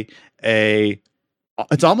basically a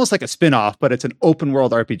it's almost like a spin-off, but it's an open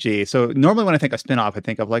world RPG. So normally when I think of spin-off, I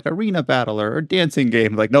think of like Arena Battler or Dancing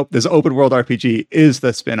Game. Like, nope, this open world RPG is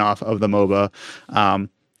the spin-off of the MOBA.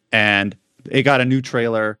 And it got a new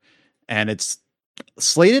trailer, and it's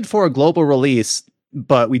slated for a global release,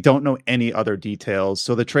 but we don't know any other details.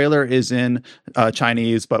 So the trailer is in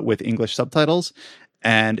Chinese, but with English subtitles,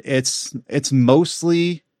 and it's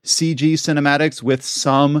mostly CG cinematics with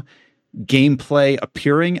some gameplay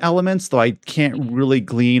appearing elements, though I can't really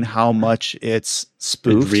glean how much it's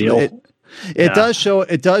spoofed. It's real. It does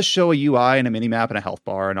show a UI and a mini map and a health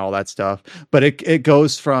bar and all that stuff, but it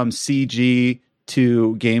goes from CG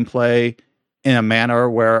to gameplay in a manner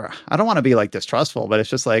where I don't want to be like distrustful, but it's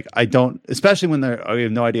just like I don't, especially when I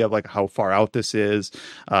have no idea of like how far out this is,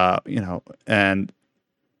 and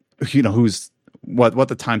who's what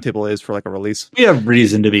the timetable is for like a release. We have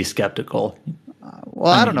reason to be skeptical.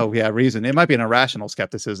 Well, I don't know. Yeah, reason. It might be an irrational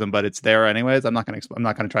skepticism, but it's there anyways. I'm not going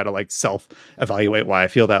to try to like self-evaluate why I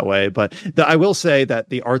feel that way. But I will say that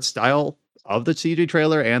the art style of the CG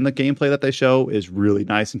trailer and the gameplay that they show is really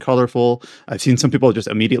nice and colorful. I've seen some people just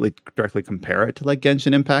immediately directly compare it to like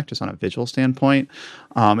Genshin Impact, just on a visual standpoint.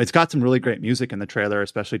 It's got some really great music in the trailer,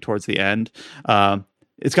 especially towards the end.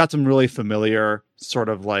 It's got some really familiar sort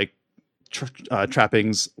of like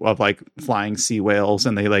trappings of like flying sea whales,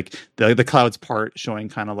 and they like the clouds part showing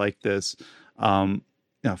kind of like this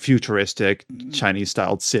futuristic Chinese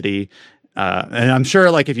styled city, and I'm sure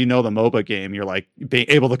like if you know the MOBA game, you're like being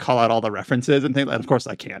able to call out all the references and things. And of course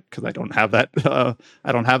I can't, because I don't have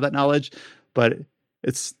that knowledge, but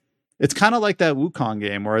it's kind of like that Wukong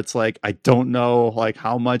game where it's like I don't know like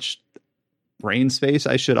how much brain space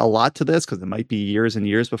I should allot to this, because it might be years and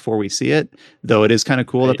years before we see it. Though it is kind of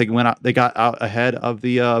cool that they got out ahead of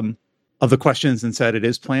the questions and said it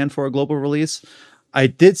is planned for a global release. I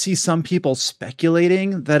did see some people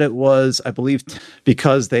speculating that it was, I believe,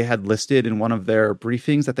 because they had listed in one of their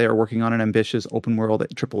briefings that they are working on an ambitious open world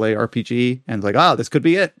AAA RPG, and like, this could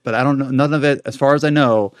be it. But I don't know. None of it, as far as I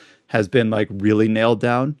know, has been like really nailed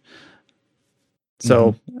down.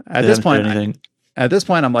 So at this point,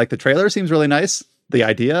 I'm like, the trailer seems really nice. The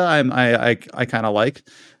idea I kind of like,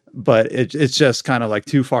 but it's just kind of like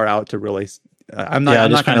too far out to really. I'm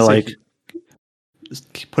not going to like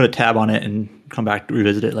just put a tab on it and come back to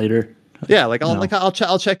revisit it later. Yeah, like I'll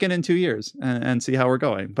check in 2 years and see how we're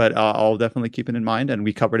going. But I'll definitely keep it in mind. And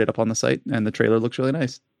we covered it up on the site, and the trailer looks really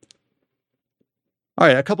nice. All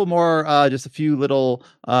right, a couple more, just a few little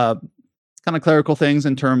kind of clerical things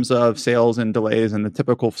in terms of sales and delays and the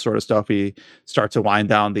typical sort of stuff we start to wind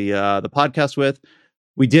down the podcast with.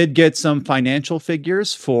 We did get some financial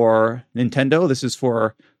figures for Nintendo. This is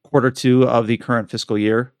for Q2 of the current fiscal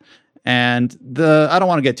year. And I don't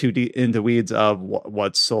want to get too deep into weeds of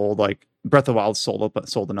what's sold. Like Breath of the Wild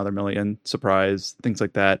sold another million, surprise, things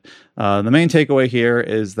like that. The main takeaway here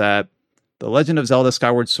is that The Legend of Zelda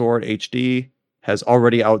Skyward Sword HD has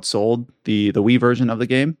already outsold the Wii version of the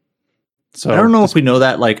game. So I don't know if we know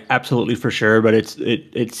that like absolutely for sure, but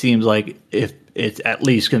it seems like if it's at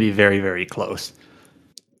least going to be very, very close.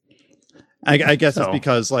 I guess it's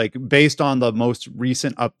because like based on the most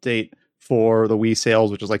recent update for the Wii sales,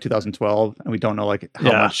 which was like 2012, and we don't know like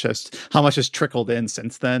how much has trickled in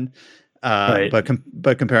since then. Right. But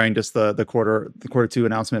comparing just the Q2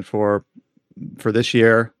 announcement for this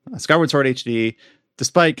year, Skyward Sword HD,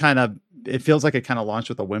 despite it feels like it kind of launched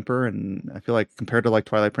with a whimper, and I feel like compared to like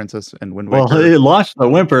Twilight Princess and Wind Waker. Well, it launched with a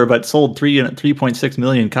whimper, but sold 3.6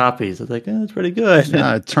 million copies. It's like, that's pretty good.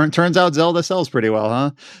 Yeah, turns out Zelda sells pretty well,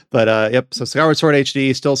 huh? But yep. So Skyward Sword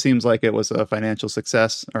HD still seems like it was a financial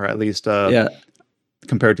success, or at least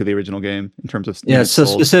compared to the original game in terms of so sold.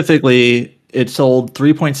 Specifically, it sold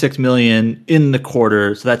 3.6 million in the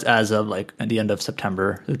quarter. So that's as of like at the end of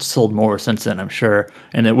September. It's sold more since then, I'm sure,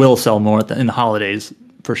 and it will sell more in the holidays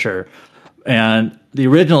for sure. And the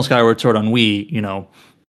original Skyward Sword on Wii,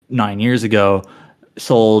 9 years ago,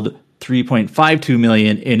 sold 3.52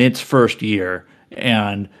 million in its first year.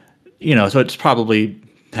 And, so it's probably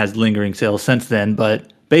has lingering sales since then.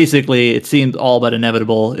 But basically, it seems all but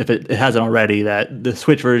inevitable, if it hasn't already, that the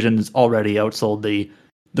Switch version has already outsold the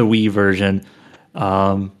Wii version.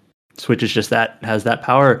 Switch is just has that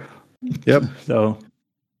power. Yep. So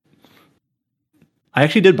I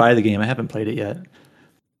actually did buy the game. I haven't played it yet.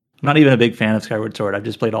 I'm not even a big fan of Skyward Sword. I've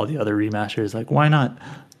just played all the other remasters. Like, why not?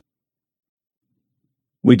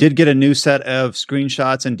 We did get a new set of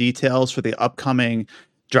screenshots and details for the upcoming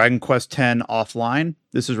Dragon Quest X Offline.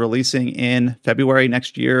 This is releasing in February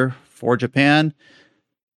next year for Japan.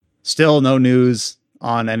 Still no news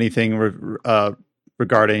on anything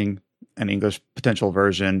regarding an English potential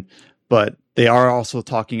version, but they are also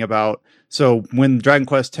talking about So when Dragon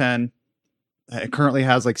Quest X, it currently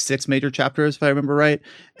has like 6 major chapters, if I remember right,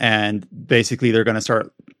 and basically they're going to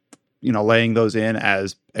start, laying those in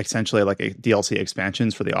as essentially like a DLC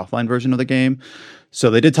expansions for the offline version of the game. So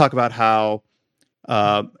they did talk about how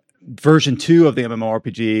version 2 of the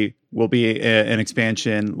MMORPG will be an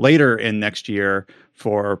expansion later in next year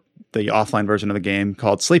for the offline version of the game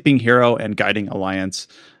called Sleeping Hero and Guiding Alliance,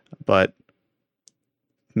 but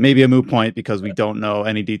maybe a moot point because we don't know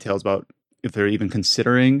any details about if they're even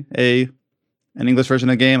considering an English version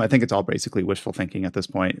of the game. I think it's all basically wishful thinking at this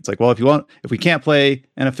point. It's like, well, if we can't play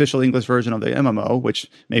an official English version of the MMO, which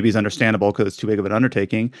maybe is understandable because it's too big of an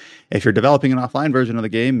undertaking, if you're developing an offline version of the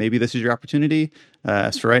game, maybe this is your opportunity.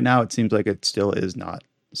 As for right now, it seems like it still is not.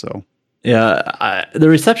 So, yeah, the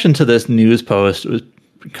reception to this news post was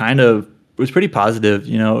pretty positive.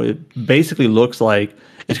 It basically looks like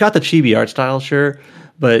it's got the chibi art style, sure,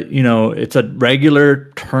 but it's a regular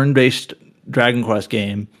turn-based Dragon Quest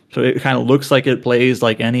game. So it kind of looks like it plays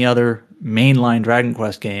like any other mainline Dragon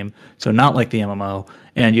Quest game. So not like the MMO.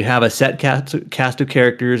 And you have a set cast of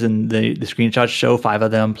characters, and the screenshots show 5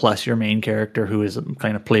 of them, plus your main character, who is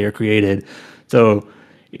kind of player created. So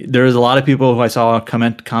there's a lot of people who I saw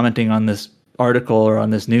commenting on this article or on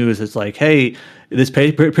this news. It's like, hey, this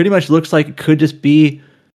pretty much looks like it could just be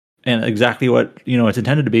and exactly what it's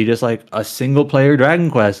intended to be, just like a single player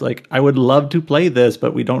Dragon Quest. Like, I would love to play this,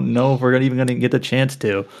 but we don't know if we're even going to get the chance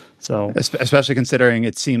to. So especially considering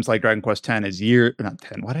it seems like Dragon Quest X is not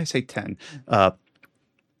 10. Why did I say 10?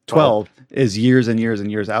 12 is years and years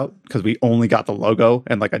and years out, because we only got the logo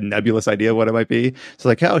and like a nebulous idea of what it might be. So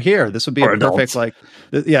like, this would be a perfect, like,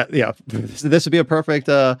 this would be a perfect,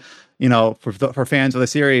 for fans of the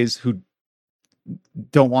series who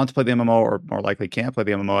don't want to play the MMO, or more likely can't play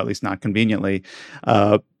the MMO, at least not conveniently.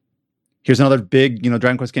 Here's another big,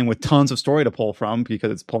 Dragon Quest game with tons of story to pull from,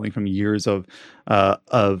 because it's pulling from years of the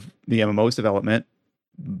MMO's development,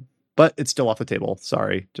 but it's still off the table.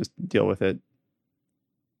 Sorry, just deal with it.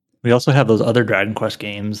 We also have those other Dragon Quest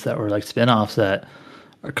games that were like spin-offs that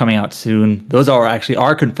are coming out soon. Those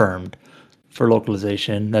are confirmed for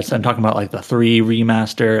localization. I'm talking about like the 3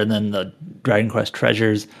 remaster and then the Dragon Quest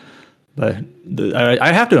Treasures. But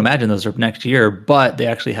I have to imagine those are next year, but they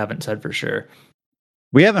actually haven't said for sure.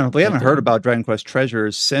 We haven't heard about Dragon Quest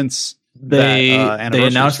Treasures since they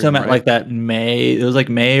announced them at like that May. It was like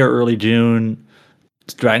May or early June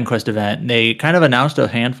Dragon Quest event. They kind of announced a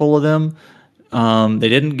handful of them. They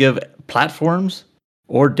didn't give platforms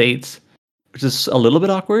or dates, which is a little bit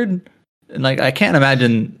awkward. And like, I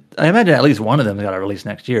imagine at least one of them got to release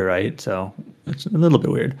next year, right? So it's a little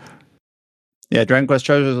bit weird. Yeah, Dragon Quest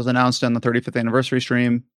Treasures was announced on the 35th anniversary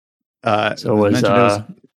stream. So was the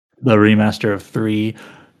remaster of 3,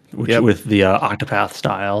 with the Octopath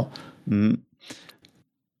style. Mm-hmm.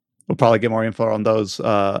 We'll probably get more info on those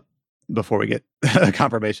before we get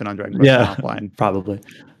confirmation on Dragon Quest Offline. Probably.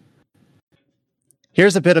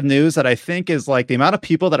 Here's a bit of news that I think is like, the amount of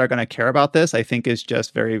people that are going to care about this, I think, is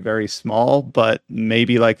just very, very small, but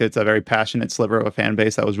maybe like it's a very passionate sliver of a fan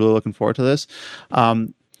base that was really looking forward to this.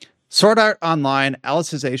 Sword Art Online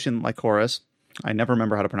Alicization Lycoris, I never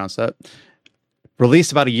remember how to pronounce that,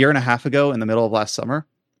 released about a year and a half ago in the middle of last summer.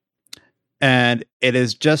 And it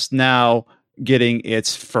is just now getting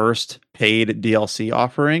its first paid DLC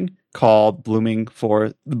offering called Blooming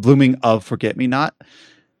of Forget-Me-Not.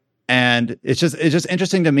 And it's just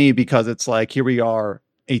interesting to me, because it's like, here we are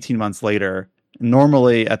 18 months later.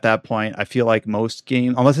 Normally at that point, I feel like most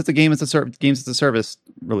games, unless it's a games as a service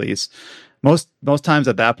release, most times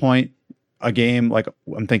at that point, a game like,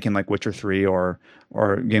 I'm thinking like Witcher 3 or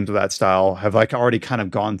games of that style, have like already kind of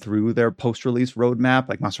gone through their post-release roadmap.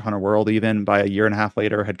 Like Monster Hunter World, even by a year and a half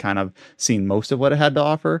later, had kind of seen most of what it had to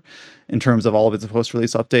offer in terms of all of its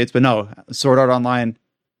post-release updates. But no, Sword Art Online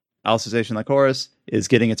Alicization Lycoris is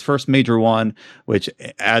getting its first major one, which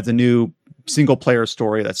adds a new single-player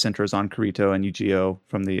story that centers on Kirito and Yu-Gi-Oh!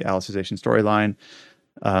 From the Alicization storyline.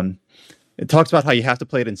 It talks about how you have to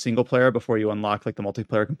play it in single player before you unlock like the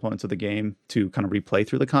multiplayer components of the game to kind of replay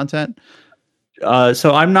through the content.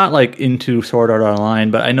 So I'm not like into Sword Art Online,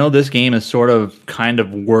 but I know this game is sort of kind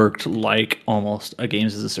of worked like almost a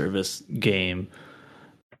games as a service game.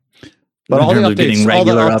 But all the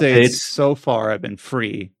updates so far have been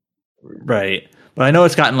free. Right. But I know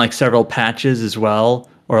it's gotten like several patches as well,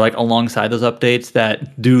 or like alongside those updates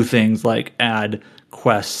that do things like add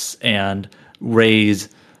quests and raise,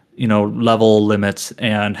 level limits,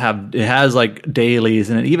 and it has like dailies,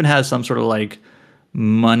 and it even has some sort of like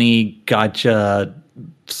money gotcha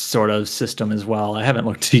sort of system as well. I haven't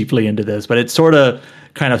looked deeply into this, but it sort of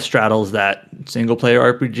kind of straddles that single player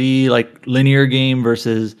RPG, like linear game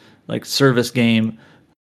versus like service game.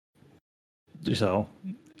 So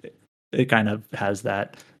it kind of has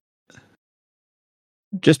that.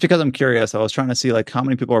 Just because I'm curious, I was trying to see like how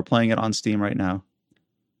many people are playing it on Steam right now.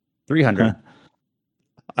 300.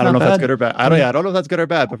 I don't know if that's good or bad. I don't know if that's good or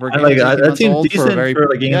bad. But for a game that seems decent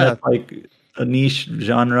for a game that's like a niche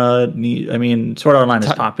genre. I mean, Sword Art Online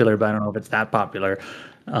is popular, but I don't know if it's that popular.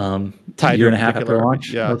 Year and a half after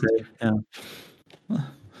launch. Yeah. Okay. Yeah.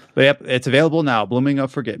 But yep, it's available now. Blooming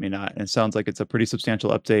of Forget-Me-Not, and it sounds like it's a pretty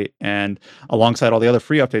substantial update. And alongside all the other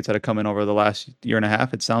free updates that have come in over the last year and a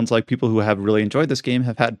half, it sounds like people who have really enjoyed this game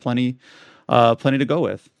have had plenty to go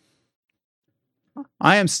with.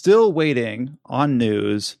 I am still waiting on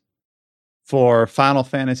news for Final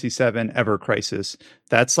Fantasy VII Ever Crisis.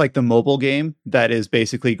 That's like the mobile game that is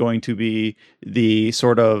basically going to be the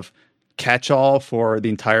sort of catch-all for the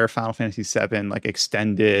entire Final Fantasy VII like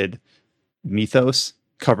extended mythos,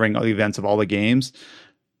 covering all the events of all the games.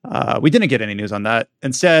 We didn't get any news on that.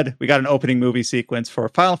 Instead, we got an opening movie sequence for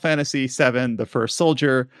Final Fantasy VII: The First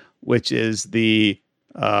Soldier, which is the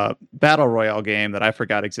battle royale game that I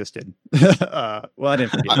forgot existed. Well, I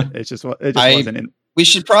didn't forget it. It just wasn't in. We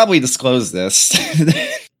should probably disclose this.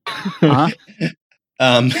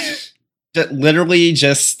 Literally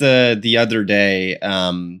just the other day,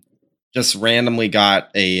 just randomly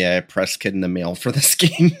got a press kit in the mail for this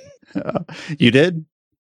game. You did?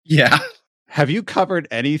 Yeah. Have you covered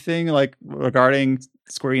anything like regarding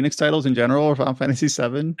Square Enix titles in general or Final Fantasy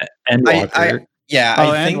VII? Endwalker.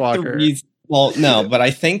 I think Endwalker. Well, no, but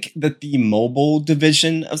I think that the mobile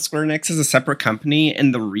division of Square Enix is a separate company,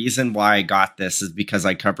 and the reason why I got this is because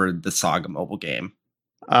I covered the Saga mobile game.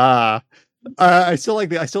 I still like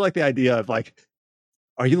the idea of like,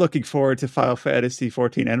 are you looking forward to Final Fantasy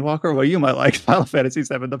 14 Endwalker? Well, you might like Final Fantasy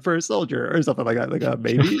VII: The First Soldier or something like that. Like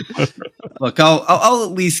maybe. Look, I'll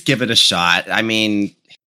at least give it a shot. I mean,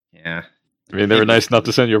 yeah. I mean, they were nice enough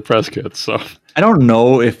to send you a press kit, so I don't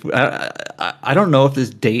know if I don't know if this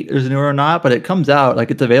date is new or not, but it comes out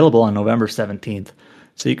like it's available on November 17th,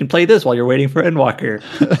 so you can play this while you're waiting for Endwalker.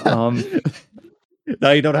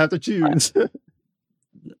 Now you don't have to choose.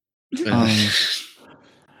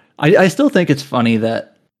 I still think it's funny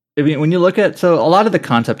that when you look at so a lot of the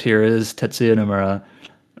concept here is Tetsuya Nomura,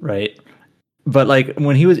 right? But like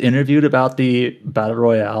when he was interviewed about the Battle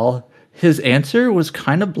Royale, his answer was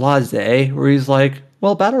kind of blasé, where he's like,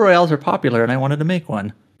 well, Battle Royales are popular and I wanted to make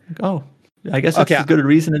one. Like, oh, I guess that's as good a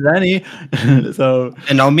reason as any. So,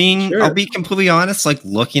 and I'll be completely honest, like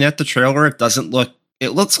looking at the trailer, it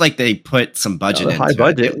looks like they put some budget into high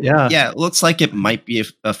budget, it. Yeah. Yeah, it looks like it might be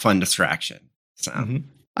a fun distraction. So. Mm-hmm.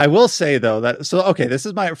 I will say though this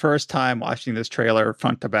is my first time watching this trailer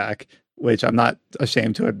front to back, which I'm not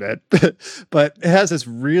ashamed to admit, but it has this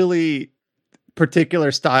really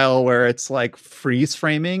particular style where it's like freeze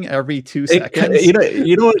framing every 2 seconds.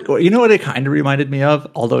 You know what it kind of reminded me of,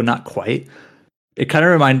 although not quite. It kind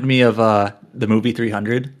of reminded me of the movie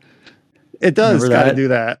 300. It does kind of do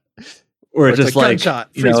that. Or it's just like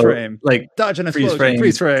gunshot, freeze frame, like dodge an explosion,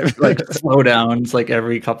 freeze frame, like slowdowns, like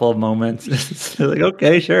every couple of moments. It's like,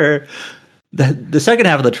 okay, sure. The second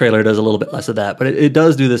half of the trailer does a little bit less of that, but it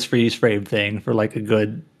does do this freeze frame thing for like a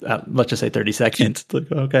good, let's just say 30 seconds. It's like,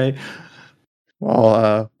 okay.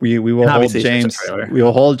 Well, we will hold James. We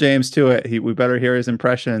will hold James to it. We better hear his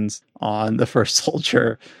impressions on The First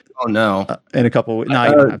Soldier. Oh no! In a couple weeks. No,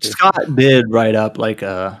 you don't have to. Scott did write up like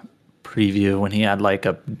a preview when he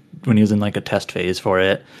was in like a test phase for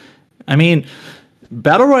it. I mean,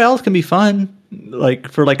 battle royales can be fun,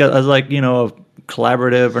 like for like a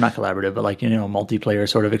collaborative or not collaborative, but like multiplayer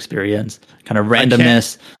sort of experience, kind of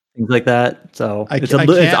randomness, things like that. So it's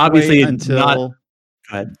obviously not. Go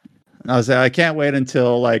ahead. I can't wait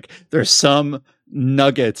until like there's some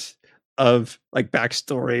nugget of like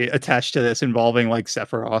backstory attached to this involving like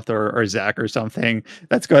Sephiroth or Zack or something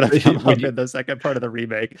that's going to come up in the second part of the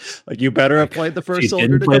remake. Like you better have played the First Soldier.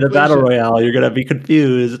 Didn't play the battle royale. You're going to be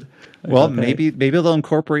confused. Well, maybe they'll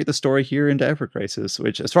incorporate the story here into Ever Crisis,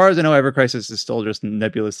 which, as far as I know, Ever Crisis is still just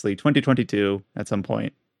nebulously 2022 at some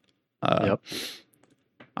point. Yep.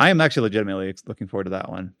 I am actually legitimately looking forward to that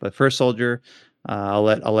one. But First Soldier, I'll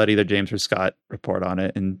let either James or Scott report on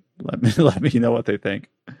it and let me know what they think.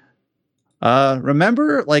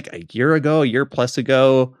 Remember like a year plus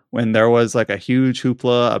ago, when there was like a huge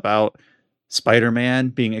hoopla about Spider-Man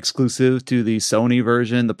being exclusive to the Sony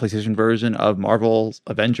version, the PlayStation version of Marvel's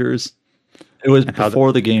Avengers? It was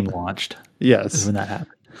before the game launched. Yes. When that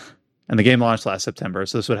happened. And the game launched last September,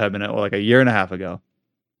 so this would have been like a year and a half ago.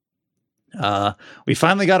 We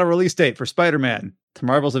finally got a release date for Spider-Man to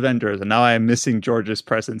Marvel's Avengers, and now I am missing George's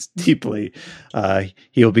presence deeply.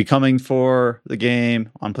 He will be coming for the game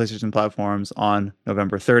on PlayStation platforms on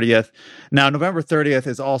November 30th. Now, November 30th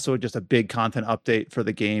is also just a big content update for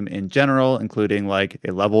the game in general, including like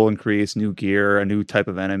a level increase, new gear, a new type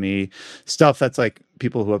of enemy, stuff that's like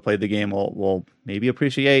people who have played the game will maybe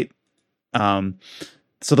appreciate.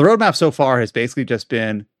 So the roadmap so far has basically just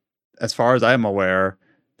been, as far as I'm aware,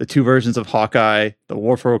 the 2 versions of Hawkeye, the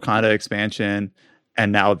War for Wakanda expansion,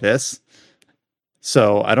 and now this.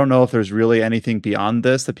 So I don't know if there's really anything beyond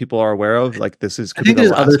this that people are aware of. Like this is. I think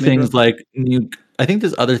there's other things like new. I think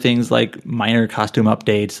there's other things like minor costume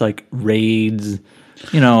updates, like raids.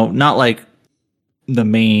 Not like the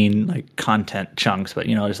main like content chunks, but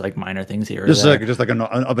just like minor things here. Just like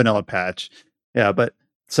a vanilla patch. Yeah, but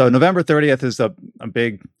so November 30th is a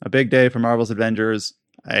big day for Marvel's Avengers.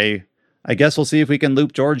 I guess we'll see if we can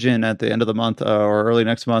loop George in at the end of the month or early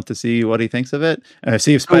next month to see what he thinks of it. And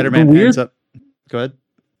see if Spider-Man ends up. Go ahead.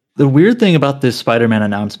 The weird thing about this Spider-Man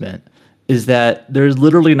announcement is that there's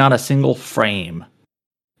literally not a single frame,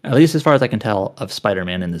 at least as far as I can tell, of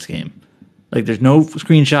Spider-Man in this game. Like there's no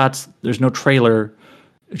screenshots, there's no trailer.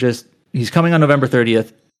 Just he's coming on November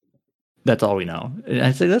 30th. That's all we know. And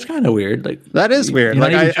I say that's kind of weird. Like that is weird.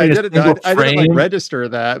 Like I didn't like register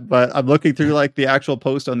that, but I'm looking through like the actual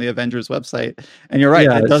post on the Avengers website, and you're right.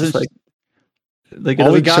 Yeah, it doesn't like it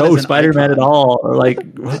doesn't show Spider-Man at all, or like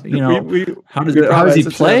how does he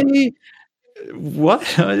play? What?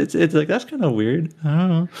 It's like that's kind of weird. I don't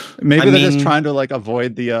know. Maybe they're just trying to like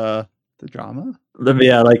avoid the drama.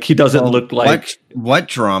 Yeah, like he doesn't look like what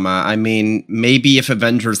drama? I mean, maybe if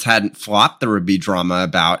Avengers hadn't flopped, there would be drama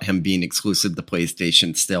about him being exclusive to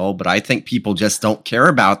PlayStation still. But I think people just don't care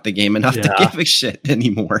about the game enough to give a shit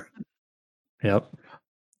anymore. Yep.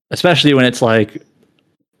 Especially when it's like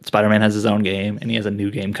Spider-Man has his own game and he has a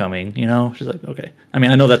new game coming. She's like, okay. I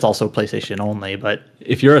mean, I know that's also PlayStation only, but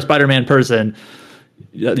if you're a Spider-Man person,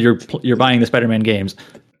 you're buying the Spider-Man games.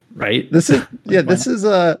 Right. This is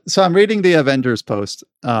so I'm reading the Avengers post,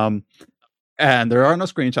 and there are no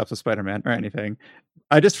screenshots of Spider-Man or anything.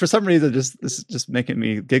 I just, for some reason, this is just making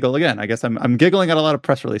me giggle again. I guess I'm giggling at a lot of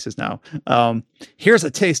press releases now. Here's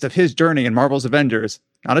a taste of his journey in Marvel's Avengers.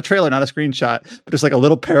 Not a trailer, not a screenshot, but just like a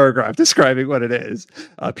little paragraph describing what it is.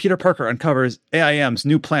 Peter Parker uncovers AIM's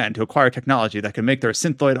new plan to acquire technology that can make their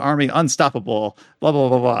Synthoid army unstoppable. Blah, blah,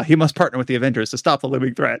 blah, blah. He must partner with the Avengers to stop the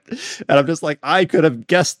looming threat. And I'm just like, I could have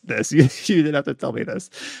guessed this. You didn't have to tell me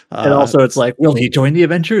this. And also it's like, will he join the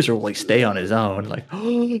Avengers or will he stay on his own? Like,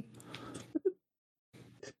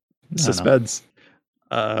 suspense.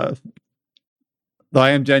 Though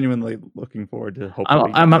I am genuinely looking forward to.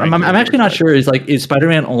 Hopefully, I'm actually not sure. Is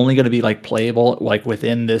Spider-Man only going to be like playable like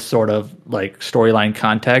within this sort of like storyline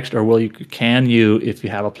context, or can you if you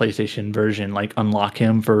have a PlayStation version like unlock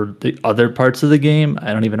him for the other parts of the game?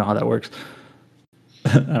 I don't even know how that works.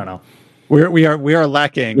 I don't know. We are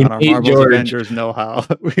lacking on our Marvel's Avengers know-how.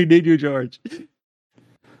 We need you, George.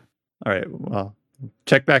 All right. Well,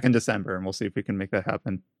 check back in December and we'll see if we can make that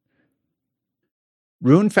happen.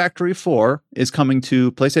 Rune Factory 4 is coming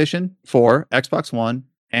to PlayStation 4, Xbox One,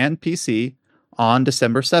 and PC on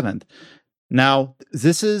December 7th. Now,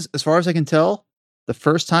 this is, as far as I can tell, the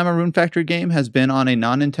first time a Rune Factory game has been on a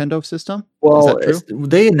non-Nintendo system. Well, is that true?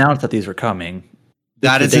 They announced that these were coming.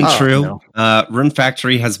 That isn't true. Rune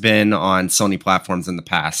Factory has been on Sony platforms in the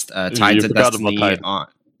past. Tides of Destiny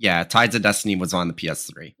Tides of Destiny was on the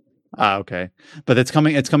PS3. Okay. But it's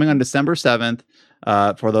coming on December 7th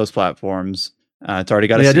for those platforms. It's already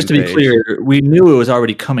got a Steam just to be page. clear, we knew it was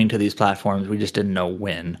already coming to these platforms. We just didn't know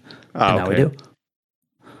when. And now we do.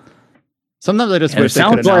 Sometimes I just wish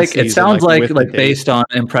it sounds like based on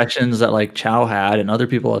impressions that like Chow had and other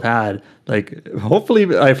people have had. Like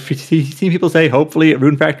hopefully, I've seen people say hopefully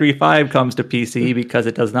Rune Factory 5 comes to PC because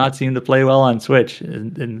it does not seem to play well on Switch.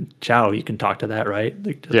 And Chow, you can talk to that, right?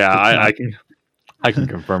 I can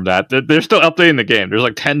confirm that. They're still updating the game. There's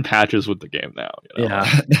like 10 patches with the game now.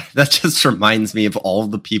 Yeah. That just reminds me of all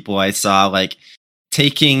the people I saw like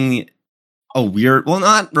taking a weird, well,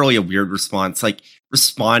 not really a weird response, like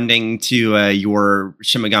responding to your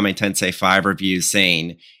Shin Megami Tensei 5 review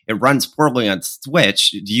saying it runs poorly on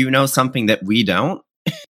Switch. Do you know something that we don't?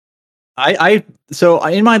 So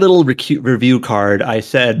in my little review card, I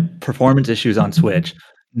said performance issues on Switch.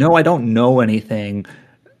 No, I don't know anything.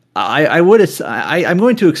 I'm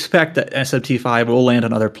going to expect that SMT5 will land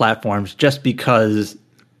on other platforms just because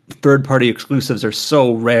third-party exclusives are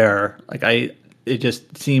so rare. It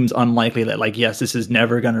just seems unlikely that yes, this is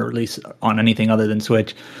never going to release on anything other than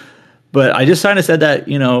Switch. But I just kind of said that,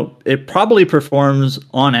 it probably performs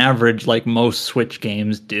on average like most Switch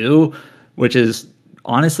games do, which is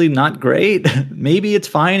honestly not great. Maybe it's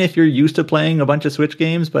fine if you're used to playing a bunch of Switch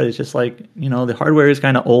games, but it's just like, the hardware is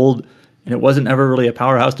kind of old and it wasn't ever really a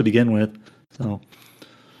powerhouse to begin with. So,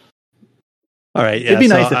 all right, yeah, it'd be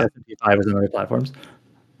nice if SMP5 was on other platforms.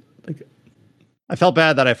 I felt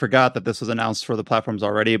bad that I forgot that this was announced for the platforms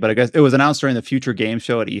already, but I guess it was announced during the Future Game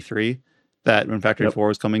Show at E3 that Rune Factory 4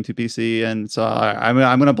 was coming to PC, and so I'm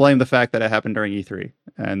going to blame the fact that it happened during E3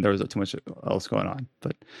 and there was too much else going on.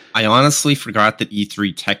 But I honestly forgot that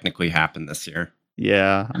E3 technically happened this year.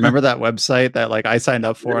 Yeah, I remember that website that I signed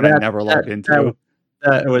up for and I never logged into.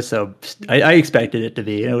 It was so. I expected it to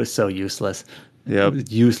be. It was so useless. Yeah, it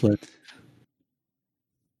was useless.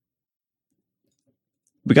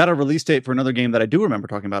 We got a release date for another game that I do remember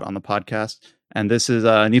talking about on the podcast, and this is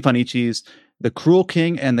Nippon Ichi's The Cruel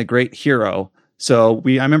King and the Great Hero. So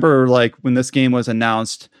I remember when this game was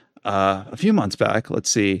announced a few months back. Let's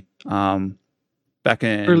see, back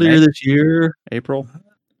in earlier this year, April.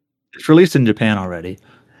 It's released in Japan already.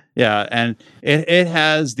 Yeah, and it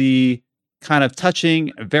has the kind of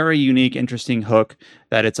touching, very unique, interesting hook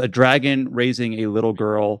that it's a dragon raising a little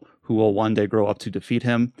girl who will one day grow up to defeat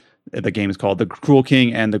him. The game is called The Cruel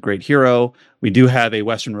King and the Great Hero. We do have a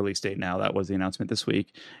Western release date now. That was the announcement this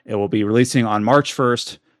week. It will be releasing on March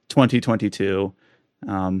 1st, 2022.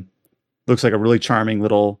 Looks like a really charming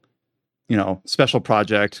little, special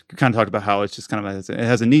project. We kind of talked about how it's just kind of, it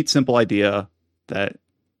has a neat, simple idea that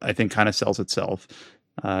I think kind of sells itself.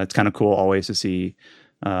 It's kind of cool always to see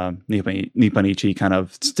Nippon Ichi kind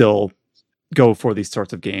of still go for these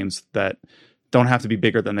sorts of games that don't have to be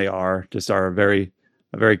bigger than they are, just are a very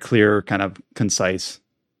clear, kind of concise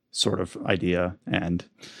sort of idea. And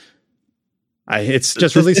it's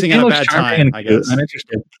just releasing at a bad time, I guess. I'm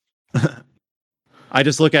interested. I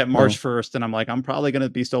just look at March 1st and I'm like, I'm probably going to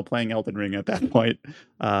be still playing Elden Ring at that point.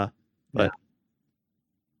 But yeah.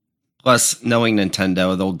 Plus, knowing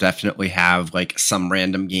Nintendo, they'll definitely have some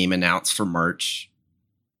random game announced for March.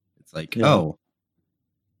 It's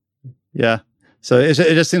yeah. So it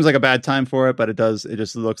just seems like a bad time for it, but it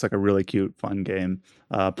just looks like a really cute, fun game.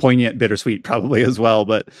 Poignant, bittersweet probably as well,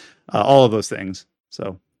 but all of those things.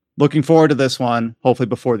 So looking forward to this one. Hopefully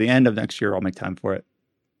before the end of next year, I'll make time for it.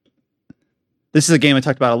 This is a game I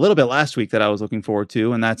talked about a little bit last week that I was looking forward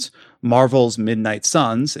to, and that's Marvel's Midnight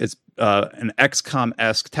Suns. It's an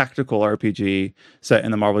XCOM-esque tactical RPG set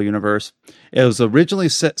in the Marvel Universe. It was originally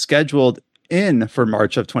scheduled in for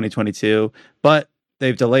March of 2022, but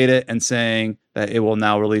they've delayed it and saying that it will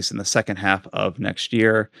now release in the second half of next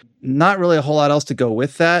year. Not really a whole lot else to go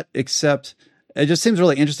with that, except it just seems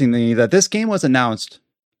really interesting to me that this game was announced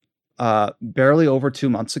barely over 2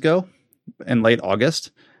 months ago in late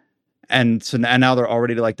August. And now they're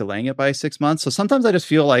already delaying it by 6 months. So sometimes I just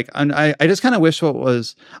feel like I just kind of wish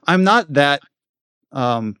I'm not that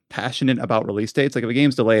passionate about release dates. If a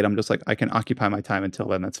game's delayed, I'm just I can occupy my time until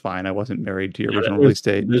then. That's fine. I wasn't married to your original release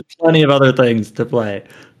date. There's plenty of other things to play.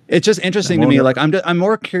 It's just interesting to me. I'm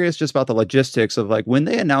more curious just about the logistics of when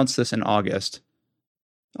they announced this in August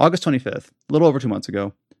 25th, a little over 2 months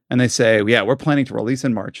ago, and they say, yeah, we're planning to release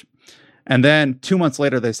in March. And then 2 months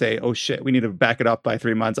later, they say, oh shit, we need to back it up by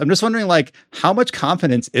 3 months. I'm just wondering how much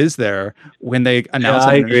confidence is there when they announce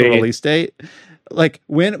an initial release date?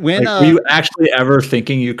 When were you actually ever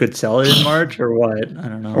thinking you could sell it in March or what? I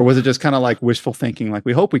don't know. Or was it just kind of wishful thinking?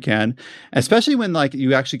 We hope we can, especially when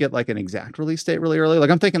you actually get an exact release date really early.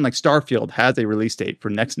 I'm thinking Starfield has a release date for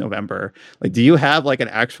next November. Do you have an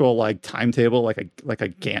actual timetable, like a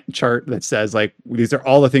Gantt chart that says these are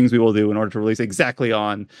all the things we will do in order to release exactly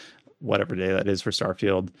on whatever day that is for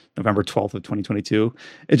Starfield, November 12th of 2022.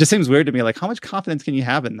 It just seems weird to me. How much confidence can you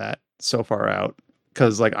have in that so far out?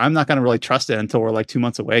 Because I'm not going to really trust it until we're 2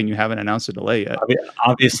 months away and you haven't announced a delay yet.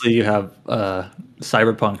 Obviously, you have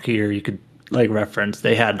Cyberpunk here. You could reference.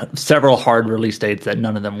 They had several hard release dates that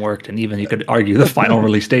none of them worked, and even you could argue the final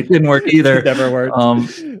release date didn't work either. It never worked.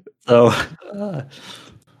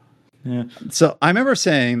 Yeah. So I remember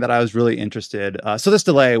saying that I was really interested. So this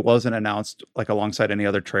delay wasn't announced alongside any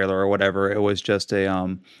other trailer or whatever. It was just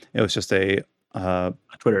a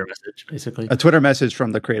Twitter message, basically. A Twitter message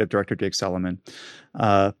from the creative director, Jake Solomon.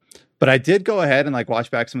 But I did go ahead and watch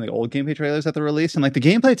back some of the old gameplay trailers that they released. And the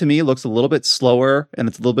gameplay to me looks a little bit slower and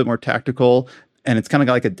it's a little bit more tactical. And it's kind of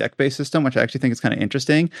got a deck-based system, which I actually think is kind of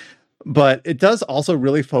interesting. But it does also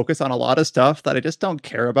really focus on a lot of stuff that I just don't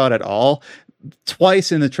care about at all.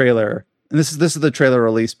 Twice in the trailer, and this is the trailer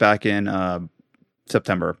released back in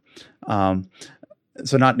September.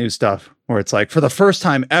 So not new stuff where it's like, for the first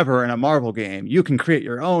time ever in a Marvel game, you can create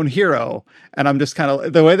your own hero. And I'm just kind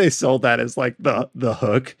of, the way they sold that is like the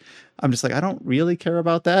hook. I'm just like, I don't really care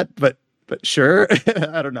about that, but sure.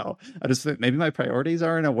 I don't know. I just think maybe my priorities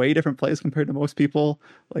are in a way different place compared to most people.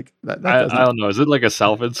 Like that I don't know. Is it like a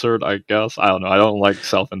self-insert? I guess I don't know. I don't like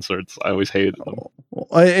self-inserts. I always hated them.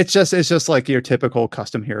 It's just like your typical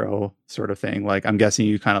custom hero sort of thing. Like I'm guessing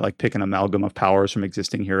you kind of like pick an amalgam of powers from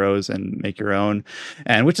existing heroes and make your own,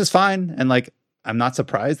 and which is fine. And like I'm not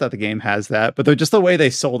surprised that the game has that, but just the way they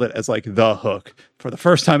sold it as like the hook for the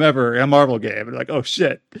first time ever in a Marvel game. And like, oh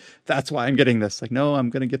shit, that's why I'm getting this. Like, no, I'm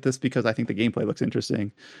going to get this because I think the gameplay looks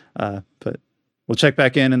interesting. But we'll check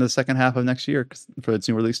back in the second half of next year for its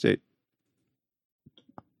new release date.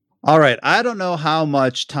 All right. I don't know how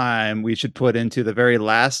much time we should put into the very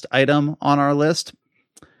last item on our list.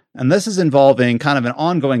 And this is involving kind of an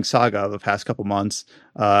ongoing saga of the past couple months.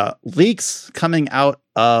 Leaks coming out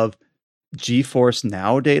of GeForce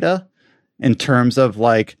Now data in terms of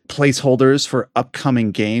like placeholders for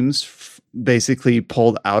upcoming games, basically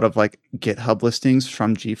pulled out of like GitHub listings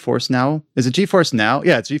from GeForce Now. Is it GeForce Now?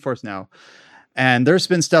 Yeah, it's GeForce Now. And there's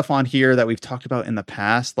been stuff on here that we've talked about in the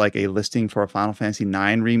past, like a listing for a Final Fantasy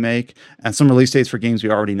IX remake and some release dates for games we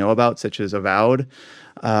already know about, such as Avowed,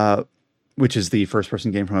 which is the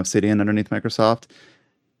first-person game from Obsidian underneath Microsoft.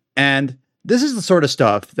 And this is the sort of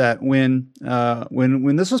stuff that when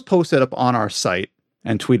this was posted up on our site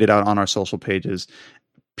and tweeted out on our social pages,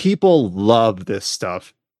 people love this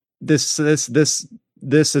stuff. This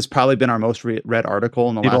has probably been our most read article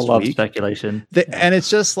in the last week. People love speculation. And it's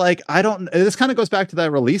just like, this kind of goes back to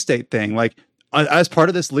that release date thing. Like as part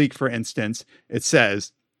of this leak, for instance, it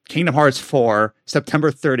says Kingdom Hearts 4,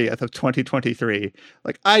 September 30th of 2023.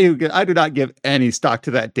 Like I do not give any stock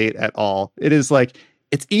to that date at all. It is like,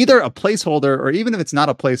 it's either a placeholder or even if it's not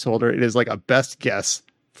a placeholder, it is like a best guess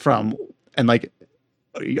from, and like,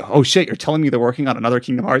 oh shit, you're telling me they're working on another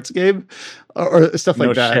Kingdom Hearts game or stuff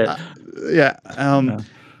like that. Yeah.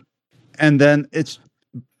 And then it's,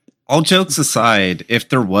 all jokes aside, if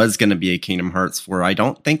there was going to be a Kingdom Hearts 4, I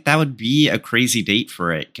don't think that would be a crazy date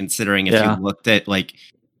for it, considering if you looked at like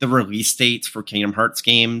the release dates for Kingdom Hearts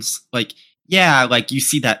games, like, yeah, like you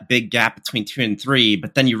see that big gap between 2 and 3,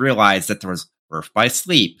 but then you realize that there was Birth by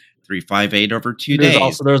Sleep, 358 over 2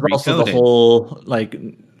 days. There's also the whole, like,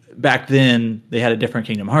 back then they had a different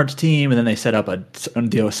Kingdom Hearts team, and then they set up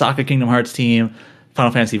the Osaka Kingdom Hearts team.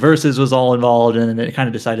 Final Fantasy Versus was all involved, and then they kind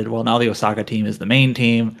of decided, well, now the Osaka team is the main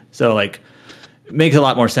team. So, like, it makes a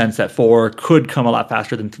lot more sense that 4 could come a lot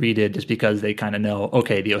faster than 3 did, just because they kind of know,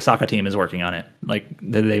 okay, the Osaka team is working on it. Like,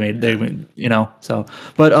 they you know, so.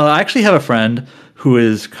 But I actually have a friend who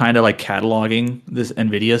is kind of like cataloging this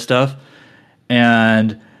NVIDIA stuff.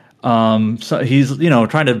 And so he's,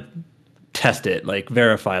 trying to test it, like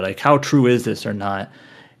verify, like how true is this or not.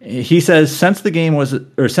 He says since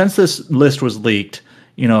this list was leaked,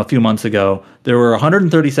 a few months ago, there were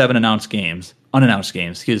 137 unannounced games,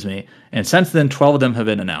 and since then 12 of them have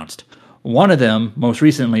been announced. One of them, most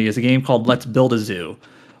recently, is a game called Let's Build a Zoo,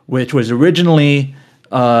 which was originally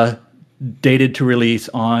dated to release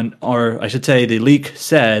on, or I should say, the leak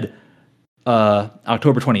said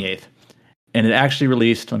October 28th. And it actually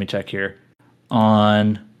released, let me check here,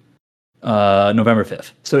 on November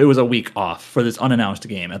 5th. So it was a week off for this unannounced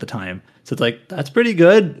game at the time. So it's like, that's pretty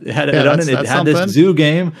good. It had this zoo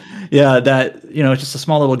game. Yeah, that, it's just a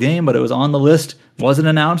small little game, but it was on the list. Wasn't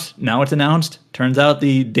announced. Now it's announced. Turns out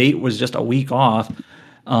the date was just a week off.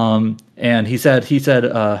 And he said,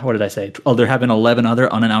 what did I say? Oh, there have been 11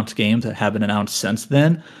 other unannounced games that have been announced since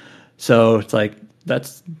then. So it's like,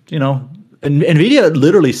 that's, NVIDIA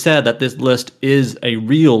literally said that this list is a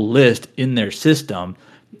real list in their system.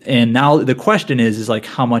 And now the question is like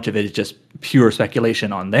how much of it is just pure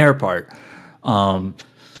speculation on their part? Are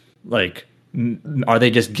they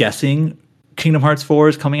just guessing Kingdom Hearts 4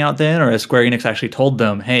 is coming out then? Or has Square Enix actually told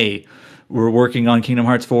them, hey, we're working on Kingdom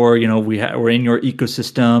Hearts 4, we're in your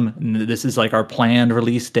ecosystem, and this is like our planned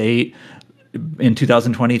release date in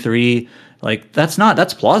 2023. Like that's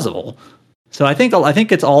plausible. So I think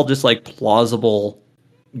it's all just like plausible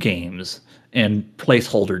games and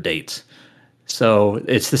placeholder dates. So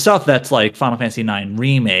it's the stuff that's like Final Fantasy IX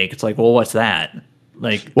Remake. It's like, well, what's that?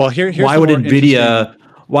 Like, well, here's why would NVIDIA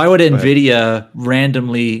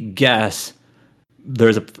randomly guess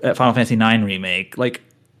there's a Final Fantasy IX Remake? Like,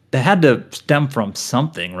 they had to stem from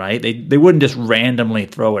something, right? They wouldn't just randomly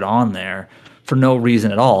throw it on there for no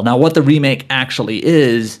reason at all. Now, what the remake actually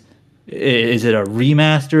is it a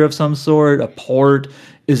remaster of some sort, a port?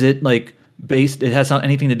 Is it like based? It has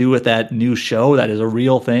anything to do with that new show that is a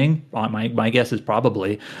real thing? My guess is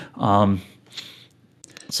probably.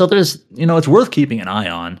 So there's, it's worth keeping an eye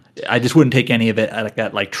on. I just wouldn't take any of it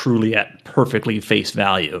at truly at perfectly face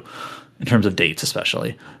value in terms of dates,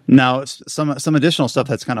 especially. Now, some additional stuff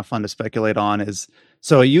that's kind of fun to speculate on is,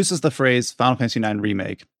 so it uses the phrase Final Fantasy IX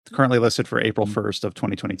Remake, currently listed for April 1st of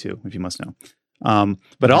 2022, if you must know.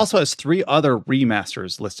 But it also has 3 other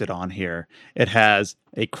remasters listed on here. It has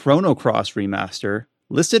a Chrono Cross remaster,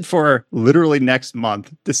 listed for literally next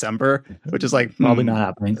month, December, which is like probably not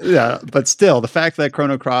happening. Yeah, but still, the fact that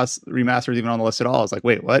Chrono Cross remaster is even on the list at all is like,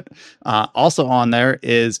 wait, what? Also on there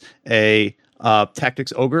is a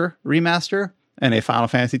Tactics Ogre remaster and a Final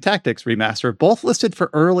Fantasy Tactics remaster, both listed for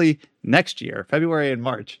early next year, February and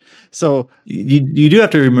March. So you do have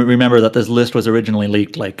to remember that this list was originally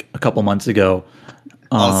leaked like a couple months ago.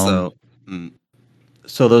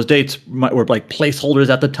 So those dates were like placeholders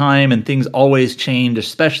at the time, and things always change,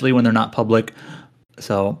 especially when they're not public.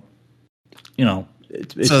 So,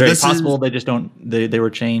 it's very possible they just don't. They were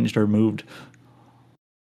changed or moved.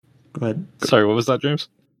 Go ahead. Sorry, what was that, James?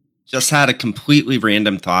 Just had a completely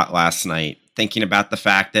random thought last night, thinking about the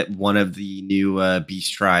fact that one of the new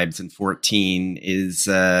Beast Tribes in 14 is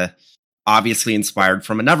obviously inspired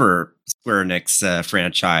from another Square Enix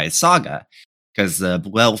franchise, Saga. Because the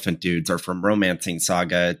Blue Elephant dudes are from Romancing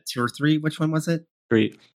Saga 2 or 3. Which one was it?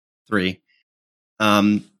 3.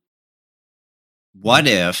 What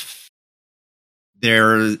if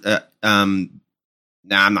there's I'm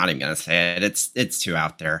not even gonna say it. It's too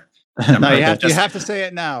out there. No, you have to say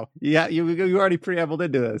it now. Yeah, you already preambled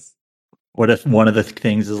into this. What if one of the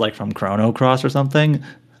things is like from Chrono Cross or something?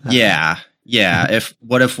 Yeah,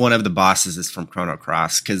 what if one of the bosses is from Chrono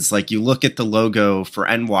Cross? Because like you look at the logo for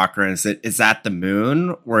Endwalker, and is that the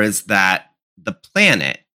moon or is that the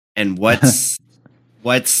planet? And what's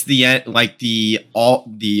the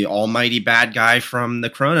almighty bad guy from the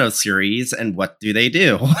Chrono series, and what do they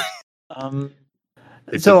do?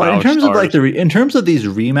 So in terms of like in terms of these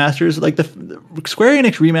remasters, like the Square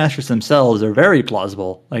Enix remasters themselves are very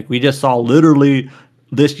plausible. Like we just saw literally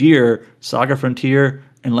this year, Saga Frontier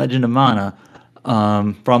and Legend of Mana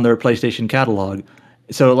from their PlayStation catalog.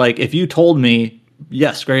 So like if you told me,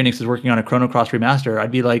 yes, Square Enix is working on a Chrono Cross remaster,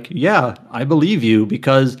 I'd be like, yeah, I believe you,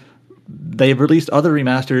 because they've released other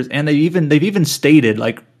remasters, and they've even stated,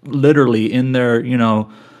 like literally in their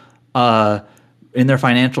in their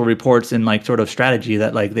financial reports and like sort of strategy,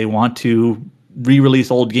 that like they want to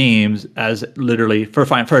re-release old games as literally for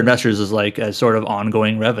investors as sort of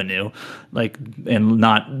ongoing revenue, like, and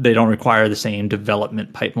they don't require the same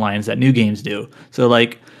development pipelines that new games do. So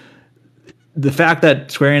like the fact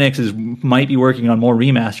that Square Enix might be working on more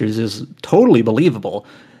remasters is totally believable.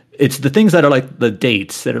 It's the things that are like the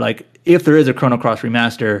dates that are like, if there is a Chrono Cross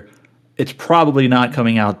remaster, it's probably not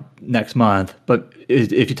coming out next month. But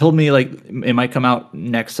if you told me like it might come out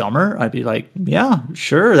next summer, I'd be like, yeah,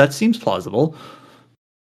 sure, that seems plausible.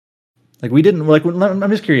 Like we didn't like. I'm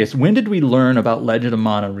just curious. When did we learn about Legend of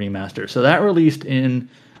Mana remaster? So that released in,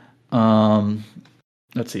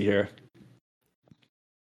 let's see here.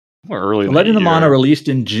 More early. Legend of Mana released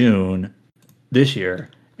in June this year,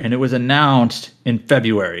 and it was announced in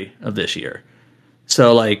February of this year.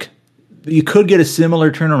 So like, you could get a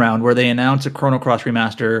similar turnaround where they announce a Chrono Cross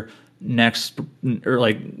remaster next, or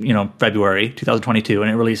like, February 2022,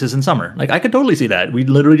 and it releases in summer. Like I could totally see that. We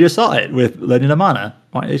literally just saw it with Legend of Mana.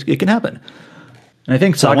 It can happen. And I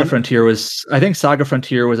think Saga Frontier was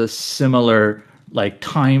a similar like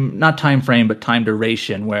not time frame, but time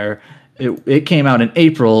duration, where it came out in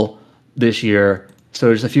April this year.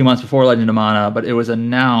 So just a few months before Legend of Mana, but it was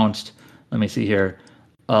announced, let me see here,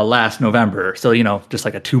 last November. So, just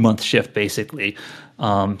like a 2-month shift, basically.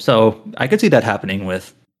 So I could see that happening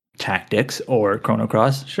with Tactics or Chrono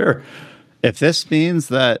Cross. Sure. If this means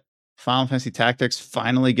that Final Fantasy Tactics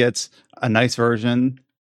finally gets a nice version,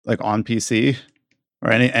 like on PC,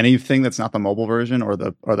 or anything that's not the mobile version or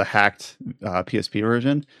the hacked PSP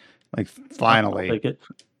version, like finally, I'll take it.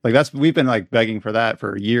 Like we've been like begging for that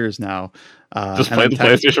for years now. Just play the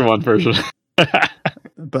PlayStation 1 version.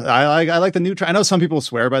 But I like the new. I know some people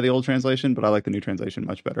swear by the old translation, but I like the new translation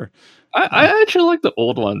much better. I actually like the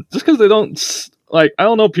old one, just because they don't like. I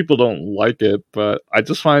don't know, people don't like it, but I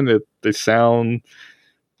just find that they sound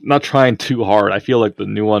not trying too hard. I feel like the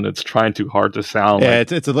new one, it's trying too hard to sound. Yeah,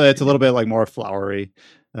 it's a little bit like more flowery.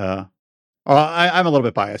 I'm a little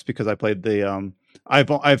bit biased because I played the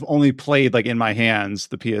I've only played like in my hands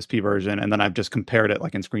the PSP version, and then I've just compared it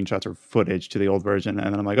like in screenshots or footage to the old version,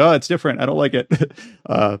 and then I'm like, oh, it's different. I don't like it.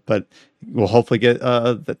 But we'll hopefully get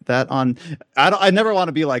that on. I never want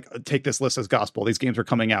to be like, take this list as gospel. These games are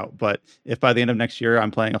coming out, but if by the end of next year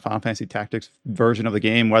I'm playing a Final Fantasy Tactics version of the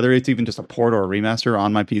game, whether it's even just a port or a remaster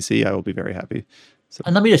on my PC, I will be very happy. So.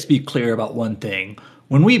 And let me just be clear about one thing.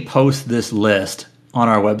 When we post this list on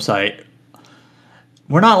our website,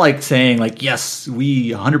 we're not like saying like, yes,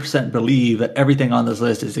 we 100% believe that everything on this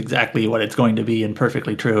list is exactly what it's going to be and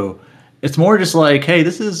perfectly true. It's more just like, hey,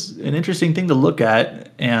 this is an interesting thing to look at.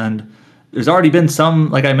 And there's already been some,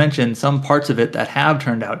 like I mentioned, some parts of it that have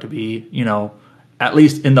turned out to be, at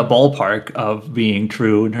least in the ballpark of being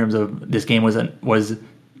true in terms of this game was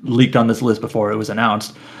leaked on this list before it was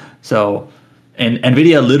announced. So, and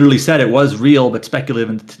NVIDIA literally said it was real, but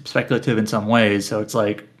speculative in some ways. So it's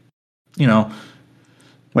like,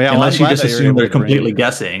 unless you just assume they're completely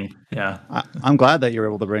guessing. Yeah. I'm glad that you're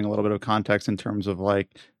able to bring a little bit of context in terms of like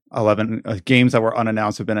 11 games that were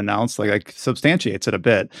unannounced have been announced, like substantiates it a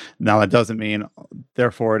bit. Now that doesn't mean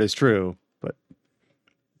therefore it is true, but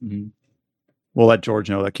we'll let George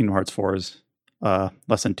know that Kingdom Hearts 4 is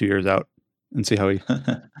less than 2 years out and see how he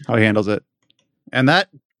handles it. And that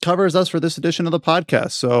covers us for this edition of the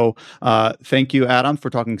podcast. So thank you, Adam, for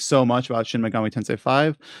talking so much about Shin Megami Tensei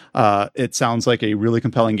 5. It sounds like a really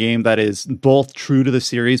compelling game that is both true to the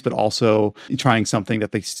series, but also trying something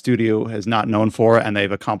that the studio has not known for, and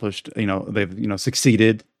they've accomplished, they've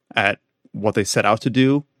succeeded at what they set out to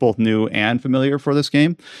do, both new and familiar for this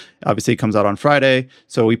game. Obviously, it comes out on Friday,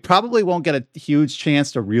 so we probably won't get a huge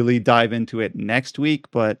chance to really dive into it next week,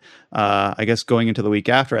 but I guess going into the week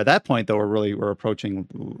after. At that point, though, we're approaching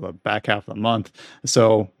the back half of the month,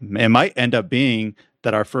 so it might end up being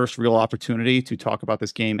that our first real opportunity to talk about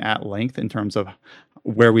this game at length in terms of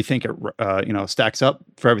where we think it stacks up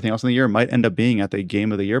for everything else in the year might end up being at the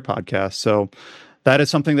Game of the Year podcast. So that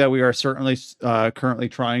is something that we are certainly currently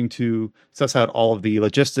trying to suss out all of the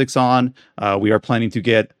logistics on. We are planning to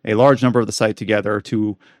get a large number of the site together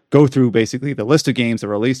to go through basically the list of games that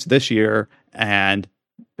were released this year and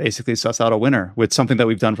basically suss out a winner with something that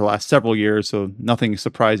we've done for the last several years. So nothing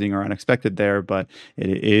surprising or unexpected there, but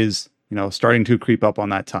it is, starting to creep up on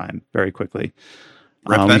that time very quickly.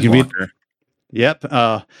 Yep.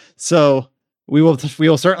 So we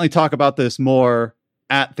will certainly talk about this more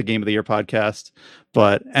at the Game of the Year podcast,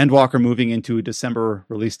 but Endwalker moving into a December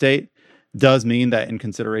release date does mean that in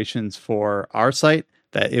considerations for our site,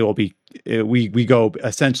 that it will be, we go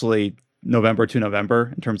essentially November to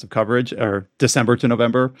November in terms of coverage, or December to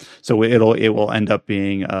November. So it will end up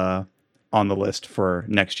being on the list for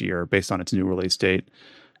next year based on its new release date.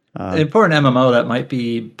 For an MMO, that might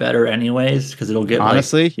be better anyways, because it'll get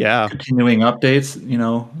continuing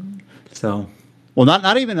updates, so. Well,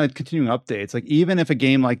 not even like continuing updates. Like even if a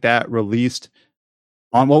game like that released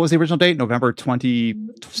on, what was the original date? November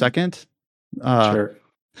 22nd? Sure.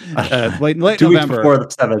 Late 2 weeks November. Before the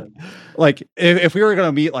 7th. Like if we were going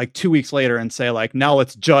to meet like 2 weeks later and say like, now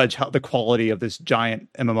let's judge how the quality of this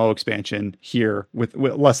giant MMO expansion here with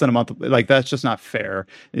less than a month, like that's just not fair.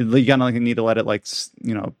 You gotta need to let it like,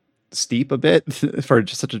 steep a bit for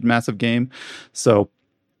just such a massive game. So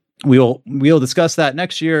we'll discuss that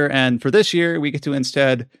next year, and for this year, we get to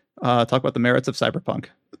instead talk about the merits of Cyberpunk.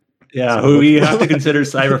 Yeah, so we have to consider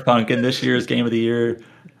Cyberpunk in this year's Game of the Year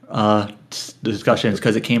discussions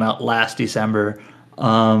because it came out last December,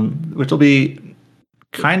 which will be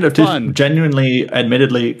kind of fun. Genuinely,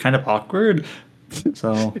 admittedly, kind of awkward.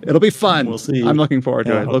 So it'll be fun. We'll see. I'm looking forward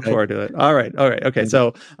to it. Look forward to it. All right. Okay.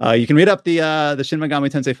 So you can read up the Shin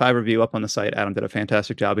Megami Tensei 5 review up on the site. Adam did a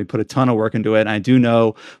fantastic job. He put a ton of work into it. And I do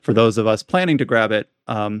know for those of us planning to grab it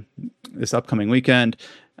this upcoming weekend,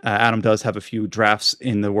 Adam does have a few drafts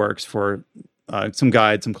in the works for some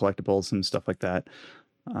guides, some collectibles, some stuff like that.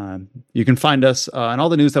 You can find us and all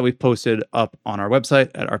the news that we've posted up on our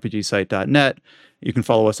website at rpgsite.net. You can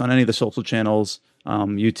follow us on any of the social channels,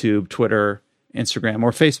 YouTube, Twitter, Instagram,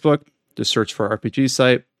 or Facebook. Just search for RPG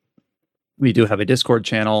Site. We do have a Discord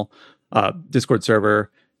channel, Discord server,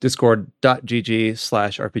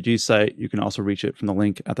 discord.gg/RPG Site. You can also reach it from the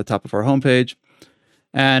link at the top of our homepage.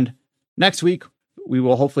 And next week, we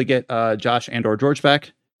will hopefully get Josh and or George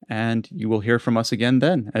back, and you will hear from us again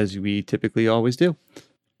then, as we typically always do.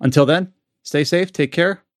 Until then, stay safe, take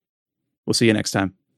care. We'll see you next time.